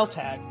a style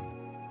tag.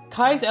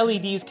 Kai's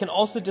LEDs can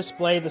also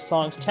display the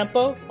song's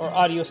tempo or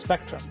audio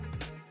spectrum.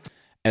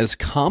 As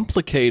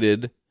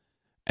complicated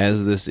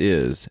as this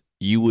is,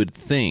 you would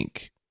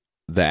think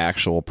the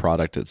actual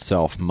product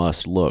itself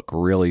must look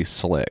really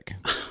slick.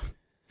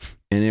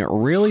 And it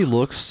really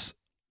looks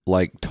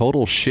like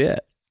total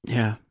shit.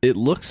 Yeah. It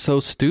looks so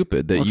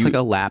stupid that it looks like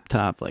a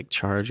laptop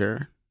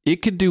charger.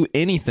 It could do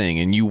anything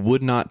and you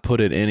would not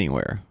put it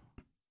anywhere.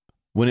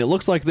 When it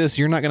looks like this,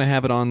 you're not going to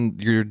have it on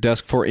your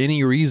desk for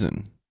any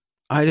reason.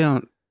 I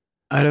don't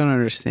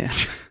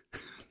understand.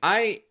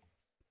 I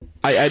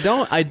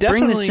definitely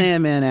bring the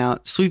Sandman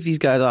out, sweep these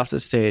guys off the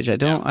stage. I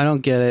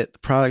don't get it. The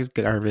product's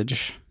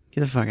garbage. Get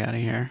the fuck out of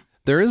here.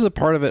 There is a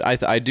part of it.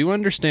 I do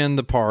understand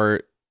the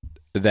part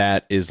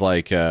that is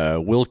like,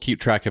 we'll keep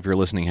track of your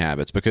listening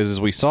habits, because as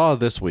we saw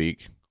this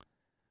week,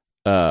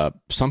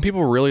 some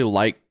people really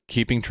like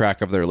keeping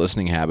track of their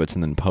listening habits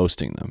and then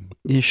posting them.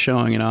 You're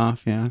showing it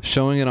off, yeah.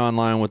 Showing it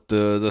online with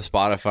the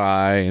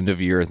Spotify end of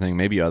year thing.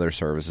 Maybe other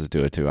services do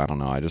it too. I don't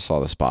know. I just saw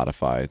the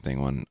Spotify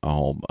thing one a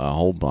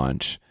whole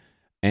bunch.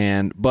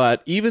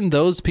 But even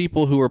those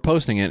people who are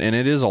posting it, and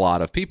it is a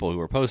lot of people who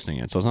are posting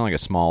it, so it's not like a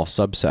small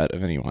subset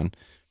of anyone.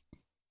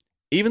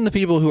 Even the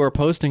people who are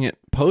posting it,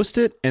 post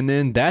it, and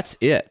then that's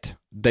it.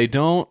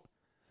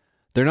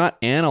 They're not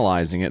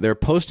analyzing it. They're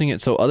posting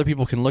it so other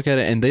people can look at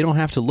it, and they don't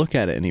have to look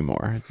at it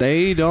anymore.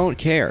 They don't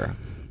care.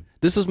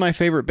 This is my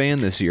favorite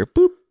band this year.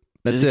 Boop.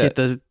 That's it. Get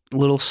the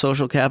little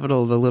social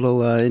capital, the little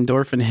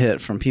endorphin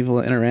hit from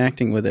people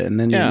interacting with it, and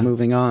then you're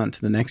moving on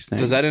to the next thing.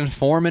 Does that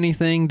inform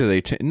anything? Do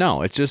they?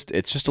 No. It's just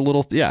a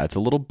little. Yeah, it's a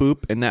little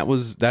boop, and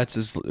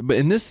But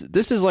in this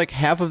is like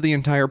half of the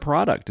entire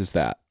product is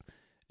that,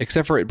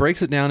 except for it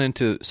breaks it down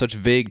into such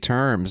vague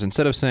terms.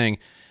 Instead of saying,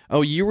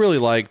 "Oh, you really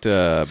liked."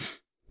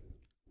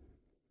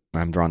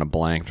 I'm drawing a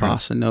blank.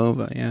 Bossa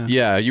Nova, yeah.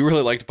 Yeah, you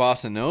really liked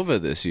Bossa Nova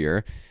this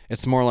year.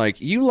 It's more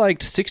like, you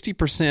liked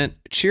 60%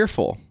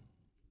 cheerful.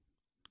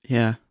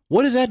 Yeah.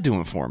 What is that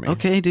doing for me?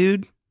 Okay,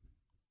 dude.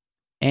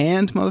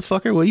 And,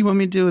 motherfucker, what do you want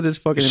me to do with this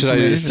fucking Should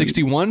information? I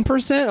do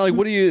 61%? Like,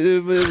 what do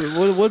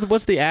you...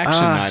 what's the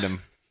action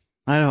item?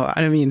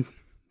 I mean,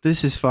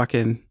 this is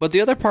fucking... But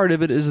the other part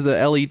of it is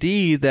the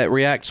LED that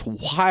reacts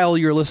while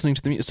you're listening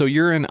to the music. So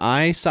you're in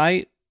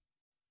eyesight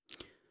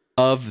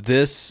of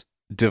this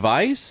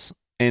device...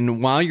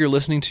 And while you're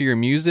listening to your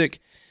music,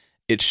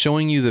 it's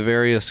showing you the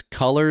various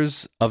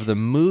colors of the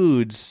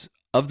moods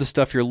of the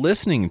stuff you're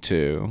listening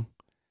to.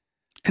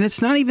 And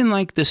it's not even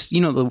like this,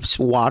 the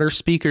water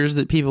speakers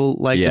that people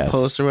like to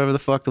post or whatever the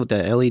fuck with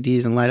the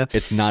LEDs and light up.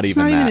 It's not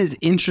even as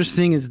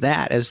interesting as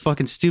that, as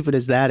fucking stupid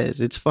as that is.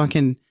 It's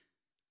fucking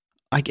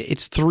like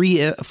it's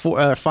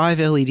 5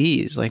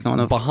 LEDs like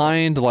on a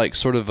behind like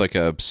sort of like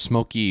a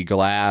smoky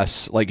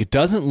glass. Like it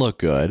doesn't look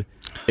good.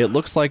 It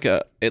looks like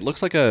a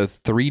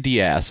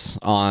 3DS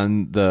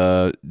on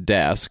the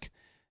desk,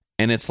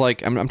 and it's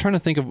like I'm trying to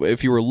think of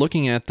if you were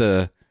looking at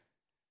I'm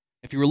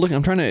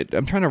trying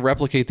to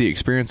replicate the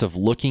experience of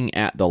looking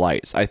at the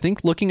lights. I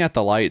think looking at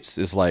the lights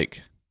is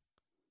like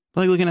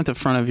looking at the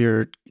front of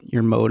your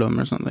modem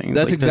or something.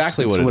 That's like,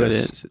 exactly that's what it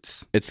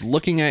is. It's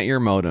looking at your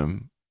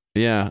modem.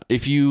 Yeah,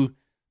 if you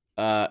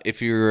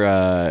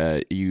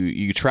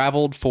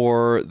traveled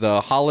for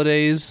the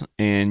holidays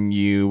and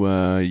you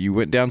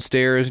went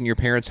downstairs in your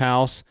parents'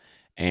 house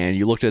and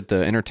you looked at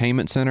the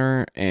entertainment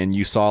center and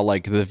you saw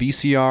like the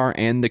VCR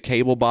and the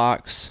cable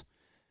box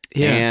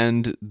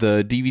and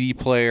the DVD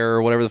player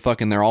or whatever the fuck,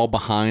 and they're all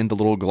behind the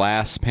little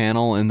glass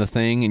panel in the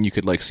thing, and you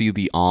could like see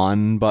the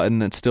on button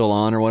that's still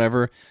on or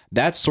whatever.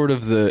 That's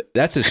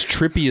that's as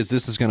trippy as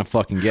this is gonna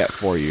fucking get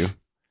for you.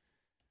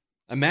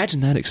 Imagine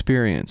that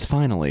experience,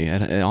 finally,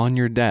 on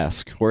your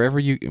desk, whatever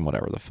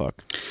the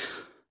fuck.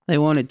 They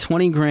wanted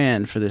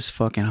 $20,000 for this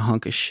fucking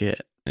hunk of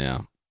shit. Yeah.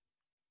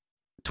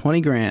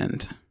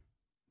 $20,000.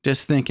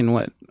 Just thinking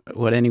what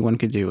anyone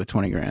could do with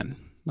 $20,000.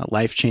 A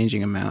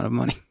life-changing amount of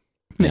money.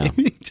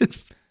 Maybe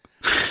just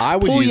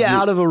pull you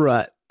out of a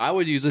rut. I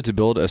would use it to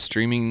build an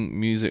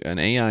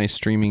AI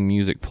streaming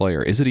music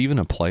player. Is it even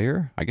a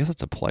player? I guess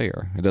it's a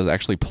player. It does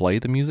actually play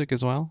the music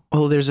as well?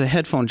 Well, there's a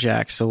headphone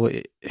jack, so...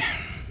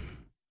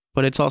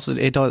 But it's also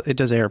it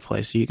does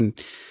AirPlay, so you can.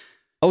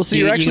 Oh, so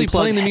you're actually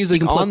playing the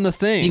music on the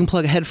thing. You can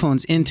plug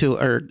headphones into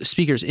or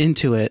speakers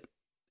into it,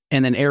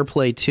 and then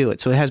AirPlay to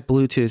it. So it has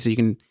Bluetooth. So you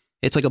can.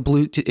 It's like a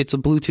Bluetooth. It's a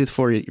Bluetooth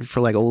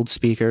for like old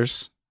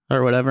speakers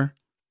or whatever.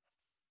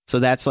 So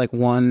that's like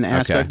one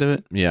aspect of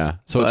it. Yeah.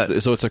 So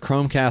it's a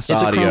Chromecast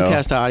audio. It's a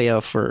Chromecast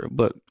audio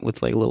but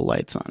with like little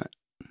lights on it.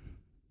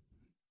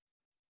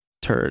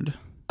 Turd.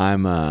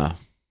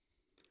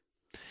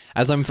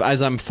 As I'm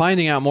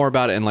finding out more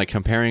about it and like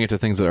comparing it to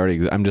things that already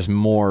exist, I'm just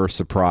more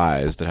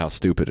surprised at how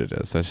stupid it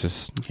is. That's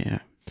just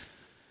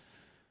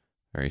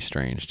very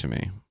strange to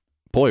me.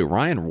 Boy,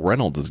 Ryan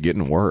Reynolds is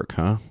getting work,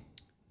 huh?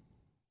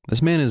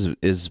 This man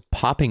is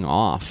popping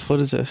off.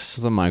 What is this? This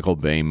is a Michael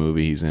Bay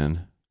movie he's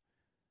in.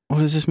 What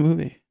is this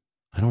movie?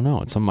 I don't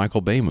know. It's some Michael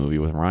Bay movie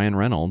with Ryan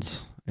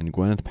Reynolds and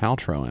Gwyneth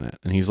Paltrow in it,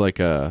 and he's like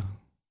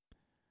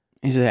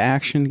he's an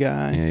action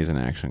guy. Yeah, he's an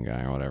action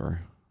guy or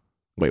whatever.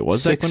 Wait,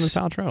 was that Gwyneth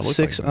Paltrow?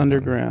 Six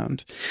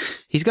Underground.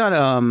 He's got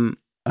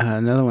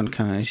another one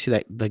coming. You see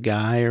that the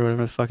guy or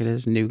whatever the fuck it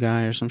is, new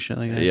guy or some shit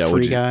like that. Yeah,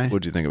 guy.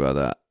 What'd you think about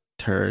that?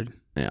 Turd.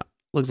 Yeah,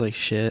 looks like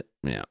shit.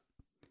 Yeah,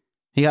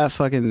 he did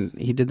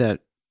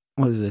that.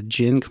 What was it, the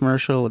gin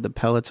commercial with the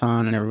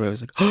Peloton, and everybody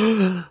was like,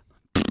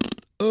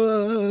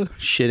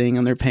 shitting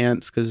on their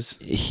pants because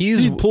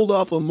he pulled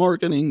off a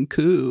marketing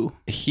coup.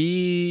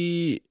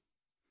 He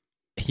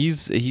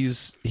has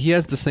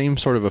the same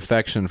sort of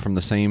affection from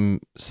the same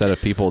set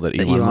of people that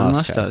Elon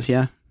Musk has. Does,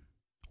 yeah.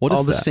 What is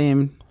all that? The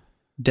same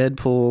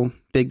Deadpool,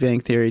 Big Bang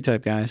Theory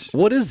type guys.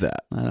 What is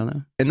that? I don't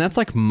know. And that's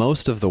like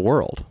most of the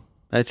world.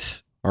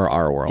 Or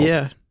our world.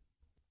 Yeah.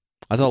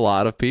 That's a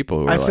lot of people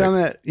who are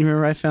you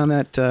remember I found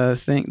that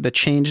thing, the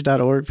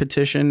change.org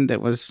petition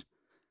that was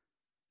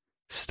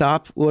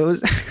what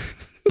was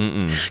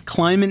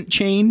climate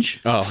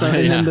change. Oh,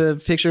 and then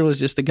the picture was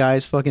just the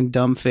guy's fucking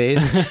dumb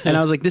face. And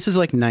I was like, this is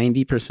like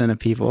 90% of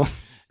people.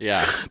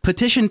 Yeah.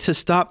 Petition to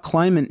stop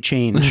climate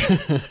change.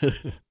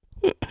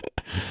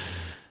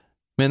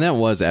 Man, that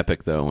was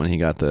epic though when he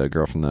got the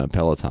girl from the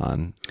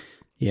Peloton.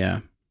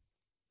 Yeah.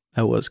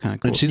 That was kind of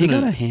cool. And she's you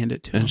gotta hand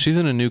it to him. And she's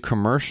in a new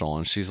commercial,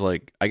 and she's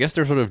like, I guess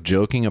they're sort of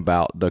joking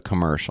about the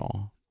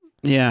commercial.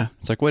 Yeah.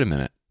 It's like, wait a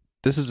minute.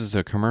 This is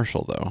a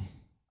commercial, though.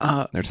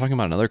 They're talking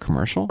about another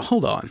commercial?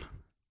 Hold on.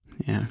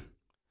 Yeah.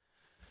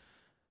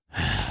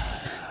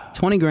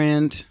 20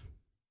 grand.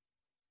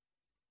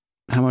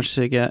 How much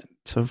did it get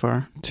so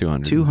far?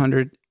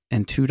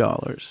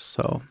 $202.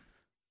 So.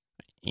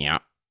 Yeah.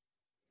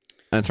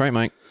 That's right,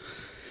 Mike.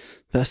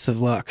 Best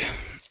of luck.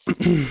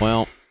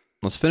 Well,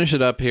 let's finish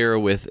it up here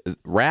with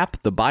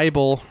Wrap the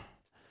Bible.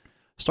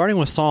 Starting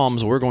with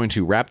Psalms, we're going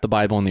to wrap the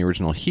Bible in the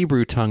original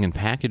Hebrew tongue and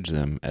package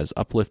them as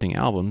uplifting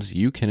albums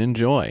you can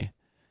enjoy.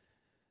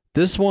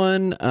 This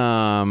one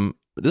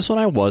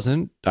I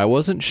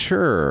wasn't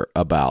sure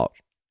about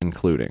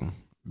including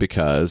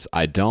because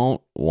I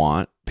don't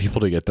want people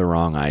to get the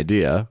wrong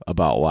idea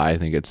about why I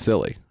think it's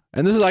silly.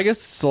 And this is, I guess,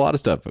 it's a lot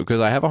of stuff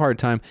because I have a hard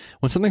time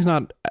when something's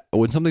not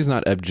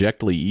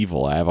objectively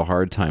evil. I have a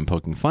hard time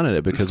poking fun at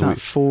it because it's not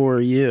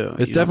for you.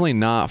 It's definitely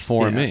not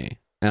for me.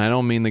 And I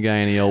don't mean the guy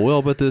any ill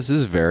will, but this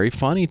is very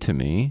funny to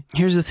me.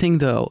 Here's the thing,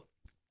 though.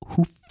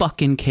 Who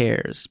fucking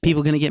cares?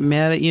 People gonna get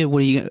mad at you?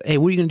 What are you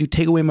gonna do?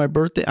 Take away my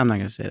birthday? I'm not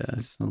gonna say that.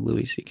 It's a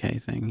Louis C.K.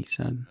 thing. He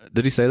said.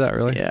 Did he say that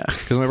really? Yeah.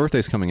 Because my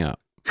birthday's coming up.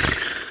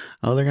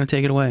 Oh, they're gonna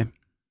take it away.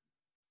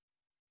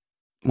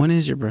 When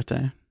is your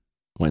birthday?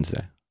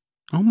 Wednesday.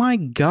 Oh my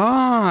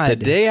God. The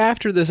day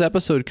after this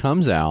episode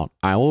comes out,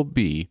 I will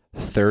be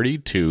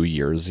 32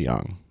 years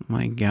young. Oh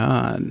my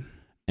God.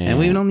 And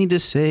we don't need to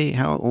say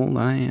how old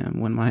I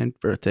am when my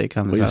birthday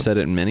comes up. We've said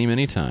it many,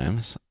 many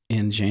times.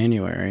 In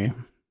January.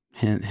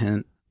 Hint,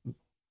 hint.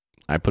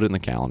 I put it in the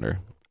calendar.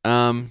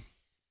 What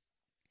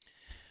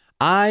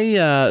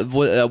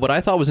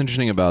I thought was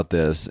interesting about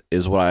this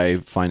is what I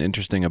find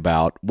interesting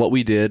about what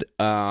we did.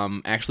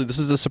 Actually, this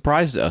is a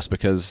surprise to us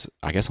because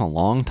I guess a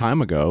long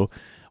time ago,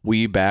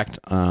 we backed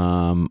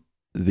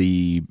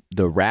the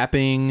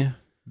rapping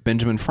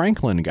Benjamin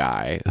Franklin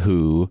guy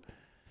who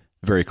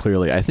very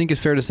clearly, I think it's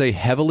fair to say,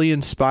 heavily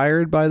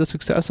inspired by the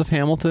success of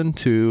Hamilton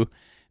to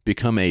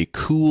become a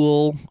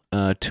cool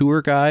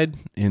tour guide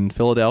in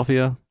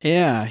Philadelphia.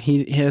 Yeah,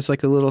 he has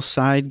like a little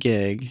side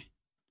gig.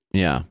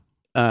 Yeah.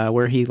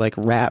 Where he like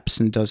raps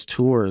and does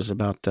tours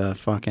about the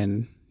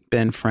fucking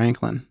Ben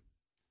Franklin.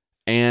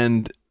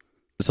 And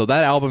so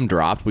that album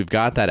dropped. We've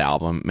got that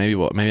album. Maybe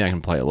I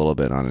can play a little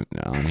bit on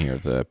here,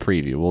 the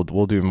preview.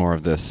 We'll do more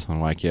of this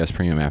on YKS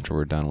Premium after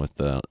we're done with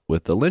the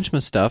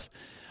Lynchmas stuff.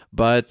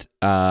 But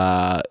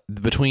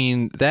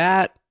between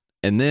that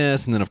and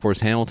this, and then of course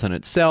Hamilton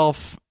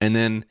itself, and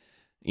then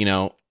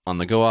on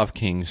the Go Off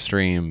King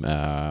stream,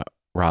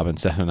 Robin,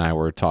 Seth, and I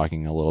were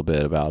talking a little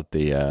bit about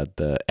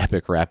the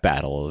epic rap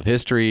battle of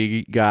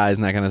history guys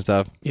and that kind of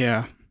stuff.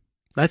 Yeah,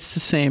 that's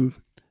the same.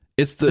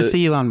 It's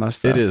the Elon Musk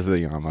stuff. It is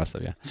the Elon Musk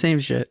stuff. Yeah, same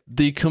shit.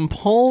 The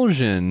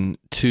compulsion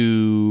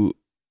to,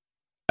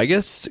 I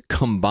guess,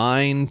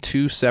 combine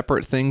two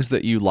separate things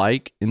that you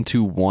like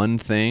into one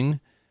thing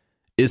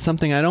is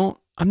something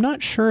I'm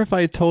not sure if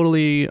I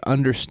totally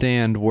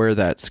understand where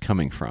that's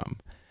coming from.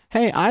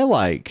 Hey, I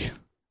like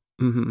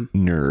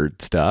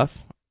nerd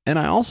stuff, and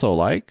I also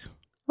like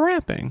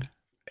rapping.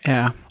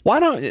 Yeah.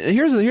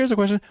 Here's a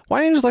question.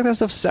 Why don't you just like that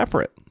stuff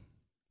separate?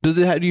 Does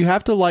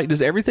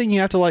everything you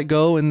have to like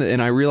go?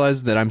 And I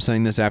realized that I'm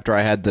saying this after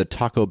I had the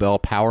Taco Bell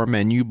Power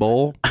Menu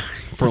Bowl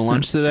for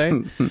lunch today,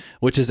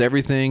 which is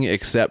everything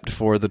except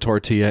for the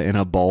tortilla in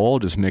a bowl,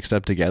 just mixed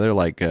up together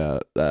like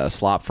a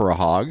slop for a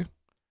hog.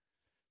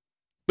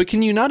 But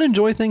can you not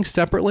enjoy things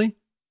separately?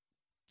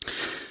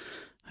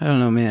 I don't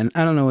know, man.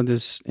 I don't know what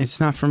this. It's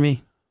not for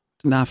me.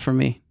 Not for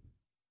me.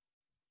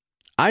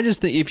 I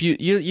just think if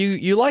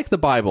you like the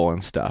Bible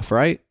and stuff,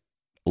 right?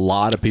 A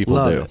lot of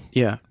people do.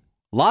 Yeah.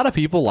 A lot of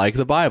people like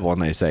the Bible, and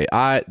they say,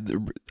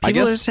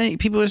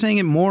 people are saying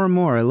it more and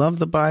more. I love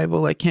the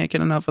Bible. I can't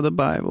get enough of the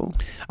Bible.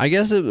 I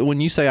guess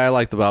when you say I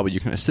like the Bible, you're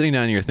kind of sitting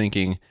down and you're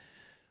thinking,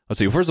 let's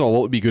see, first of all,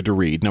 what would be good to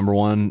read? Number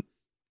one,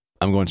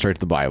 I'm going straight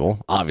to the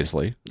Bible,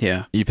 obviously.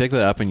 Yeah. You pick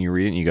that up and you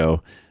read it and you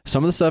go,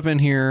 some of the stuff in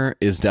here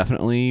is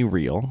definitely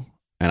real,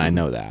 and I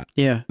know that.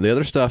 Yeah. The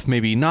other stuff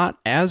maybe not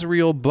as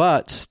real,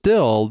 but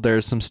still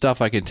there's some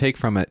stuff I can take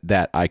from it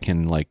that I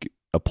can like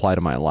apply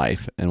to my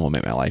life and will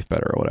make my life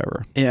better or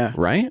whatever. Yeah.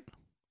 Right?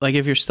 Like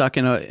if you're stuck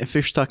in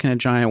a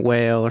giant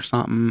whale or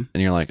something,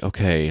 and you're like,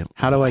 okay,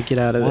 how do I get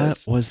out of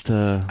this? What was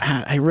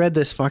I read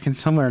this fucking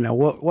somewhere now.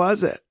 What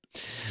was it?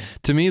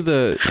 To me,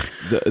 the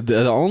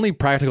only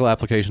practical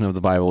application of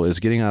the Bible is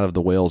getting out of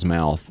the whale's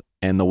mouth,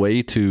 and the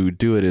way to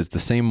do it is the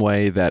same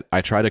way that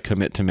I try to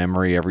commit to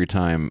memory every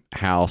time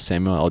how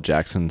Samuel L.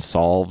 Jackson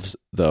solves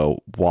the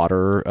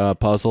water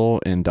puzzle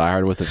in Die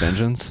Hard with a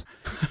Vengeance.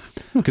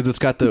 Because it's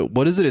got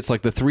it's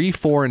like the 3,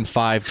 4, and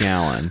 5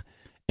 gallon,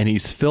 and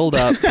he's filled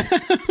up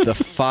the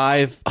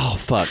 5. Oh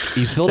fuck!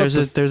 He's filled up.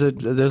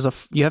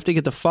 You have to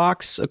get the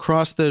fox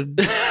across but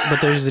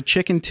there's a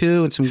chicken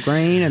too and some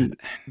grain, and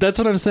that's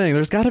what I'm saying.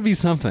 There's got to be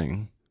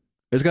something.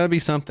 There's got to be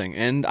something.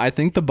 And I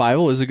think the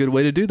Bible is a good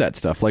way to do that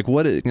stuff. Like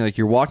like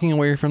you're walking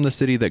away from the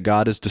city that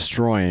God is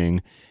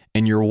destroying,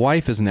 and your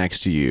wife is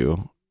next to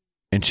you,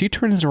 and she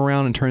turns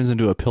around and turns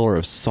into a pillar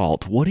of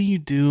salt. What do you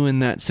do in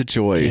that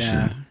situation?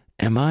 Yeah.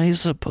 Am I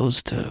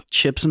supposed to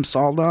chip some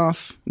salt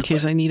off in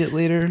case I need it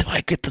later? Do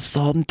I get the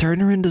salt and turn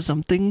her into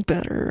something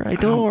better? I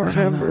don't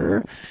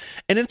remember.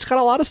 And it's got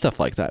a lot of stuff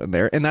like that in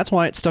there. And that's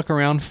why it stuck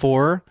around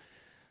for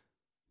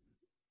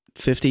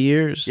 50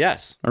 years.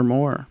 Yes. Or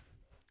more.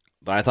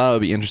 But I thought it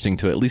would be interesting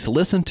to at least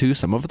listen to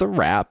some of the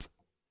rap.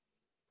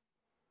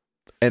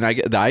 And I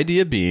get the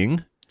idea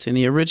being, it's in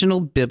the original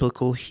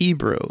biblical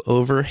Hebrew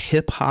over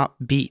hip hop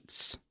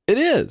beats. It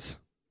is.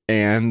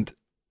 And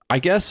I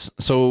guess,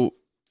 so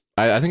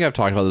I think I've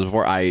talked about this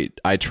before. I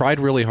tried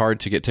really hard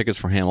to get tickets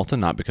for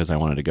Hamilton, not because I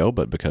wanted to go,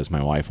 but because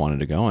my wife wanted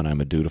to go, and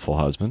I'm a dutiful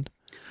husband.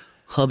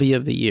 Hubby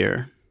of the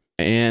year.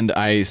 And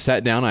I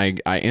sat down, I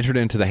entered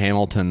into the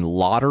Hamilton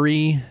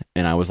lottery,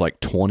 and I was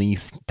like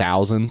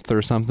 20,000th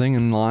or something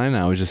in line.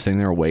 I was just sitting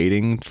there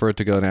waiting for it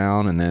to go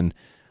down, and then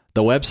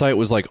the website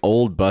was like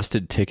old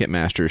busted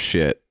Ticketmaster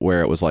shit,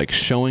 where it was like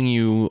showing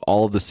you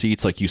all of the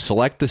seats. Like you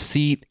select the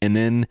seat, and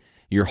then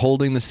you're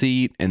holding the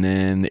seat, and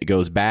then it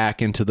goes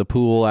back into the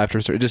pool after.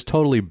 Just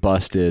totally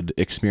busted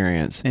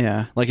experience.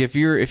 Yeah. Like if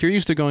you're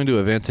used to going to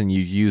events and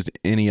you used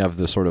any of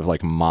the sort of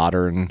like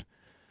modern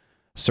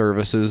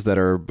services that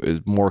are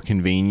more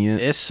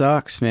convenient, it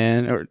sucks,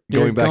 man. Or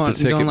going back to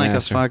Ticketmaster, going like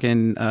a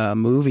fucking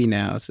movie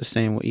now. It's the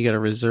same. You got to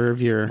reserve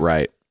your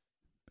right.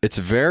 It's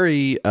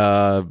very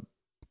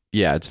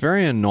it's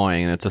very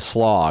annoying, and it's a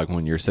slog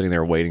when you're sitting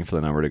there waiting for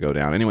the number to go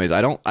down. Anyways, I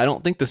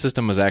don't think the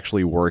system was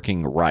actually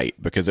working right,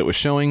 because it was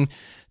showing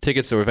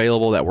tickets that were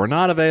available that were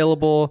not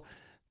available.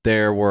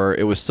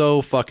 It was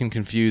so fucking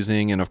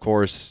confusing, and of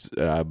course,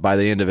 by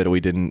the end of it, we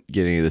didn't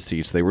get any of the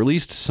seats. They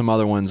released some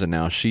other ones, and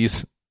now she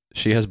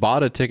has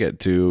bought a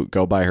ticket to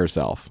go by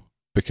herself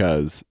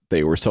because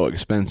they were so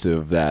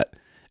expensive that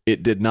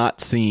it did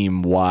not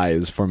seem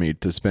wise for me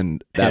to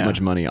spend that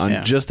much money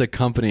on just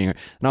accompanying her.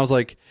 And I was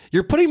like,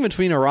 you're putting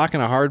between a rock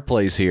and a hard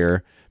place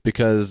here,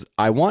 because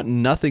I want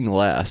nothing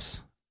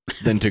less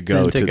than to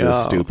go to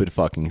this stupid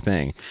fucking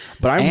thing.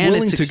 But I'm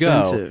willing to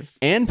go,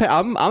 and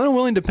I'm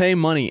willing to pay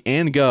money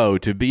and go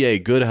to be a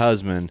good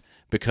husband,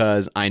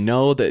 because I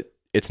know that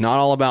it's not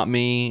all about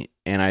me,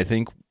 and I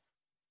think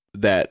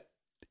that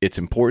it's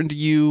important to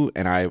you,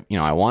 and I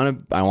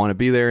want to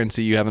be there and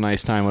see you have a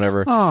nice time,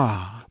 whatever.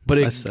 But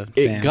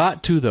it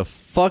got to the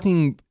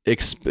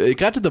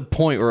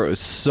point where it was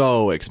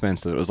so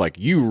expensive. It was like,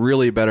 you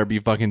really better be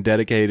fucking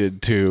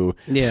dedicated to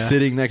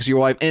sitting next to your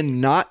wife and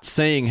not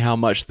saying how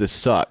much this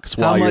sucks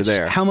while you're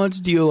there. How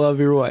much do you love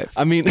your wife?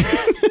 I mean,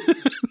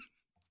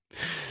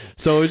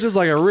 so it's just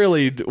like a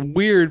really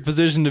weird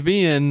position to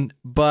be in.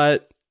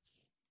 But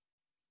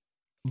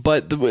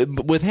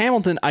with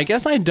Hamilton, I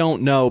guess I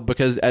don't know,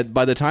 because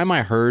by the time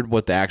I heard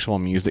what the actual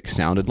music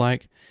sounded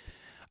like,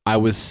 I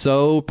was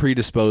so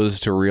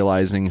predisposed to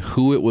realizing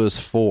who it was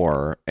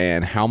for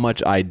and how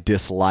much I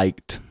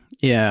disliked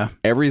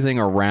everything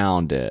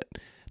around it,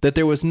 that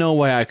there was no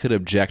way I could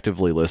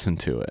objectively listen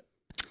to it.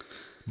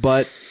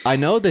 But I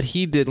know that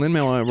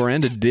Lin-Manuel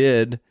Miranda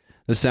did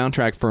the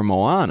soundtrack for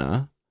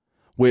Moana,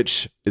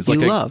 which is like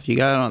you got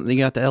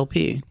the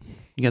LP,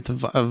 you got the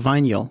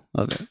vinyl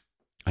of it.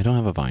 I don't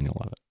have a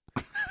vinyl of it,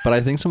 but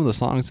I think some of the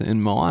songs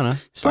in Moana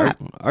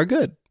are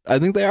good. I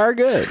think they are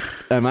good.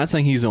 I'm not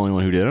saying he's the only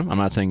one who did them. I'm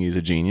not saying he's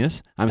a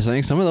genius. I'm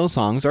saying some of those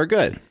songs are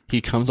good. He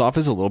comes off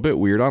as a little bit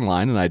weird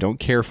online, and I don't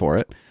care for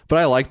it. But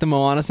I like the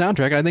Moana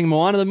soundtrack. I think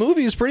Moana the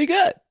movie is pretty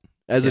good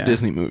as a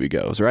Disney movie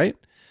goes, right?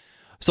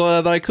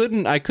 So that I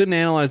couldn't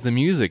analyze the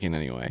music in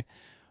any way.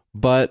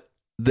 But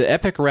the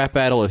epic rap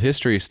battle of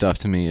history stuff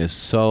to me is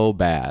so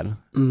bad.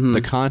 Mm-hmm.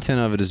 The content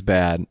of it is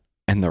bad,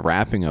 and the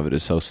rapping of it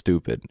is so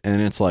stupid.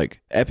 And it's like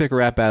epic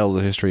rap battles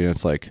of history, and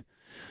it's like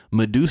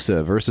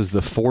Medusa versus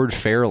the Ford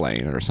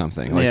Fairlane or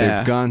something. Like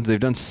they've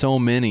done so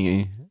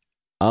many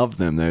of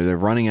them.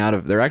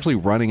 They're actually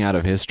running out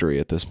of history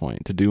at this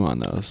point to do on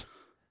those.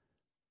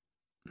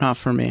 Not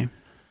for me.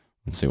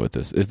 Let's see what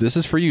this is. This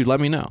is for you. Let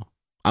me know.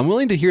 I'm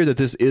willing to hear that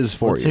this is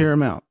for you. Let's hear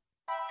him out.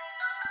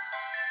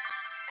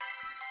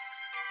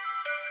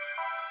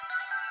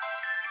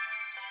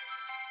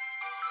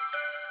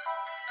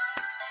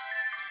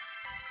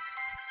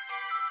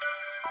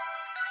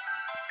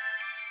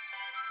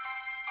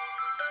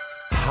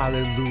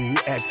 Hallelujah,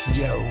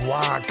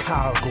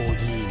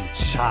 Cargoyin,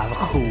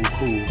 Sharhu,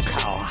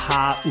 Kau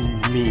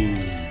Haumi.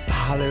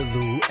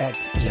 Hallelujah,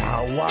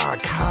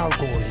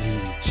 Cargoyin,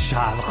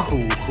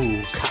 Sharhu,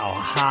 Kau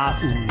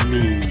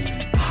Haumi.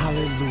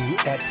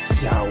 Hallelujah,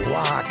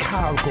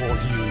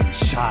 Cargoyin,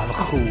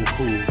 Sharhu,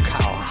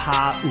 Kau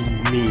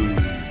Haumi.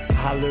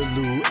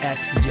 Hallelujah,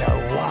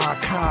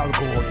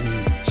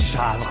 Cargoyin,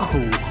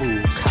 Sharhu,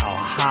 Kau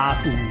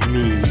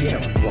Haumi.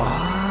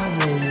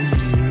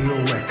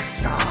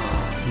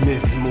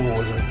 Miss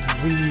Mola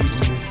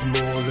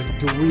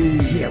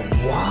Dweeb.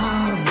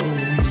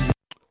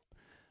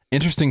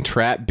 Interesting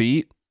trap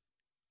beat.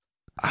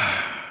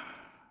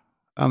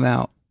 I'm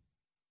out.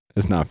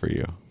 It's not for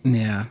you.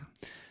 Yeah.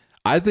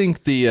 I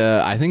think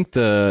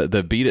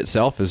the beat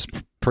itself is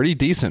pretty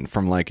decent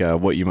from like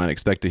what you might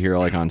expect to hear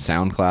like on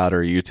SoundCloud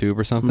or YouTube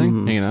or something.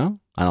 Mhm. You know,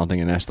 I don't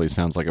think it necessarily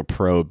sounds like a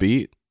pro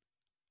beat,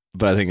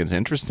 but I think it's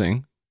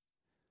interesting.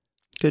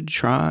 Good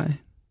try.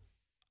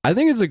 I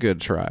think it's a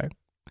good try.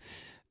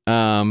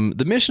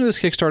 The mission of this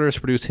Kickstarter is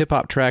to produce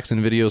hip-hop tracks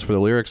and videos where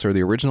the lyrics are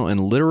the original and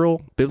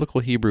literal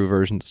biblical Hebrew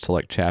versions to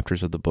select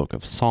chapters of the book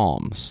of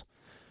Psalms.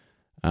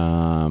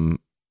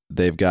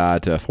 They've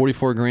got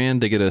 44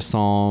 grand. They get a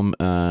Psalm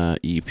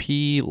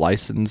EP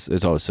license.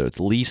 So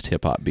it's leased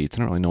hip-hop beats. I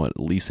don't really know what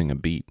leasing a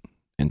beat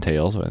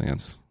entails, but I think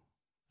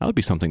that would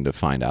be something to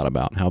find out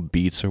about, how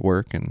beats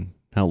work and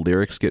how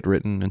lyrics get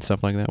written and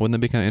stuff like that. Wouldn't that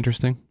be kind of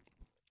interesting?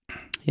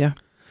 Yeah.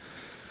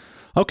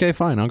 Okay,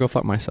 fine. I'll go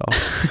fuck myself.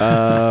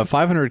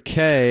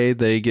 $500K,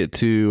 they get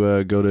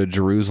to go to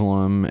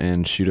Jerusalem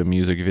and shoot a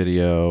music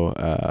video.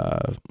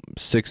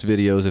 6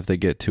 videos if they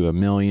get to 1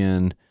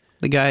 million.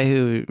 The guy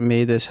who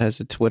made this has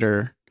a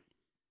Twitter,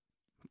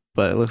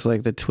 but it looks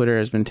like the Twitter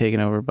has been taken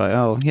over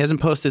by... he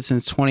hasn't posted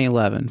since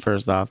 2011,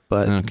 first off,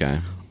 but okay.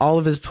 All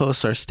of his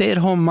posts are,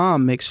 stay-at-home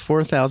mom makes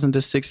 $4,000 to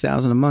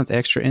 $6,000 a month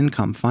extra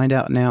income. Find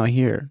out now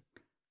here.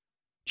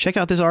 Check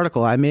out this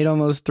article. I made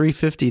almost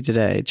 $350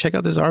 today. Check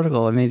out this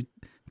article. I made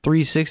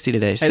 $360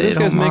 today. Hey, this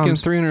guy's making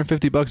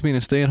 $350 being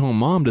a stay-at-home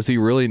mom. Does he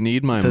really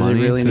need my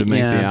money to make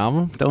the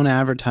album? Don't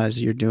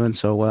advertise you're doing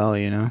so well,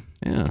 you know?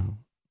 Yeah.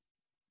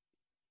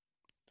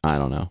 I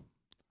don't know.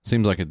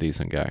 Seems like a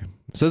decent guy.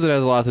 Says it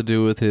has a lot to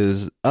do with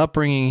his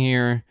upbringing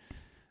here.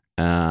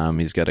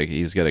 He's got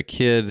a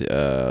kid.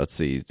 Let's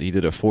see. He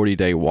did a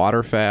 40-day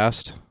water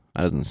fast.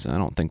 I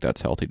don't think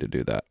that's healthy to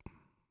do that.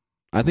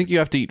 I think you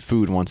have to eat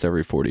food once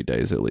every 40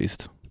 days at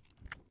least.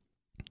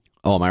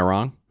 Oh, am I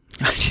wrong?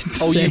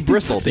 You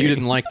bristled. You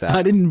didn't like that.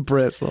 I didn't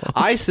bristle.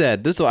 I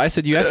said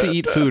you have to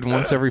eat food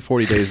once every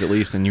 40 days at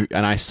least, and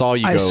I saw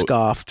you go. I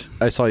scoffed.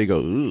 I saw you go,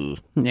 ooh.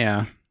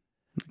 Yeah.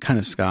 Kind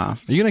of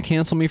scoffed. Are you going to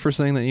cancel me for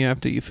saying that you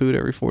have to eat food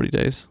every 40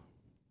 days?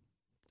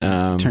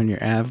 Turn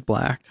your Av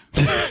black.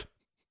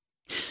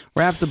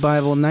 Wrap the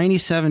Bible,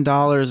 $97,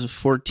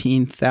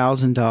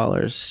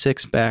 $14,000,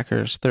 6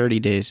 backers, 30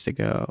 days to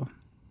go.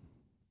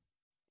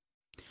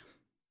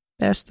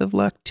 Best of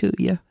luck to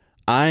you.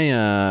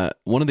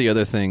 One of the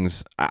other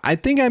things, I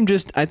feel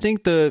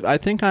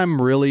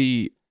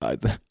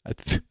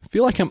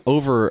like I'm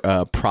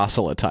over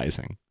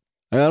proselytizing.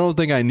 I don't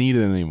think I need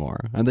it anymore.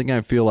 I think I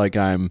feel like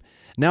I'm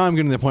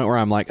getting to the point where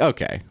I'm like,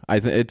 okay,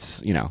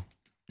 it's, you know,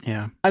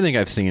 yeah, I think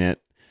I've seen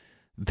it.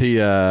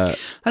 I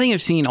think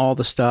I've seen all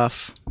the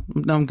stuff.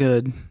 I'm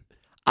good.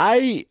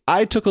 I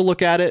took a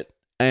look at it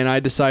and I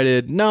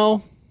decided,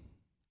 no,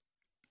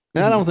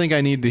 I don't think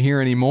I need to hear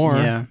any more.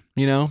 Yeah.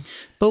 You know?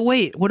 But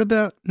wait, what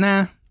about,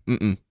 nah.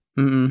 Mm-mm.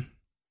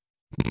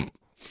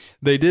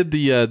 They did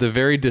the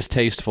very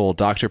distasteful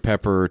Dr.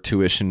 Pepper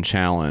tuition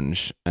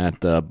challenge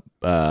at the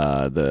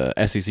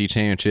SEC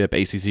championship,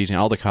 ACC,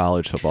 all the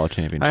college football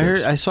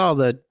championships. I saw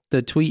the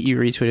tweet you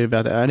retweeted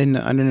about that. I didn't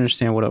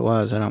understand what it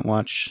was. I don't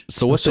watch.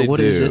 So what they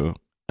do,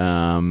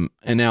 and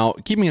now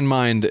keeping in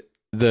mind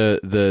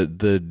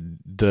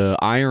the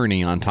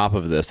irony on top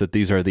of this, that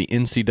these are the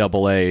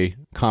NCAA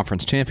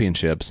conference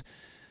championships,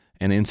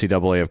 and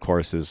NCAA, of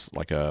course, is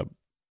like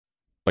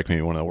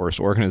maybe one of the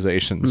worst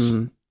organizations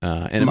in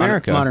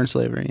America. Modern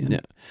slavery. Yeah.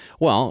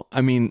 Well,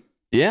 I mean,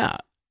 yeah,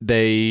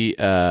 the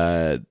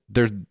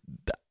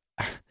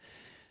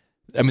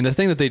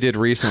thing that they did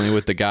recently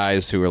with the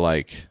guys who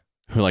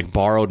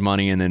borrowed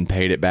money and then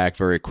paid it back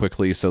very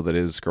quickly so that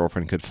his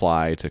girlfriend could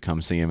fly to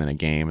come see him in a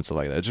game and stuff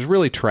like that. It's just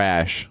really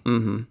trash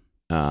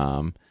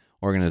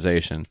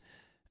organization.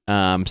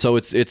 So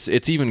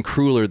it's even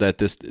crueler that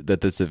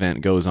this event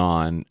goes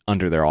on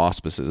under their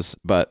auspices.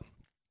 But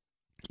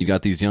you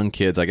got these young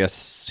kids, I guess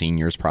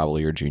seniors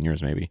probably or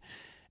juniors maybe,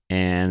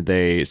 and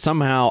they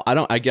somehow I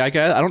don't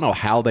know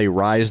how they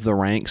rise the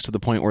ranks to the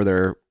point where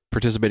they're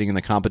participating in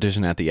the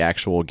competition at the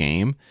actual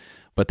game,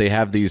 but they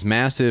have these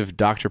massive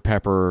Dr.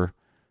 Pepper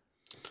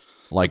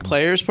like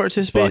players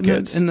participate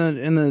in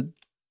the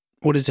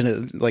what is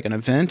it, like an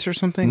event or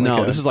something?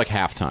 No, this is like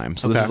halftime.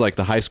 So this is like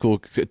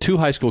two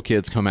high school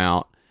kids come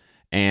out,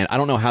 and I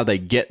don't know how they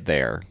get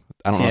there.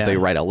 I don't know if they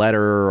write a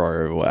letter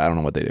or I don't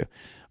know what they do.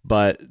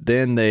 But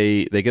then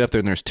they get up there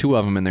and there's 2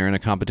 of them and they're in a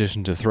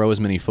competition to throw as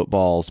many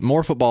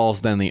more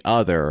footballs than the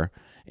other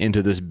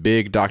into this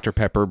big Dr.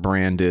 Pepper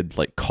branded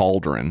like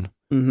cauldron.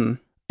 Mm-hmm.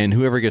 And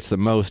whoever gets the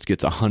most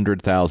gets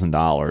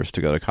 $100,000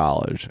 to go to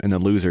college, and the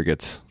loser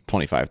gets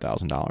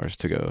 $25,000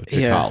 to go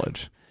to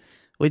college.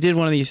 We did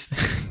one of these.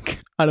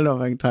 I don't know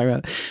if I can talk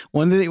about it.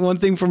 One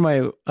thing from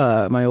my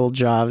my old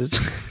job is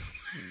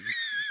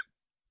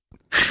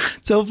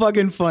so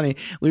fucking funny.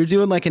 We were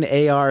doing like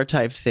an AR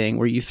type thing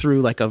where you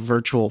threw like a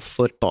virtual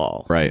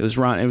football. Right. It was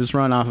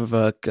run off of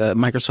a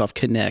Microsoft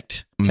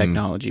Kinect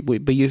technology.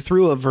 But you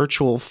threw a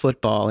virtual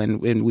football,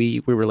 and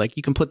we were like,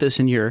 you can put this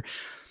in your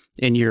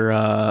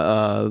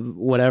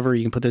whatever.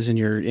 You can put this in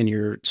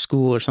your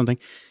school or something.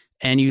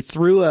 And you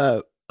threw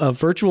a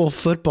virtual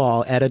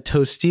football at a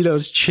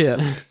Tostitos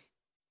chip.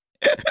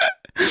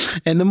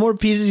 And the more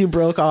pieces you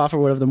broke off or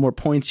whatever, the more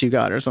points you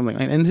got or something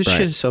like that. And this Right.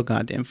 shit is so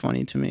goddamn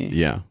funny to me.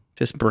 Yeah.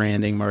 Just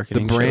branding,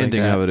 marketing. The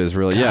branding of it is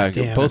really, Damn,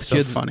 both that's so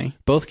kids, funny.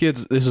 both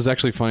kids, this was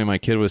actually funny. My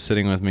kid was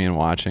sitting with me and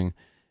watching,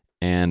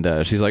 and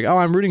she's like, oh,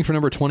 I'm rooting for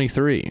number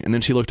 23. And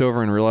then she looked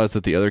over and realized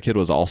that the other kid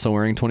was also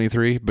wearing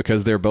 23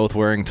 because they're both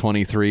wearing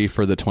 23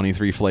 for the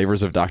 23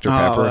 flavors of Dr.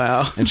 Pepper.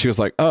 Wow. And she was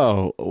like,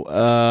 oh,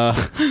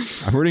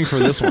 I'm rooting for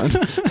this one.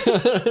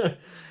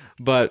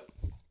 But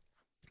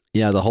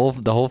yeah, the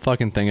whole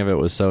fucking thing of it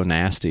was so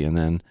nasty. And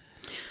then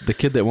the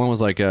kid that won was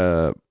like,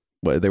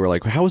 they were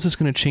like, how is this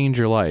going to change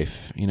your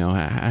life? You know,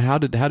 how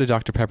did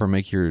Dr. Pepper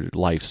make your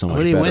life so much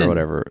What did he better win? or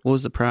whatever? What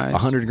was the prize?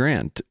 $100,000.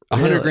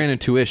 Really? $100,000 in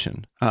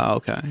tuition. Oh,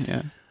 okay.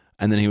 Yeah.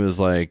 And then he was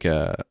like,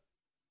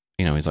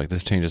 he's like,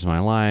 this changes my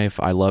life.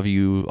 I love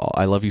you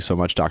so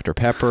much, Dr.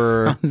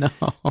 Pepper. Oh, no.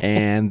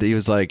 And he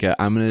was like,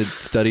 I'm going to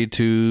study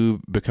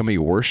to become a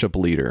worship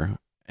leader.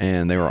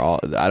 And they were all,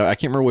 I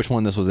can't remember which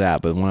one this was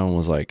at, but one of them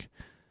was like,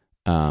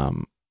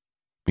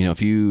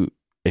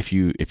 if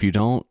you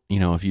don't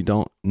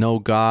know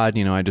God,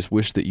 I just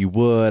wish that you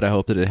would. I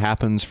hope that it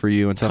happens for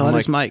you and stuff.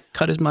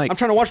 Cut his mic. I'm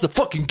trying to watch the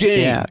fucking game.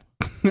 Yeah.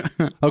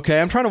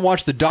 Okay, I'm trying to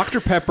watch the Dr.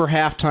 Pepper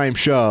halftime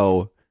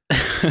show,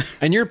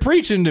 and you're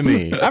preaching to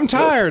me. I'm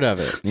tired of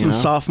it. Some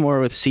sophomore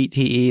with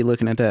CTE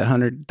looking at that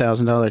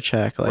 $100,000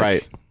 check. Like,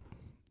 right.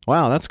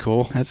 Wow, that's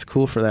cool. That's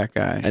cool for that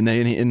guy. And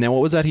then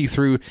what was that? He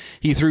threw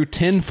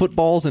 10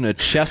 footballs in a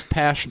chest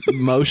pass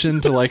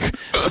motion to like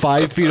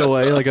 5 feet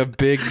away, like a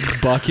big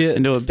bucket.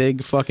 Into a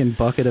big fucking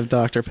bucket of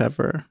Dr.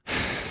 Pepper.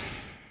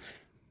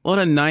 What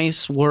a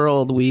nice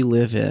world we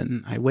live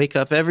in. I wake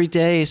up every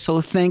day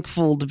so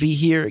thankful to be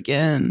here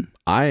again.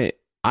 I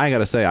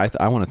gotta say,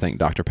 I want to thank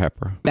Dr.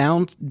 Pepper.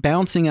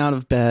 Bouncing out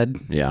of bed.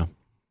 Yeah.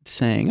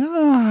 Saying,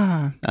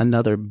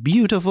 another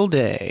beautiful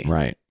day.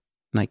 Right.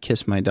 And I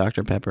kiss my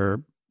Dr.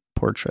 Pepper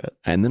portrait.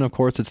 And then, of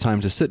course, it's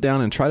time to sit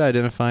down and try to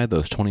identify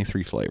those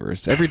 23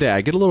 flavors. Every day I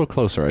get a little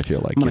closer, I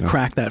feel like. I'm going to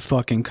crack that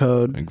fucking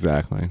code.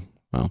 Exactly.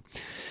 Well,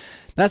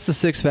 that's the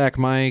six-pack,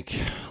 Mike.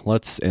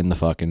 Let's end the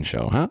fucking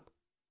show, huh?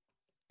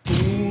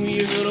 Ooh,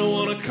 you're gonna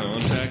wanna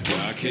contact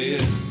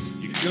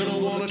YKS. You're gonna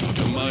wanna talk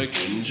to Mike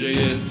and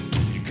JF.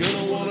 You're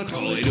gonna wanna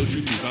call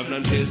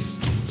 802-359-PISS.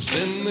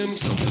 Send them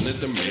something at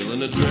their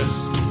mailing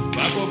address.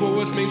 544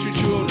 West Main Street,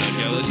 209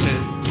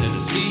 Gallatin,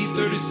 Tennessee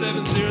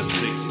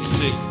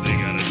 37066. They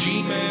got a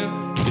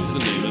Gmail, it's the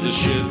name of the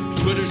ship.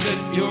 Twitter's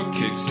at your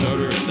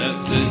Kickstarter, and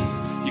that's it.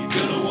 You're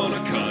gonna wanna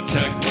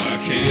contact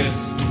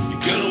YKS.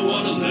 You're gonna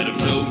wanna let them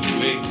know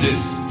you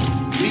exist.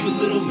 Leave a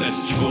little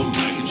message for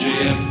Mike and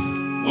JF.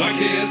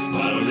 YKS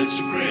Pod on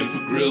Instagram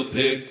for grill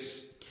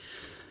pics.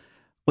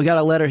 We got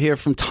a letter here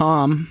from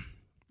Tom.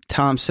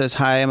 Tom says,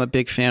 hi, I'm a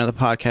big fan of the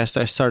podcast.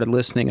 I started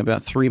listening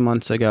about 3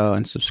 months ago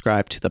and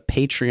subscribed to the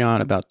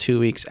Patreon about 2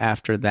 weeks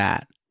after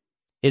that.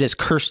 It has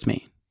cursed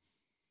me.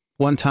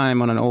 One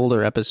time on an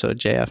older episode,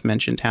 JF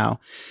mentioned how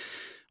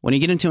when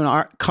you get into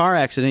a car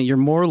accident, you're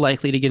more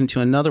likely to get into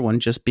another one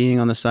just being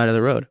on the side of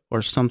the road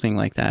or something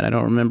like that. I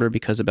don't remember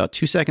because about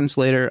 2 seconds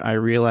later, I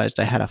realized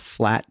I had a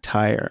flat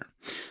tire.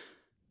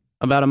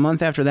 About a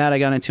month after that, I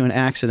got into an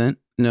accident,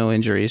 no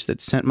injuries, that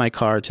sent my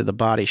car to the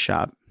body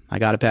shop. I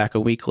got it back a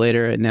week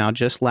later, and now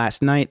just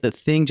last night, the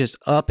thing just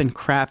up and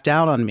crapped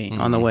out on me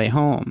on the way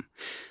home,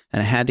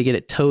 and I had to get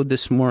it towed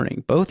this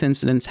morning. Both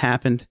incidents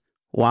happened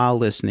while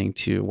listening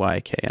to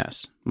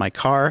YKS. My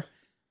car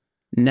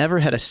never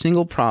had a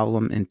single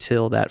problem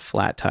until that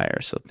flat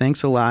tire, so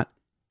thanks a lot,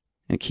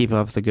 and keep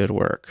up the good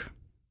work.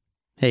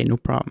 Hey, no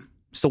problem.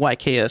 It's the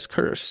YKS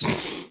curse.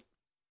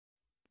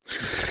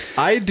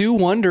 I do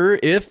wonder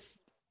if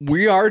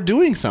we are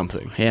doing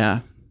something.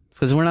 Yeah.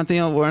 Because we're not the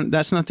only.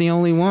 That's not the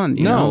only one.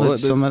 You know,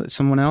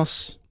 someone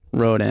else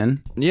wrote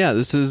in. Yeah,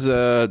 this is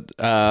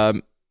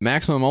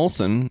Maximum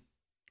Olson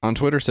on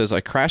Twitter says,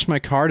 I crashed my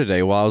car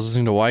today while I was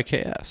listening to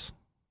YKS.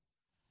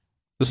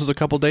 This was a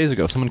couple days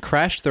ago. Someone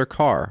crashed their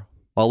car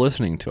while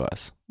listening to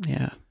us.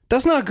 Yeah,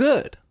 that's not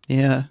good.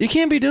 Yeah, you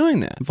can't be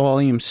doing that.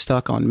 Volume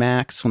stuck on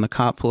max when the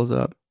cop pulls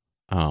up.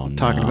 Oh no!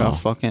 Talking about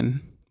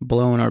fucking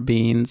blowing our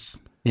beans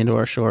into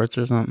our shorts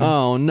or something.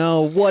 Oh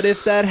no, what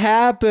if that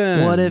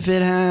happened? What if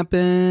it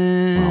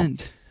happened?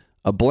 Well,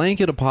 a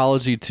blanket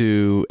apology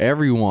to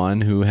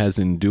everyone who has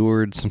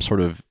endured some sort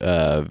of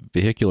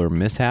vehicular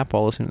mishap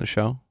while listening to the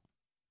show.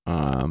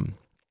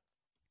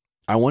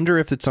 I wonder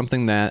if it's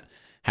something that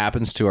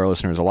happens to our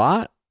listeners a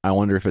lot. I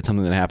wonder if it's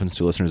something that happens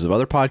to listeners of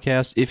other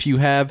podcasts. If you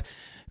have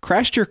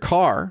crashed your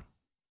car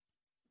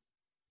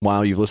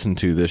while you've listened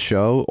to this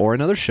show or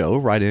another show,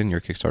 write in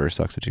your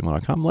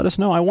kickstartersucks@gmail.com. Let us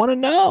know. I want to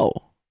know.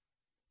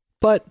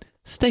 But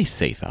stay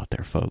safe out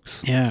there,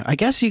 folks. Yeah, I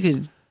guess you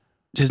could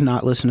just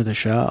not listen to the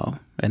show,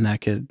 and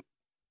that could...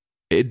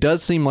 It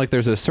does seem like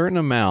there's a certain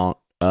amount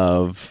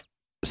of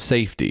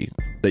safety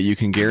that you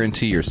can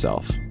guarantee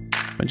yourself.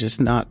 By just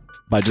not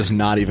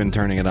even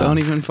turning it on. Don't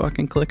even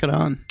fucking click it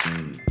on.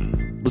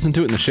 Listen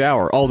to it in the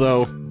shower,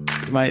 although...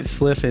 You might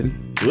slip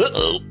and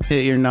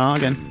hit your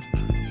noggin.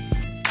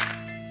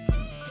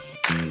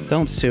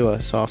 Don't sue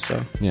us,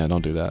 also. Yeah,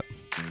 don't do that.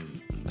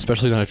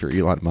 Especially not if you're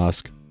Elon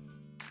Musk.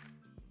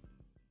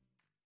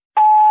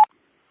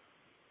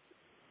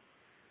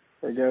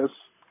 Hey guys,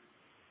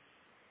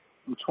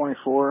 I'm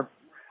 24.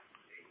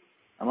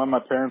 I'm on my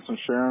parents'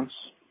 insurance.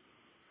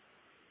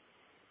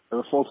 I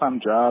have a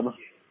full-time job.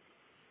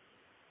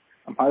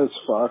 I'm high as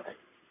fuck.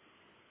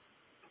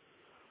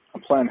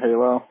 I'm playing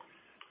Halo.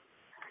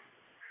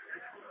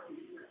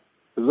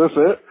 Is this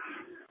it?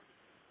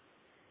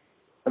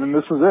 I mean,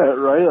 this is it,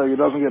 right? Like, it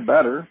doesn't get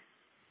better.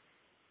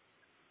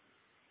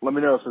 Let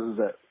me know if this is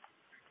it.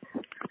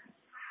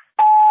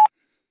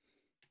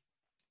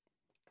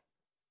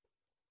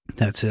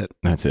 That's it.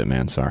 That's it,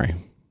 man. Sorry.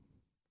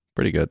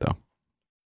 Pretty good, though.